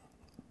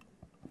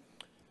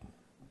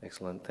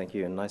 Excellent, thank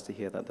you, and nice to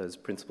hear that those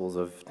principles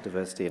of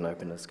diversity and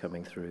openness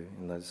coming through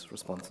in those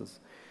responses.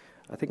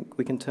 I think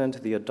we can turn to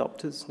the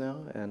adopters now,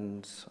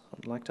 and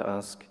I'd like to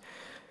ask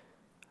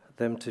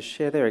them to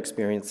share their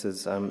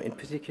experiences, in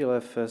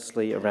particular,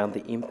 firstly, around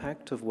the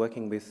impact of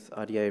working with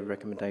RDA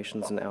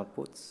recommendations and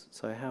outputs.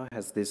 So how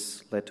has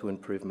this led to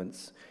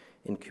improvements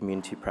in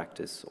community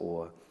practice,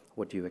 or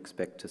what do you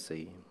expect to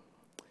see?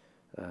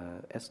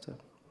 Esther?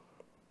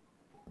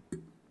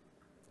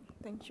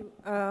 Thank you.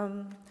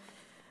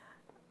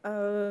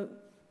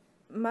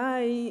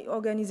 My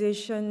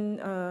organization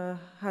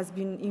has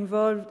been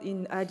involved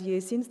in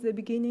RDA since the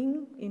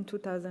beginning in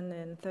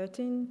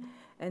 2013,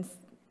 and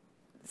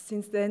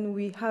since then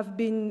we have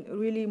been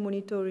really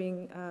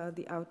monitoring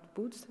the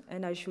outputs,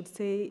 and I should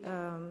say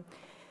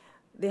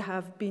they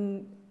have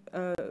been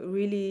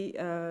really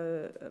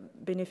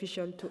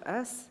beneficial to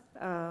us.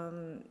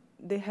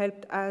 They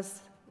helped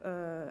us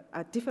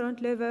at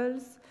different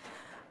levels,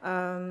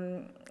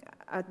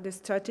 at the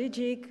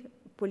strategic,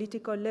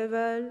 political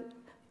level,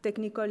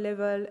 technical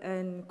level,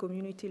 and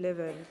community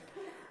level.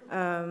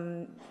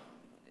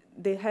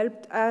 They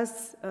helped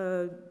us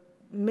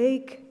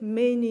make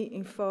many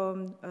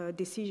informed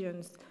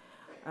decisions.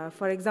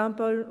 For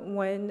example,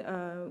 when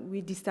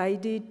we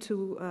decided to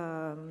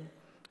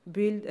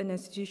build an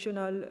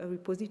institutional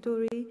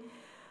repository,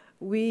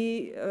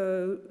 we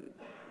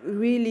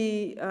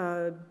really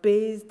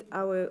based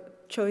our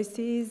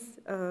choices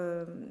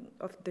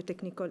of the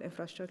technical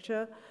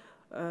infrastructure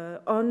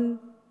on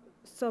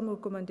some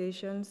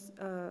recommendations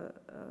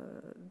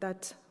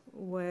that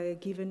were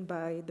given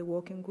by the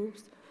working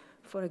groups.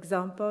 For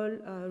example,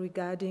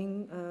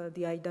 regarding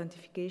the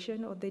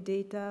identification of the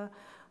data,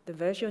 the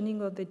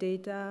versioning of the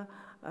data,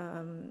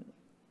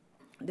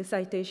 the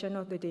citation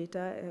of the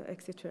data,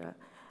 etc.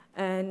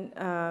 And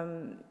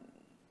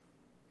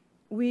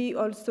we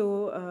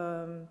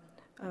also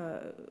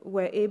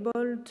were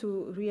able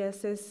to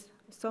reassess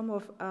some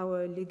of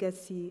our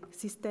legacy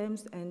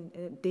systems and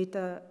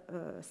data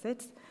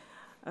sets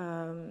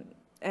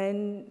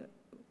and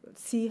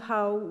see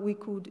how we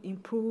could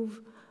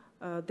improve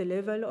the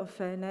level of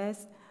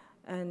fairness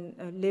and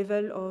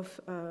level of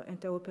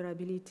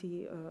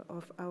interoperability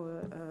of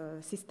our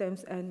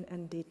systems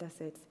and data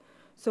sets.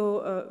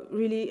 So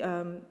really,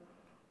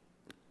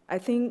 I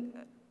think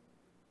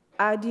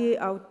RDA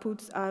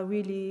outputs are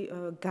really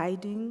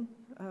guiding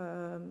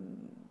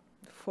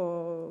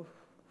for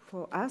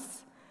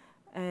us,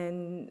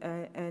 and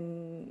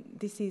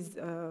this is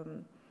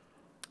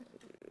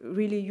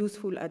really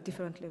useful at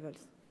different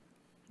levels.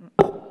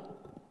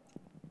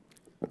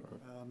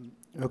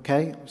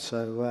 Okay,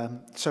 so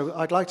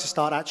I'd like to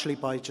start actually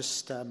by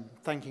just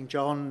thanking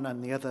John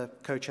and the other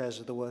co-chairs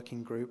of the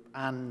working group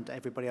and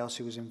everybody else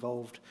who was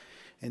involved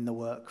in the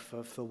work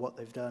for what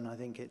they've done. I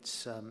think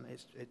it's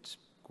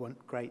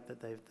great that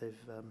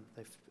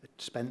they've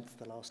spent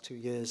the last 2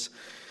 years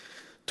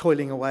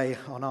toiling away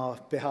on our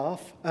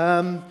behalf.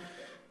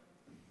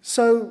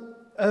 So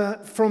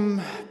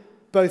from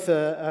a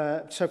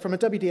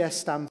WDS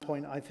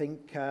standpoint, I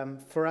think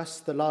for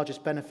us the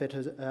largest benefit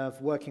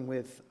of working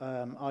with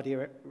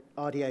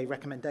RDA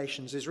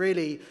recommendations is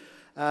really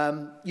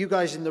you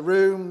guys in the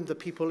room, the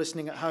people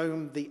listening at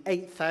home, the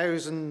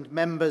 8,000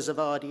 members of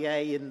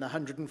RDA in the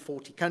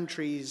 140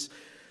 countries.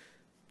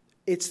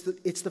 It's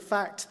the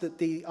fact that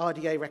the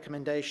RDA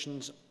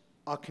recommendations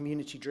are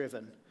community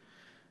driven.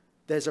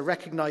 There's a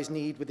recognized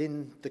need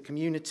within the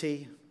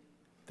community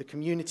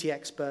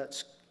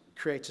experts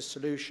create a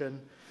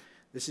solution.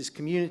 This is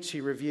community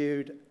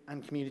reviewed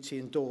and community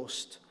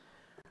endorsed.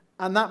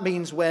 And that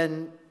means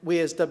when we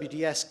as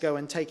WDS go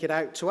and take it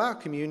out to our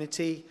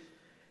community,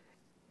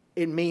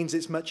 it means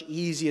it's much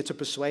easier to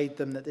persuade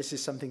them that this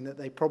is something that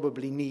they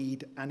probably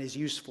need and is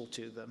useful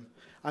to them.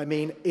 I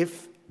mean,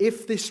 if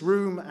this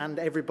room and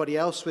everybody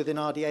else within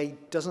RDA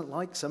doesn't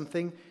like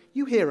something,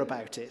 you hear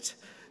about it.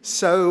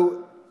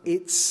 So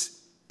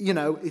it's, you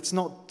know, it's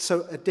not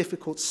so a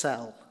difficult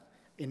sell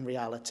in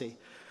reality.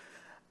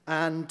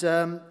 And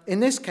in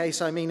this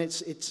case, I mean,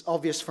 it's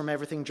obvious from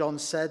everything John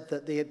said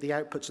that the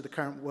outputs of the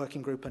current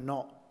working group are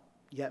not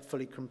yet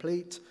fully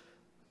complete.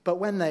 But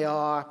when they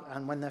are,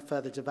 and when they're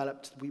further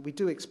developed, we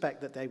do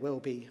expect that they will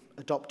be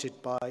adopted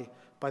by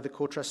the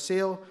Core Trust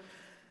Seal.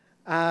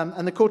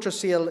 And the Core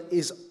Trust Seal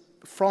is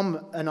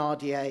from an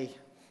RDA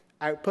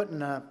output,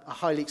 and a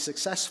highly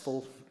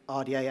successful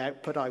RDA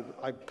output,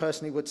 I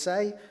personally would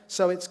say.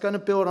 So it's going to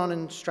build on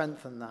and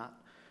strengthen that.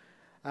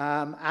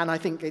 And I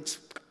think it's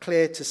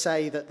clear to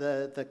say that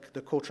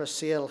the Core Trust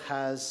Seal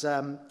has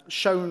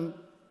shown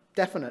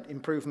definite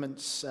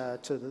improvements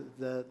to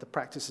the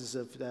practices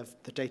of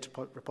the data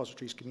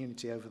repositories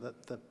community over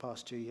the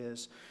past 2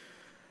 years.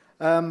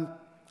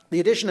 The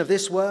addition of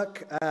this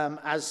work,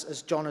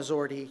 as John has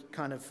already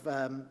kind of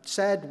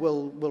said,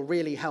 will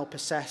really help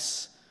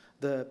assess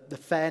the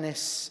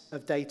fairness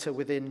of data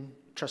within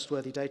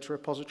trustworthy data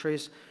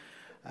repositories.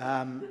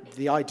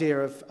 The idea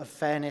of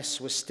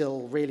fairness was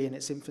still really in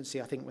its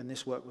infancy, I think, when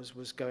this work was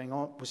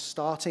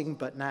starting,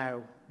 but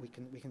now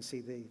we can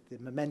see the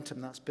momentum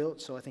that's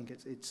built. So I think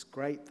it's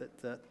great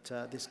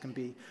that this can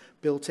be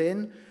built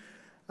in,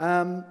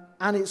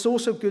 and it's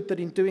also good that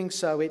in doing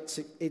so,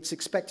 it's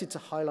expected to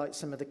highlight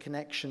some of the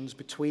connections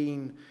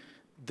between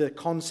the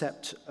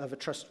concept of a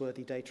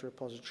trustworthy data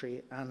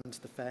repository and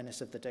the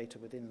fairness of the data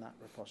within that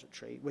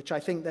repository, which I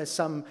think there's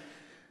some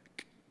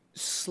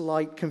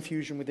slight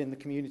confusion within the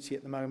community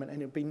at the moment,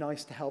 and it would be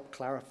nice to help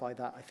clarify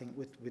that, I think,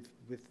 with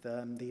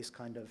these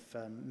kind of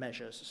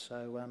measures.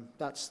 So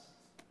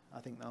I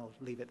think I'll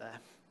leave it there.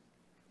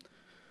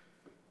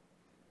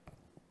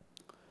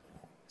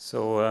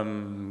 So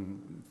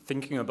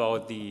thinking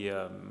about the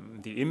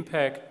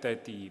impact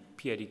that the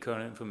PID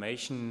kernel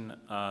information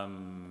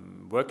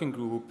working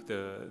group,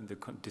 the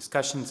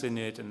discussions in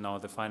it, and now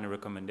the final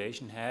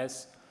recommendation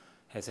has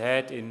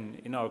had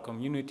in our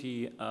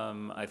community,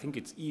 I think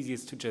it's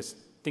easiest to just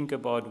think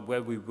about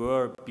where we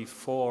were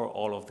before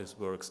all of this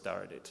work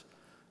started.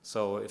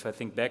 So if I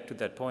think back to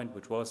that point,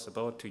 which was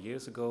about 2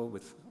 years ago,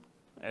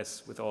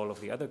 as with all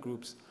of the other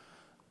groups,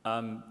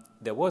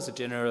 there was a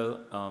general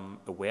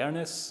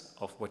awareness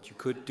of what you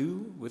could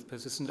do with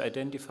persistent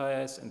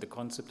identifiers and the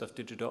concept of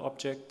digital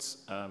objects.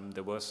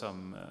 There were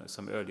some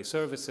early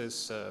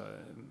services,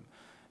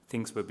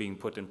 things were being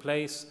put in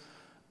place,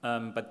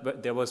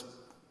 but there was,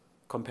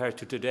 compared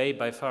to today,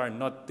 by far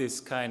not this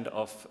kind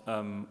of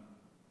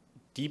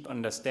deep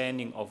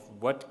understanding of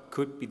what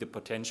could be the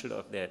potential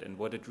of that and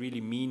what it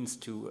really means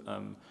to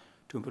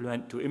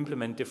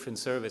implement different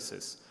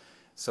services.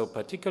 So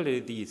particularly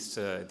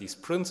these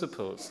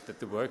principles that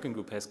the working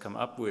group has come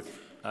up with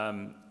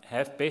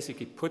have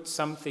basically put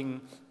something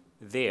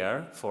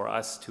there for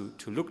us to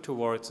look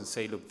towards and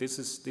say, look, this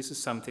is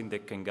something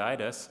that can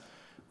guide us,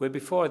 where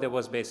before there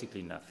was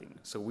basically nothing.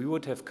 So we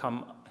would have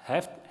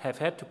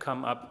had to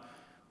come up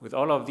with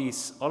all of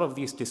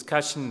these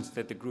discussions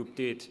that the group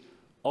did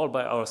all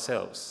by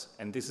ourselves.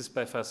 And this is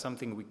by far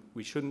something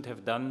we shouldn't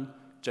have done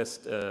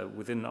just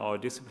within our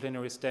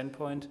disciplinary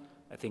standpoint.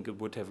 I think it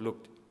would have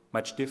looked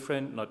much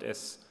different, not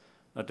as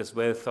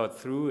well thought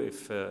through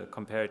if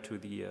compared to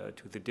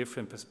the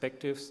different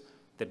perspectives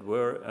that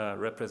were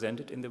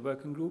represented in the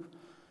working group.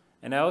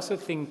 And I also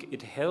think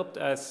it helped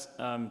us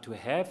to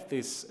have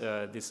this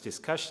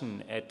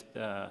discussion at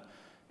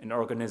an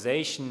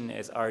organization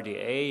as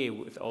RDA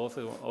with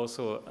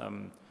also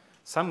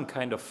some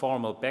kind of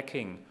formal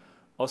backing,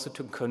 also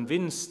to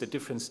convince the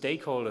different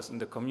stakeholders in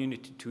the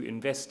community to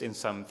invest in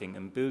something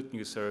and build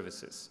new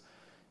services.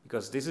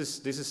 Because this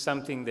is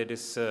something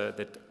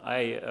that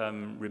I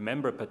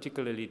remember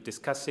particularly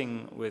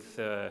discussing with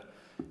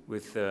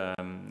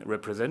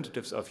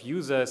representatives of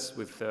users,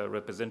 with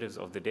representatives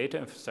of the data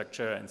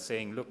infrastructure, and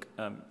saying, look,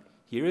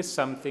 here is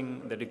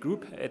something that a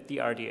group at the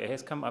RDA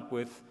has come up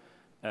with.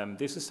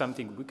 This is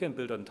something we can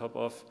build on top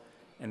of.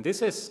 And this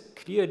has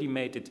clearly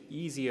made it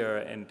easier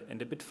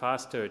and a bit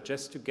faster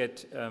just to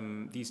get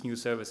these new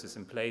services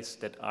in place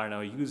that are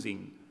now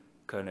using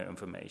kernel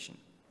information.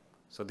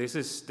 So this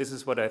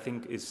is what I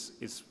think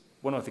is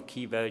one of the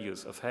key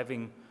values of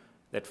having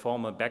that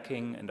formal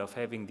backing and of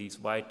having these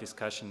wide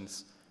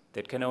discussions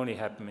that can only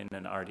happen in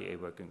an RDA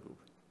working group.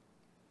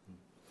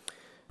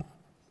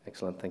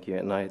 Excellent, thank you.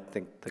 And I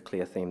think the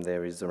clear theme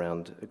there is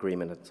around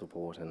agreement and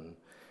support and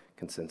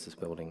consensus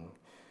building.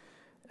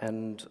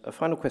 And a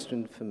final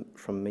question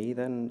from me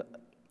then.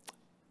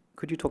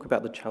 Could you talk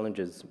about the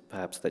challenges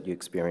perhaps that you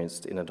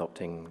experienced in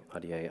adopting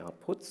RDA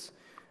outputs?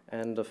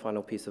 And a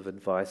final piece of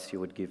advice you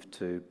would give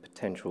to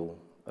potential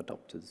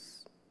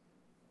adopters.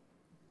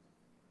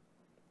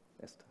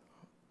 Esther.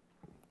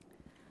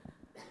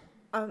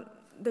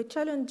 The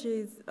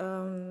challenges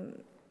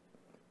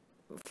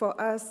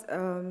for us,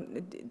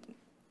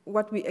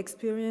 what we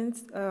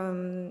experienced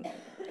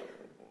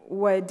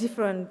were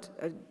different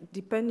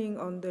depending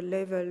on the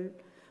level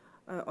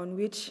on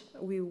which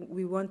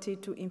we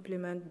wanted to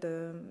implement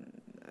the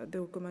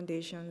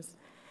recommendations.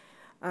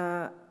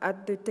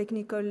 At the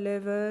technical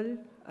level,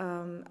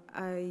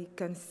 I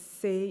can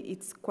say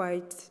it's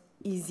quite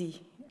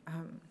easy.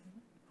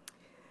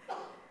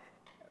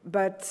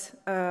 But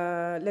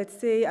let's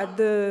say at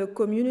the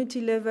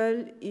community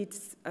level,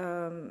 it's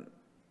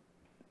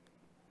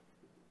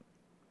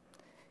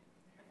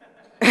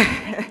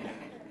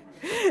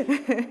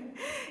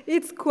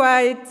it's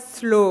quite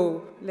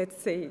slow,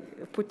 let's say,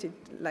 put it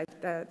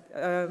like that.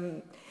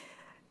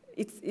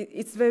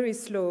 It's very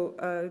slow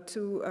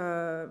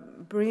to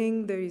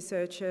bring the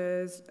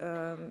researchers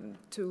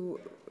to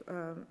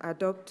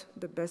adopt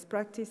the best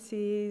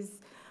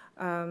practices.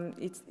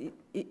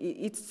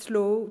 It's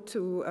slow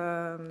to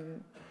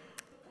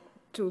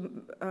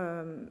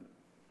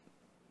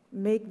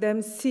make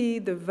them see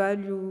the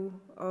value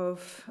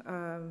of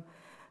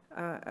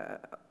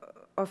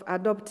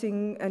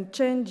adopting and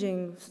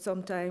changing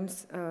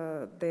sometimes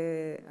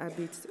the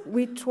habits.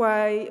 We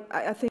try,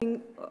 I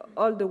think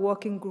all the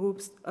working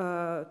groups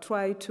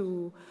try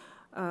to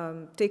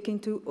take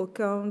into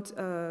account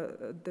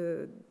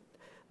the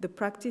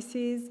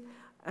practices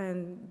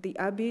and the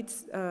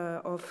habits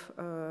of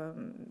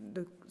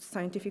the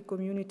scientific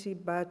community,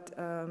 but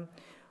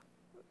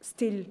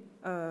still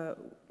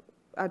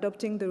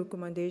adopting the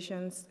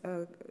recommendations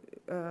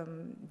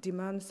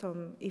demands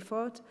some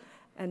effort,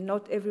 and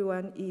not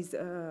everyone is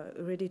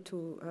ready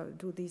to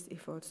do this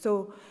effort.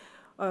 So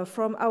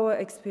from our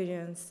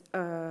experience,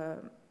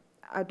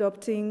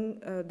 adopting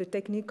the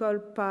technical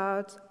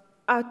part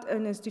at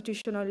an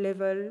institutional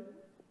level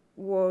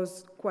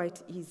was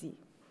quite easy.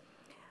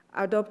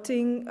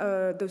 Adopting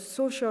the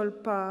social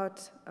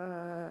part,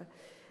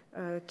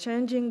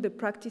 changing the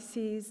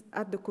practices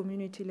at the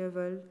community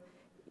level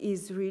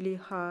is really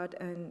hard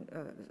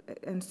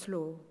and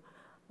slow.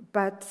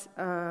 But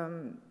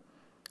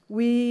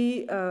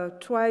we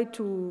try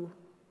to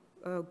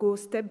go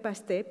step by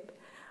step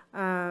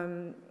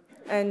and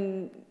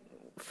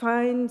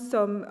find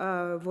some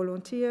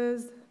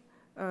volunteers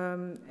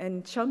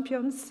and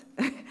champions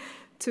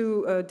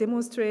to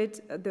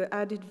demonstrate the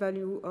added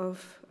value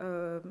of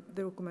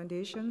the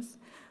recommendations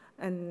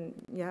and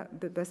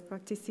the best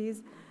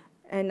practices.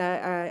 And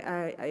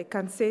I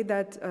can say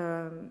that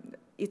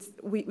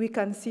we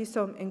can see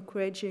some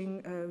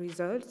encouraging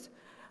results.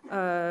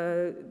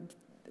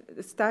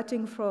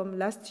 Starting from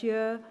last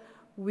year,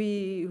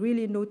 we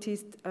really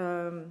noticed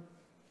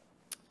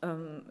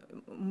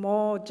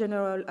more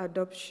general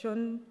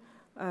adoption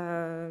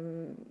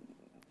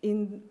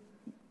in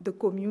the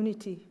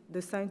community,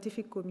 the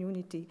scientific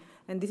community,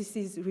 and this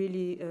is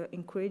really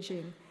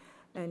encouraging.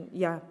 And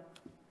yeah.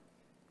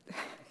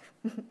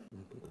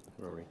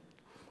 Rory.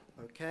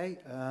 Okay,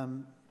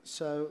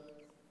 so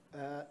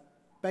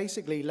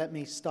basically, let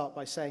me start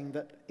by saying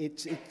that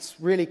it's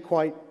really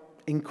quite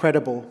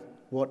incredible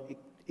what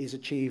is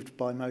achieved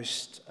by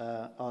most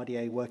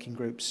RDA working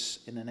groups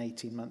in an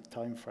 18-month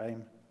time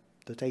frame.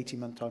 That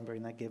 18-month time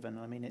frame they're given.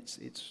 I mean, it's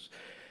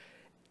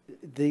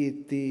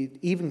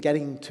even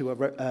getting to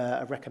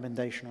a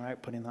recommendation or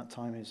output in that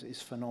time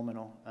is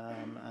phenomenal,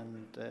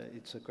 and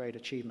it's a great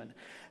achievement.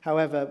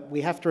 However,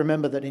 we have to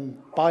remember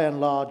that by and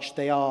large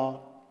they are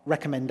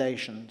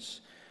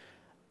recommendations.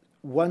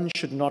 One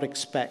should not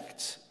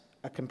expect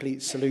a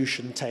complete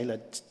solution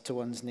tailored to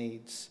one's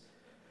needs.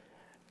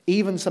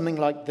 Even something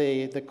like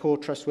the core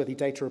trustworthy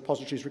data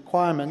repositories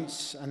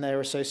requirements and their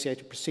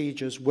associated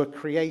procedures were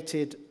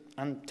created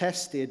and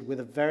tested with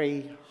a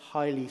very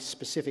highly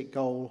specific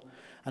goal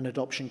and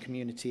adoption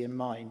community in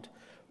mind.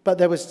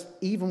 But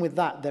even with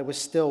that, there was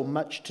still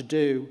much to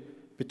do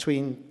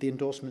between the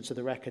endorsements of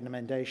the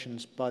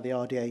recommendations by the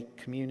RDA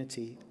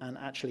community and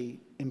actually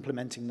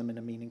implementing them in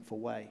a meaningful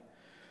way.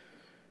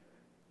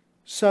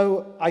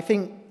 So I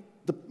think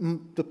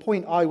the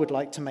point I would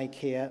like to make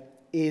here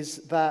is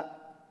that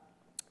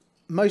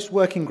most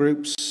working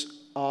groups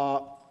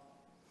are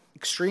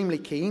extremely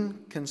keen,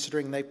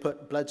 considering they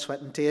put blood,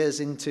 sweat and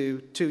tears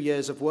into 2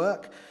 years of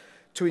work,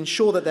 to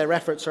ensure that their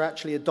efforts are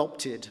actually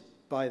adopted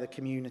by the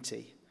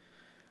community.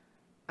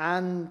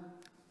 And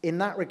in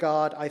that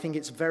regard, I think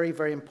it's very,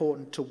 very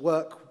important to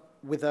work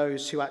with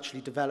those who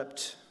actually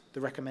developed the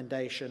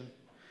recommendation,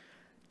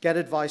 get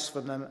advice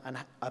from them and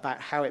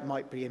about how it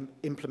might be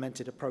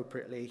implemented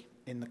appropriately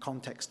in the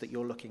context that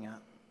you're looking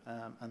at.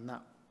 And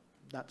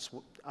that's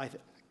what I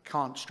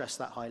can't stress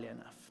that highly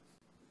enough.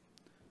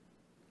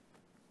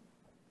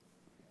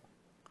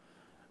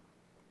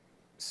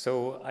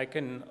 So I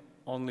can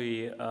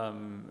only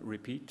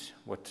repeat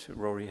what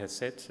Rory has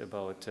said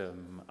about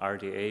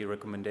RDA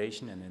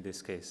recommendation, and in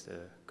this case, the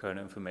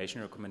kernel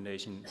information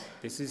recommendation.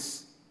 This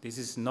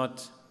is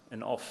not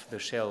an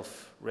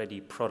off-the-shelf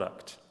ready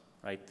product,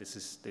 right? This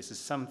is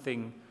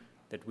something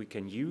that we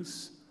can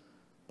use,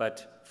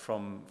 but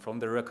from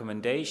the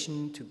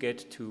recommendation to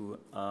get to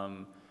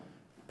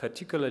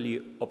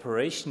particularly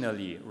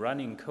operationally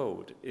running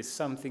code is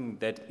something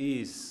that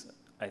is,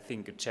 I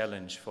think, a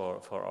challenge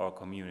for our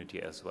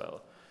community as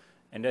well.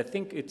 And I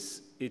think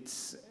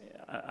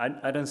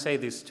I don't say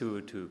this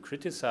to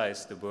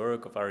criticize the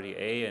work of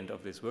RDA and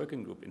of this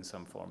working group in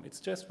some form. It's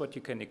just what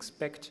you can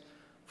expect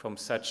from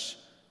such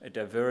a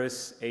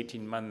diverse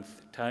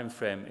 18-month time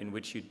frame in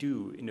which you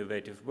do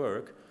innovative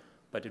work,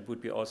 but it would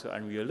be also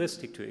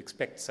unrealistic to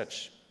expect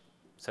such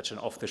an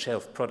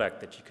off-the-shelf product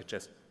that you could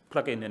just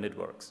plug in and it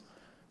works.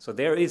 So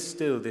there is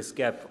still this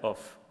gap of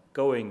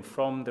going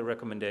from the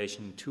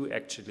recommendation to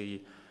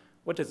actually,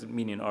 what does it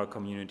mean in our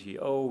community?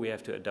 Oh, we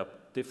have to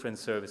adopt different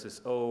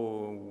services.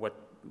 Oh,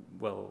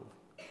 well,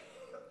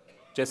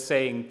 just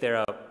saying there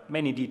are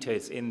many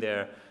details in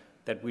there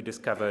that we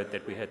discovered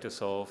that we had to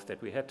solve,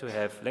 that we had to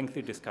have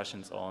lengthy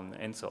discussions on,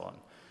 and so on.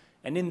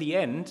 And in the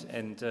end,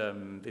 and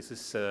this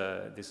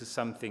is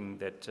something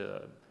that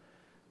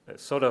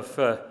sort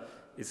of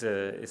is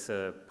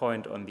a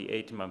point on the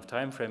 18-month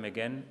time frame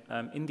again.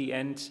 In the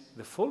end,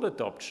 the full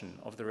adoption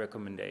of the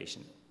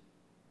recommendation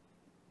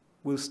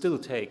will still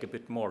take a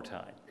bit more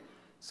time.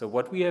 So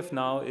what we have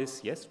now is,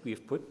 yes,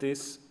 we've put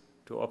this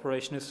to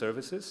operational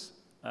services,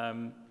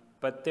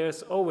 but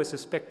there's always a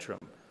spectrum.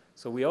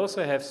 So we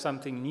also have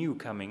something new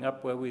coming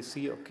up where we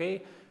see,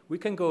 okay, we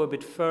can go a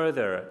bit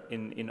further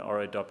in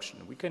our adoption.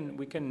 We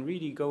can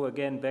really go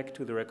again back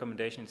to the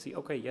recommendation and see,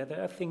 okay, yeah,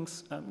 there are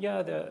things,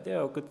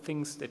 there are good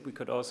things that we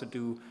could also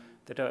do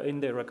that are in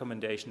the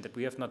recommendation that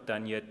we have not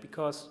done yet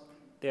because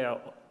they are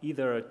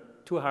either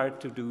too hard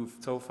to do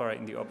so far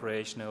in the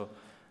operational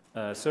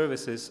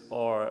services,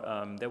 or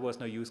there was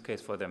no use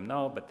case for them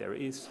now, but there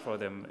is for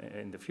them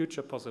in the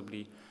future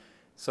possibly.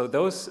 So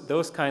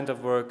those kind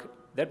of work,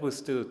 that will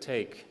still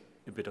take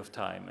a bit of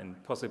time and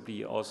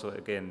possibly also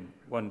again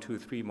 1, 2,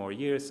 3 more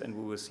years, and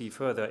we will see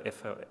further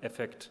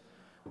effect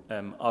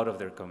out of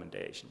the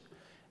recommendation.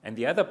 And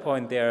the other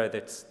point there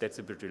that's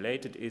a bit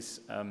related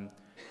is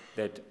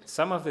that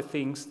some of the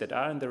things that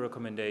are in the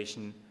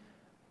recommendation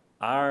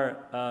are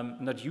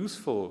not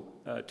useful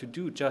to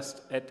do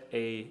just at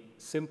a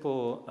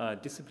simple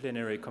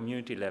disciplinary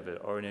community level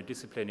or in a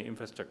disciplinary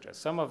infrastructure.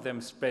 Some of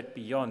them spread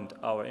beyond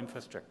our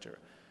infrastructure.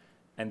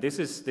 And this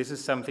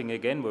is something,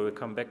 again, where we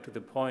come back to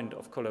the point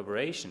of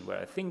collaboration, where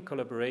I think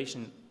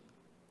collaboration,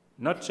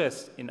 not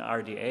just in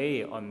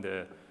RDA on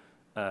the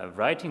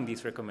writing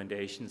these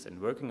recommendations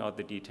and working out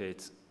the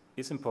details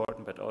is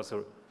important, but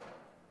also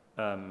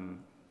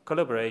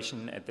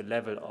collaboration at the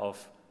level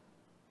of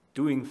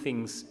doing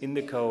things in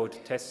the code,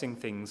 testing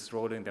things,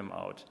 rolling them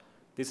out.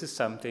 this is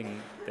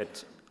something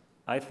that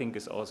I think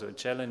is also a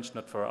challenge,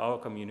 not for our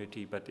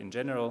community, but in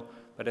general,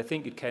 but I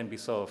think it can be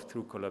solved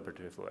through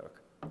collaborative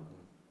work.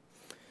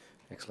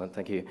 Excellent,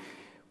 thank you.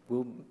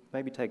 We'll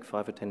maybe take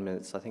 5 or 10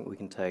 minutes. I think we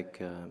can take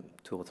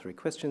 2 or 3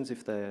 questions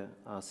if there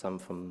are some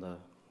from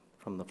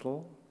the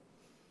floor.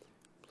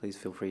 Please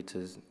feel free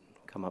to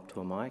come up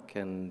to a mic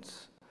and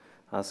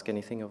ask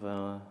anything of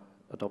our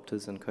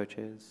adopters and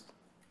co-chairs.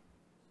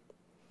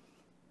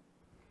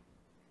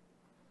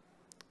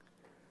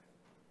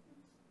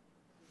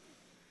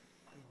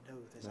 We know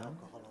there's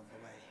alcohol on the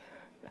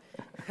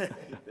way.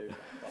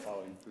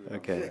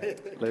 Okay,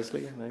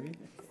 Leslie, maybe?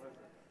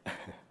 All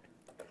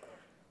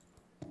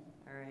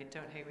right,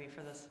 don't hate me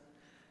for this.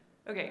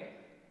 Okay,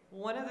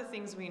 one of the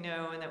things we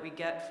know and that we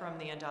get from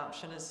the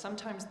adoption is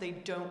sometimes they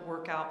don't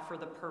work out for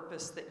the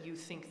purpose that you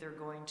think they're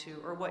going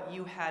to or what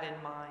you had in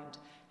mind.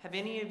 Have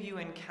any of you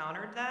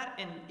encountered that?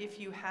 And if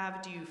you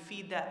have, do you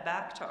feed that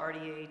back to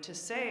RDA to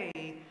say,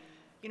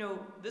 you know,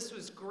 this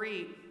was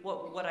great,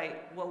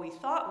 what we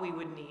thought we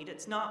would need,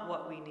 it's not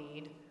what we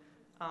need,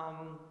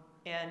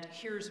 and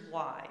here's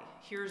why.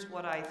 Here's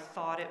what I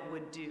thought it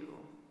would do.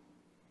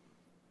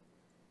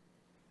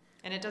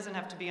 And it doesn't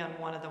have to be on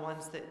one of the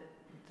ones that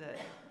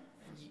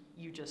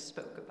you just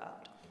spoke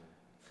about.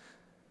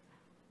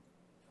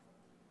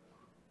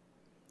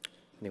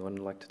 Anyone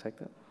like to take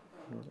that?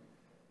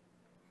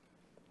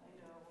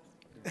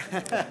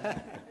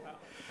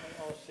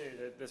 I'll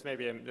shoot. This may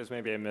be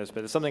a miss,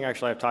 but it's something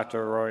actually I've talked to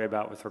Rory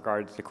about with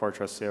regard to the core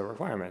trust seal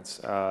requirements.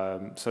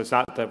 So it's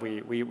not that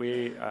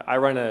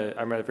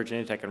I'm at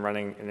Virginia Tech and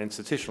running an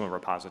institutional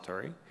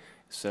repository.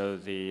 So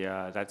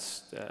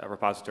that's a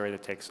repository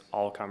that takes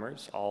all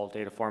comers, all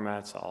data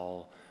formats,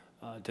 all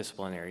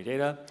disciplinary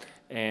data,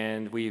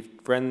 and we've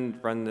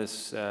run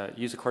this,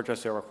 use the core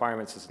trust seal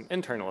requirements as an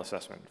internal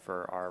assessment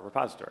for our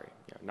repository.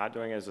 You know, not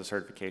doing it as a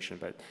certification,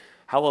 but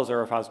how well is our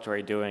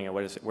repository doing and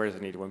where does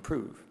it need to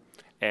improve?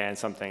 And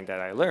something that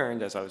I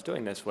learned as I was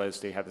doing this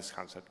was they have this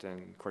concept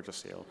in core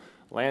trust seal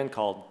land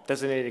called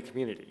designated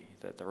community,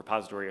 that the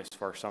repository is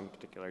for some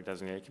particular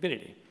designated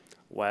community.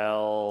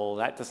 Well,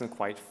 that doesn't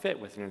quite fit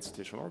with an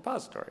institutional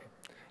repository.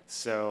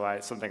 So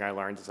something I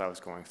learned as I was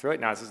going through it.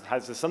 Now, is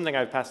this something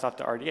I've passed off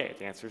to RDA?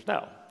 The answer is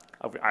no.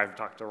 I've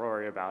talked to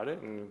Rory about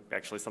it, and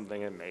actually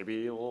something that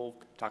maybe we'll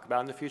talk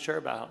about in the future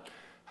about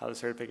how the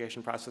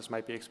certification process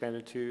might be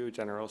expanded to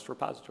generalist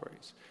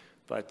repositories.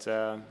 But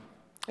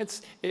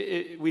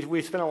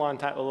we spent a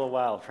little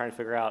while trying to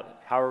figure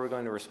out how are we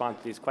going to respond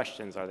to these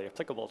questions. Are they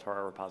applicable to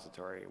our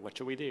repository? What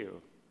should we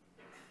do?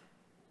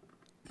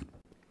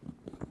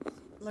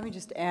 Let me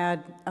just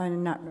add,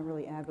 not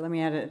really add, but let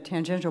me add a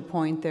tangential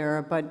point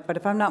there. But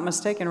if I'm not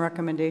mistaken,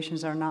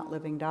 recommendations are not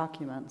living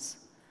documents.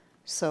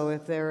 So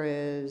if there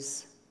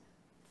is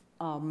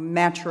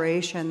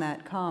maturation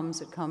that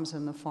comes, it comes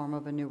in the form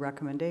of a new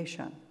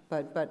recommendation.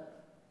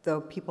 But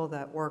the people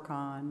that work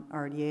on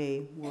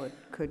RDA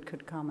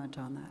could comment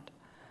on that.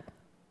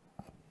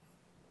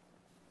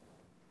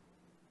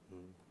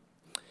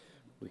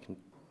 We can,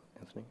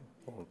 Anthony?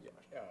 Oh.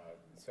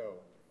 So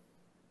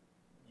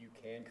you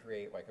can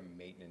create like a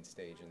maintenance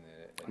stage in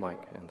the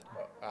Mike,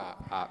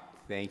 Anthony.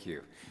 Thank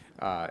you.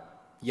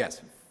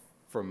 Yes,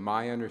 from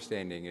my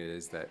understanding, it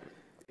is that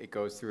it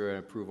goes through an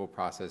approval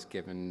process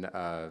given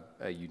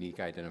a unique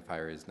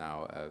identifier is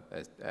now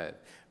a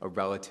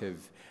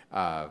relative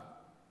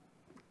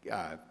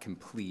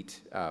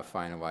complete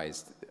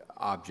finalized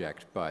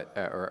object, but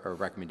or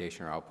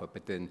recommendation or output.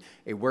 But then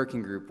a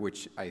working group,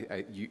 which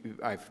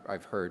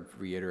I've heard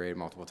reiterated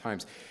multiple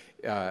times,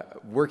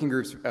 working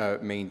groups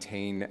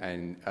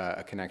maintain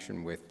a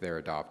connection with their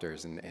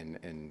adopters,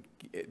 and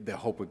the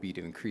hope would be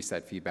to increase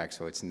that feedback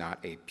so it's not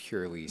a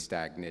purely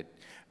stagnant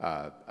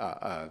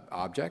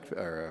object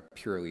or a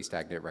purely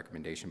stagnant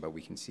recommendation, but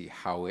we can see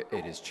how it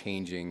is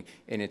changing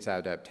in its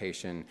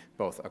adaptation,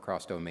 both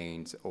across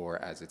domains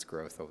or as its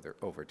growth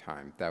over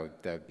time. That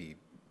would be,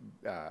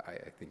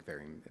 I think,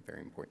 very,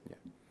 very important.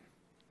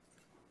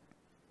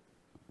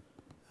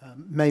 Yeah.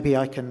 Maybe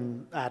I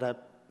can add a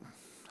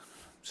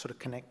sort of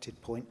connected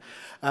point.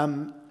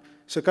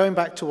 So going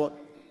back to what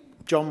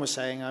John was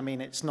saying, I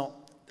mean, it's not,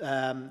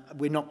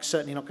 we're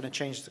certainly not going to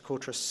change the core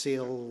trust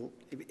seal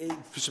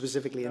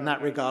specifically in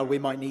that regard. We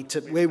might need to,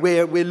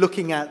 we're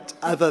looking at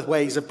other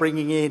ways of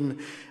bringing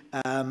in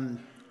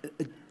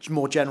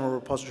more general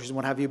repositories and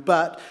what have you.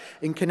 But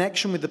in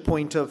connection with the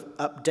point of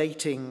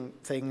updating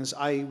things,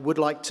 I would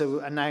like to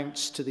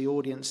announce to the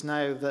audience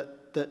now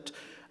that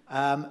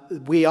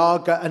we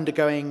are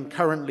undergoing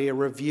currently a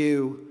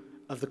review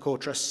of the core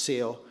trust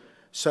seal.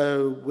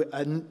 So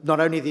not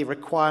only the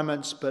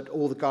requirements, but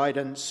all the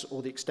guidance,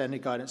 all the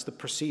extended guidance, the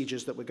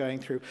procedures that we're going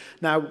through.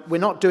 Now, we're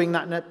not doing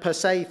that per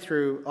se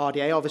through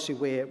RDA. Obviously,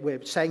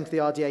 we're saying to the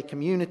RDA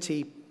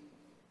community,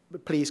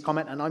 please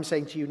comment, and I'm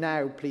saying to you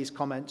now, please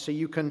comment. So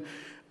you can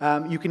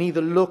You can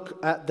either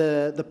look at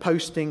the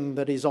posting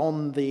that is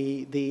on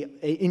the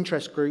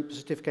interest group, the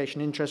certification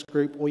interest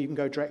group, or you can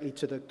go directly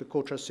to the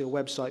Core Trust Seal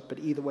website. But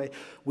either way,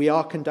 we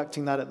are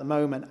conducting that at the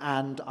moment,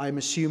 and I'm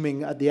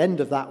assuming at the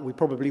end of that, we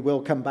probably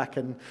will come back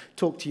and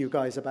talk to you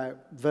guys about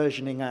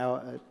versioning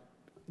our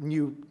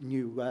new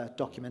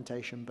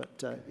documentation.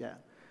 But yeah.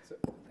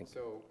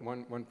 So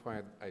one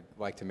point I'd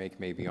like to make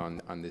maybe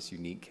on this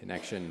unique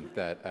connection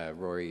that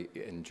Rory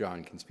and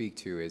John can speak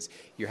to is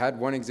you had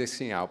one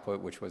existing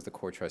output, which was the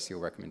Core Trust Seal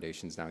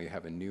recommendations. Now you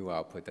have a new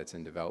output that's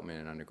in development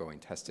and undergoing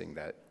testing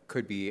that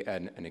could be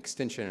an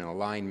extension and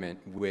alignment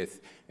with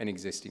an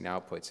existing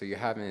output. So you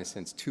have, in a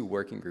sense, two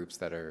working groups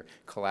that are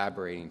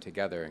collaborating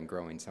together and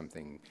growing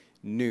something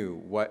new.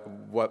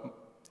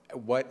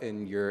 What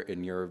in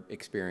your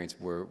experience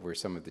were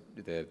some of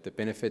the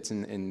benefits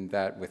in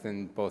that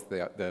within both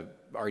the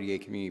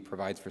RDA community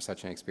provides for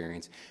such an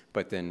experience,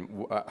 but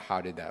then how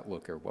did that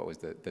look, or what was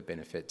the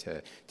benefit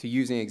to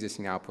using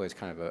existing output as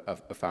kind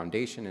of a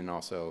foundation, and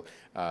also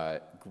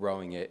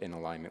growing it in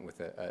alignment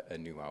with a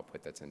new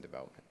output that's in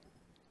development?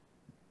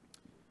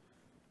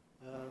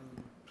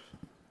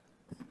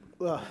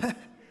 Well.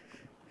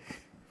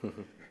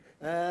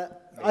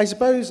 I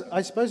suppose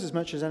as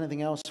much as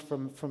anything else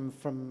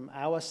from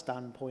our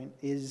standpoint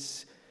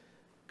is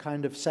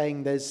kind of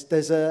saying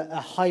there's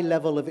a high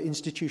level of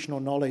institutional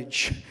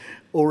knowledge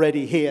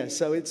already here.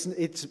 So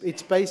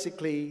it's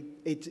basically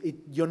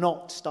you're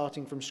not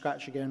starting from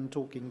scratch again,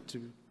 talking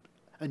to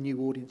a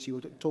new audience.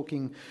 You're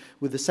talking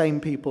with the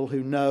same people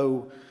who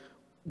know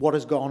what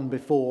has gone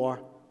before,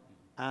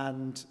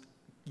 and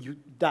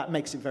that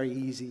makes it very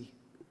easy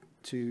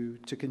to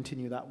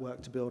continue that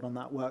work, to build on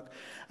that work.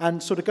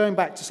 And sort of going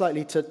back to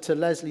slightly to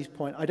Leslie's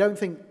point, I don't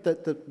think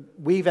that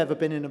we've ever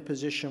been in a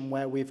position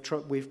where we've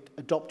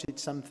adopted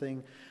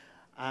something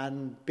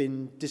and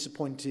been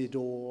disappointed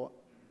or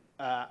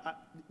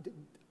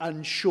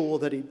unsure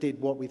that it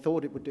did what we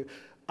thought it would do.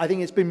 I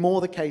think it's been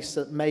more the case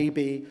that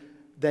maybe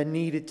there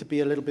needed to be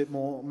a little bit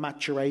more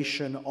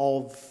maturation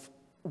of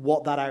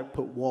what that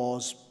output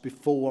was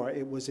before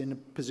it was in a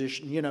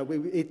position, you know,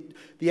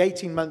 the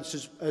 18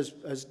 months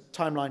as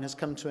timeline has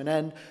come to an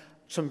end.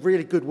 Some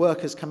really good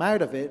work has come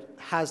out of it.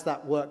 Has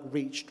that work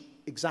reached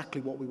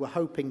exactly what we were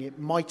hoping it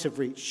might have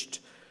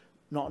reached?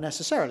 Not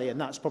necessarily, and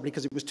that's probably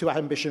because it was too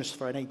ambitious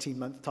for an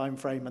 18-month time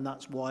frame, and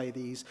that's why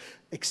these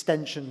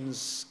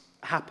extensions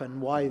happen,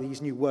 why these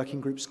new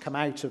working groups come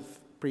out of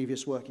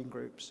previous working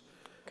groups.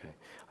 Okay,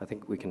 I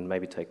think we can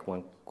maybe take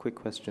one quick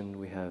question.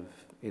 We have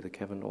either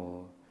Kevin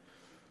or...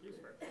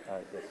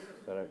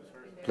 yes.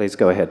 Please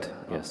go ahead.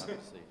 Yes.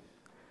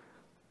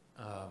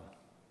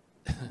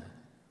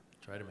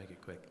 Try to make it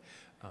quick.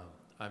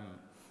 I'm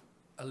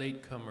a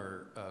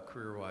latecomer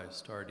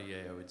career-wise to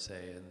RDA, I would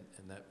say,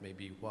 and that may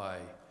be why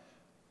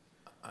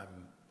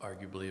I'm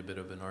arguably a bit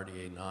of an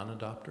RDA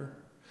non-adopter.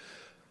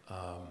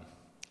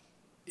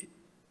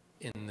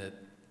 In that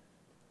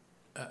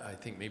I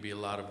think maybe a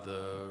lot of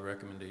the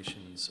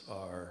recommendations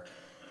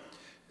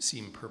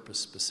seem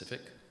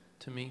purpose-specific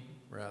to me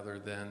rather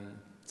than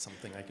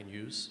something I can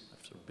use.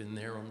 I've sort of been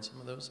there on some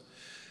of those.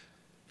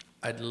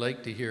 I'd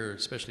like to hear,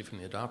 especially from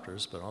the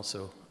adopters, but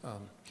also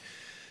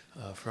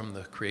from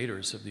the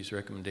creators of these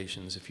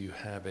recommendations, if you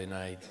have an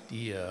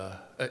idea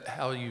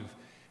how you've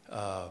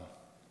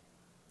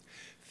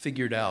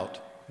figured out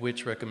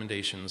which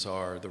recommendations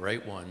are the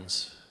right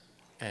ones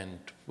and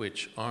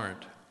which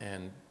aren't,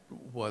 and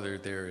whether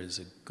there is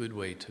a good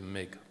way to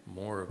make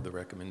more of the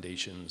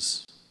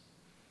recommendations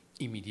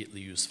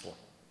immediately useful.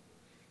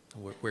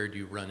 Where do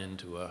you run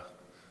into a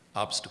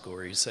obstacle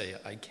where you say,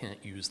 I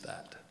can't use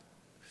that?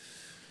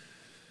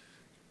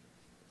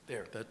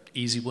 There, that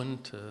easy one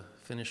to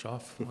finish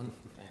off one.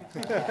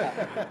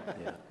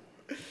 Yeah.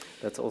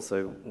 That's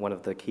also one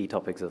of the key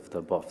topics of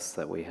the BOFs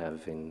that we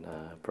have in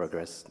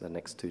progress the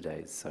next 2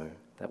 days. So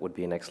that would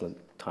be an excellent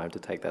time to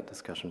take that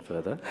discussion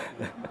further.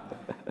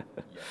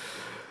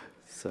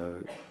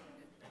 So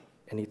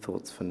any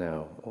thoughts for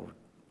now? Or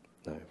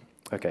no?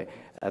 Okay.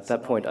 At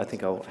that point, I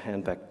think I'll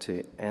hand back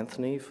to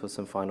Anthony for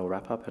some final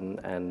wrap-up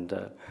and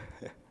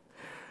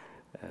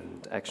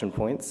action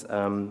points.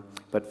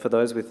 But for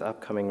those with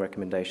upcoming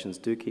recommendations,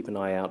 do keep an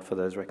eye out for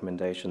those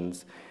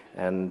recommendations.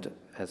 And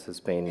as has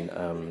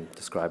been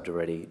described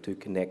already, do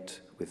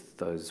connect with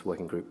those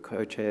working group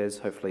co-chairs.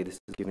 Hopefully this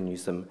has given you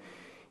some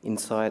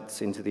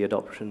insights into the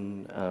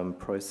adoption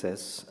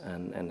process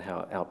and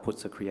how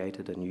outputs are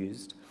created and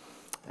used.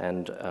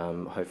 And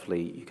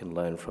hopefully you can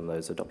learn from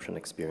those adoption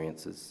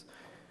experiences.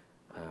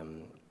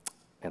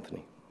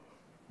 Anthony.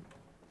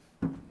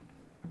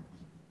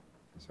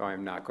 So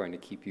I'm not going to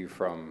keep you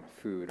from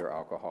food or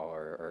alcohol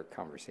or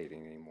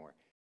conversating anymore.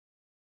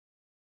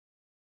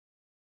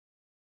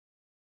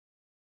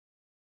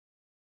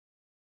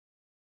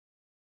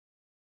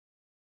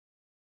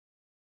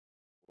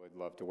 Would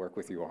love to work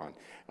with you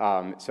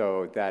on.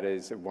 So that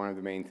is one of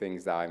the main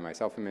things that I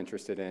myself am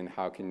interested in.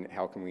 How can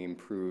we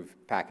improve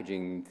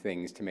packaging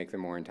things to make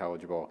them more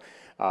intelligible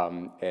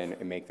and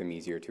make them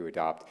easier to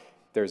adopt?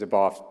 There's a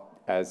BOF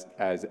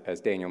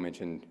as Daniel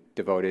mentioned,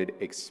 devoted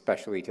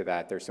especially to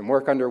that. There's some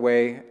work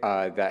underway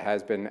that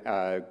has been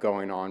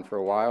going on for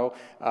a while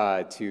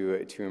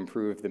to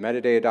improve the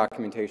metadata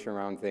documentation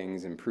around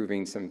things,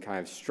 improving some kind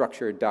of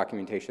structured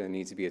documentation that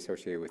needs to be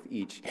associated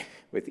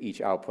with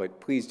each output.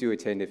 Please do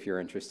attend if you're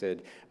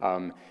interested.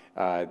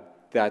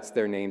 That's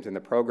their names in the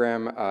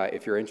program.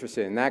 If you're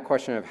interested in that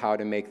question of how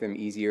to make them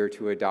easier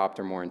to adopt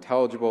or more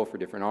intelligible for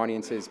different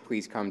audiences,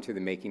 please come to the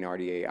Making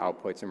RDA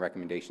Outputs and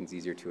Recommendations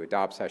Easier to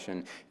Adopt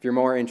session. If you're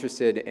more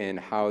interested in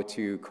how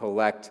to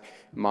collect,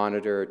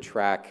 monitor,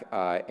 track,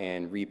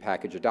 and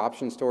repackage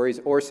adoption stories,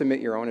 or submit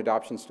your own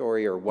adoption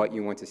story or what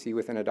you want to see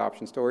within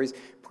adoption stories,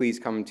 please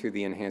come to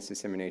the Enhanced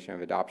Dissemination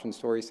of Adoption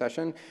Stories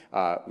session.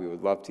 We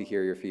would love to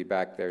hear your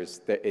feedback.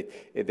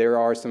 There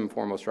are some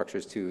formal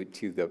structures to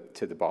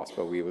the BOSS,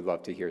 but we would love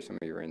to hear some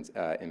of your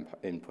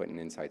input and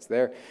insights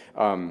there.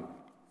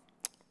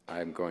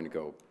 I'm going to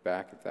go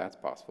back if that's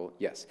possible.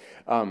 Yes.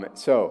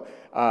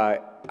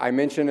 I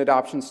mentioned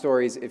adoption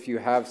stories. If you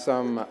have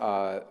some,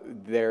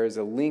 there's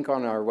a link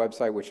on our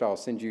website which I'll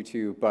send you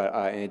to,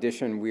 but in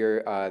addition,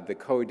 we're the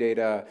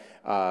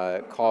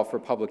CoData call for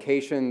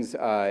publications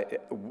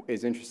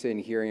is interested in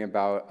hearing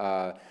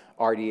about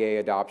RDA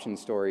adoption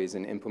stories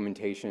and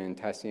implementation and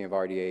testing of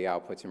RDA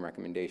outputs and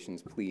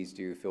recommendations. Please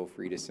do feel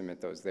free to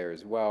submit those there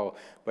as well.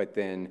 But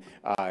then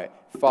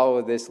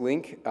follow this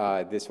link.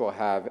 This will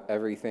have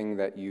everything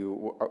that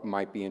you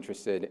might be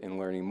interested in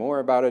learning more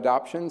about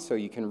adoption. So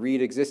you can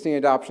read existing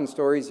adoption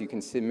stories. You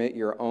can submit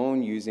your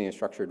own using a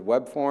structured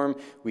web form.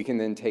 We can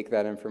then take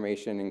that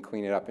information and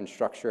clean it up and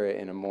structure it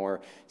in a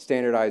more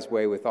standardized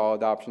way with all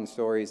adoption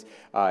stories.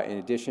 In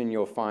addition,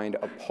 you'll find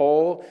a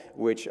poll,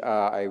 which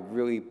I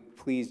really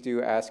please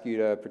do ask you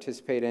to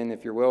participate in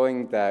if you're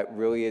willing, that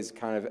really is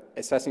kind of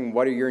assessing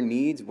what are your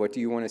needs, what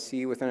do you want to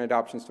see within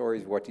adoption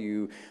stories, what do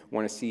you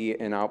want to see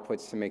in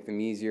outputs to make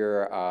them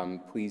easier.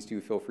 Please do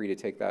feel free to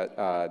take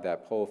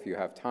that poll if you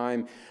have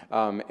time.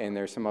 And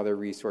there's some other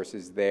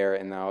resources there,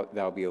 and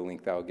that'll be a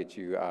link that'll get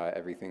you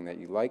everything that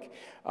you like.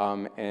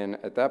 And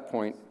at that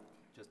point,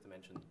 just to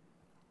mention,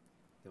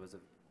 there was a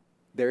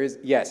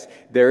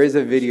there is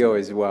a video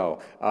as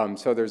well.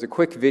 So there's a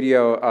quick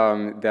video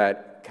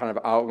that kind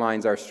of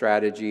outlines our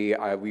strategy.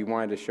 We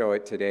wanted to show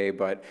it today,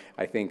 but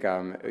I think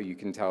you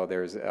can tell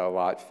there's a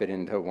lot fit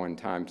into one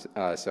time.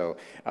 So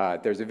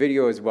there's a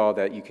video as well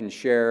that you can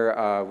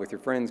share with your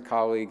friends,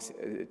 colleagues,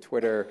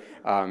 Twitter.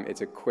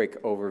 It's a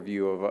quick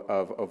overview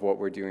of what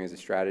we're doing as a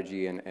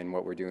strategy and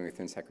what we're doing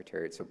within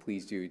Secretariat. So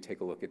please do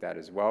take a look at that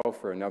as well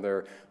for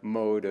another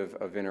mode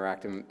of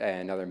interacting,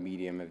 another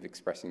medium of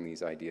expressing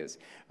these ideas.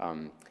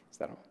 Is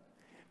that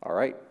all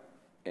right?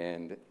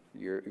 And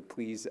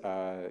please,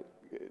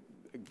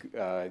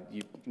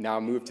 you now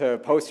move to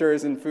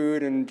posters and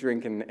food and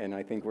drink, and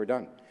I think we're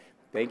done.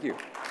 Thank you.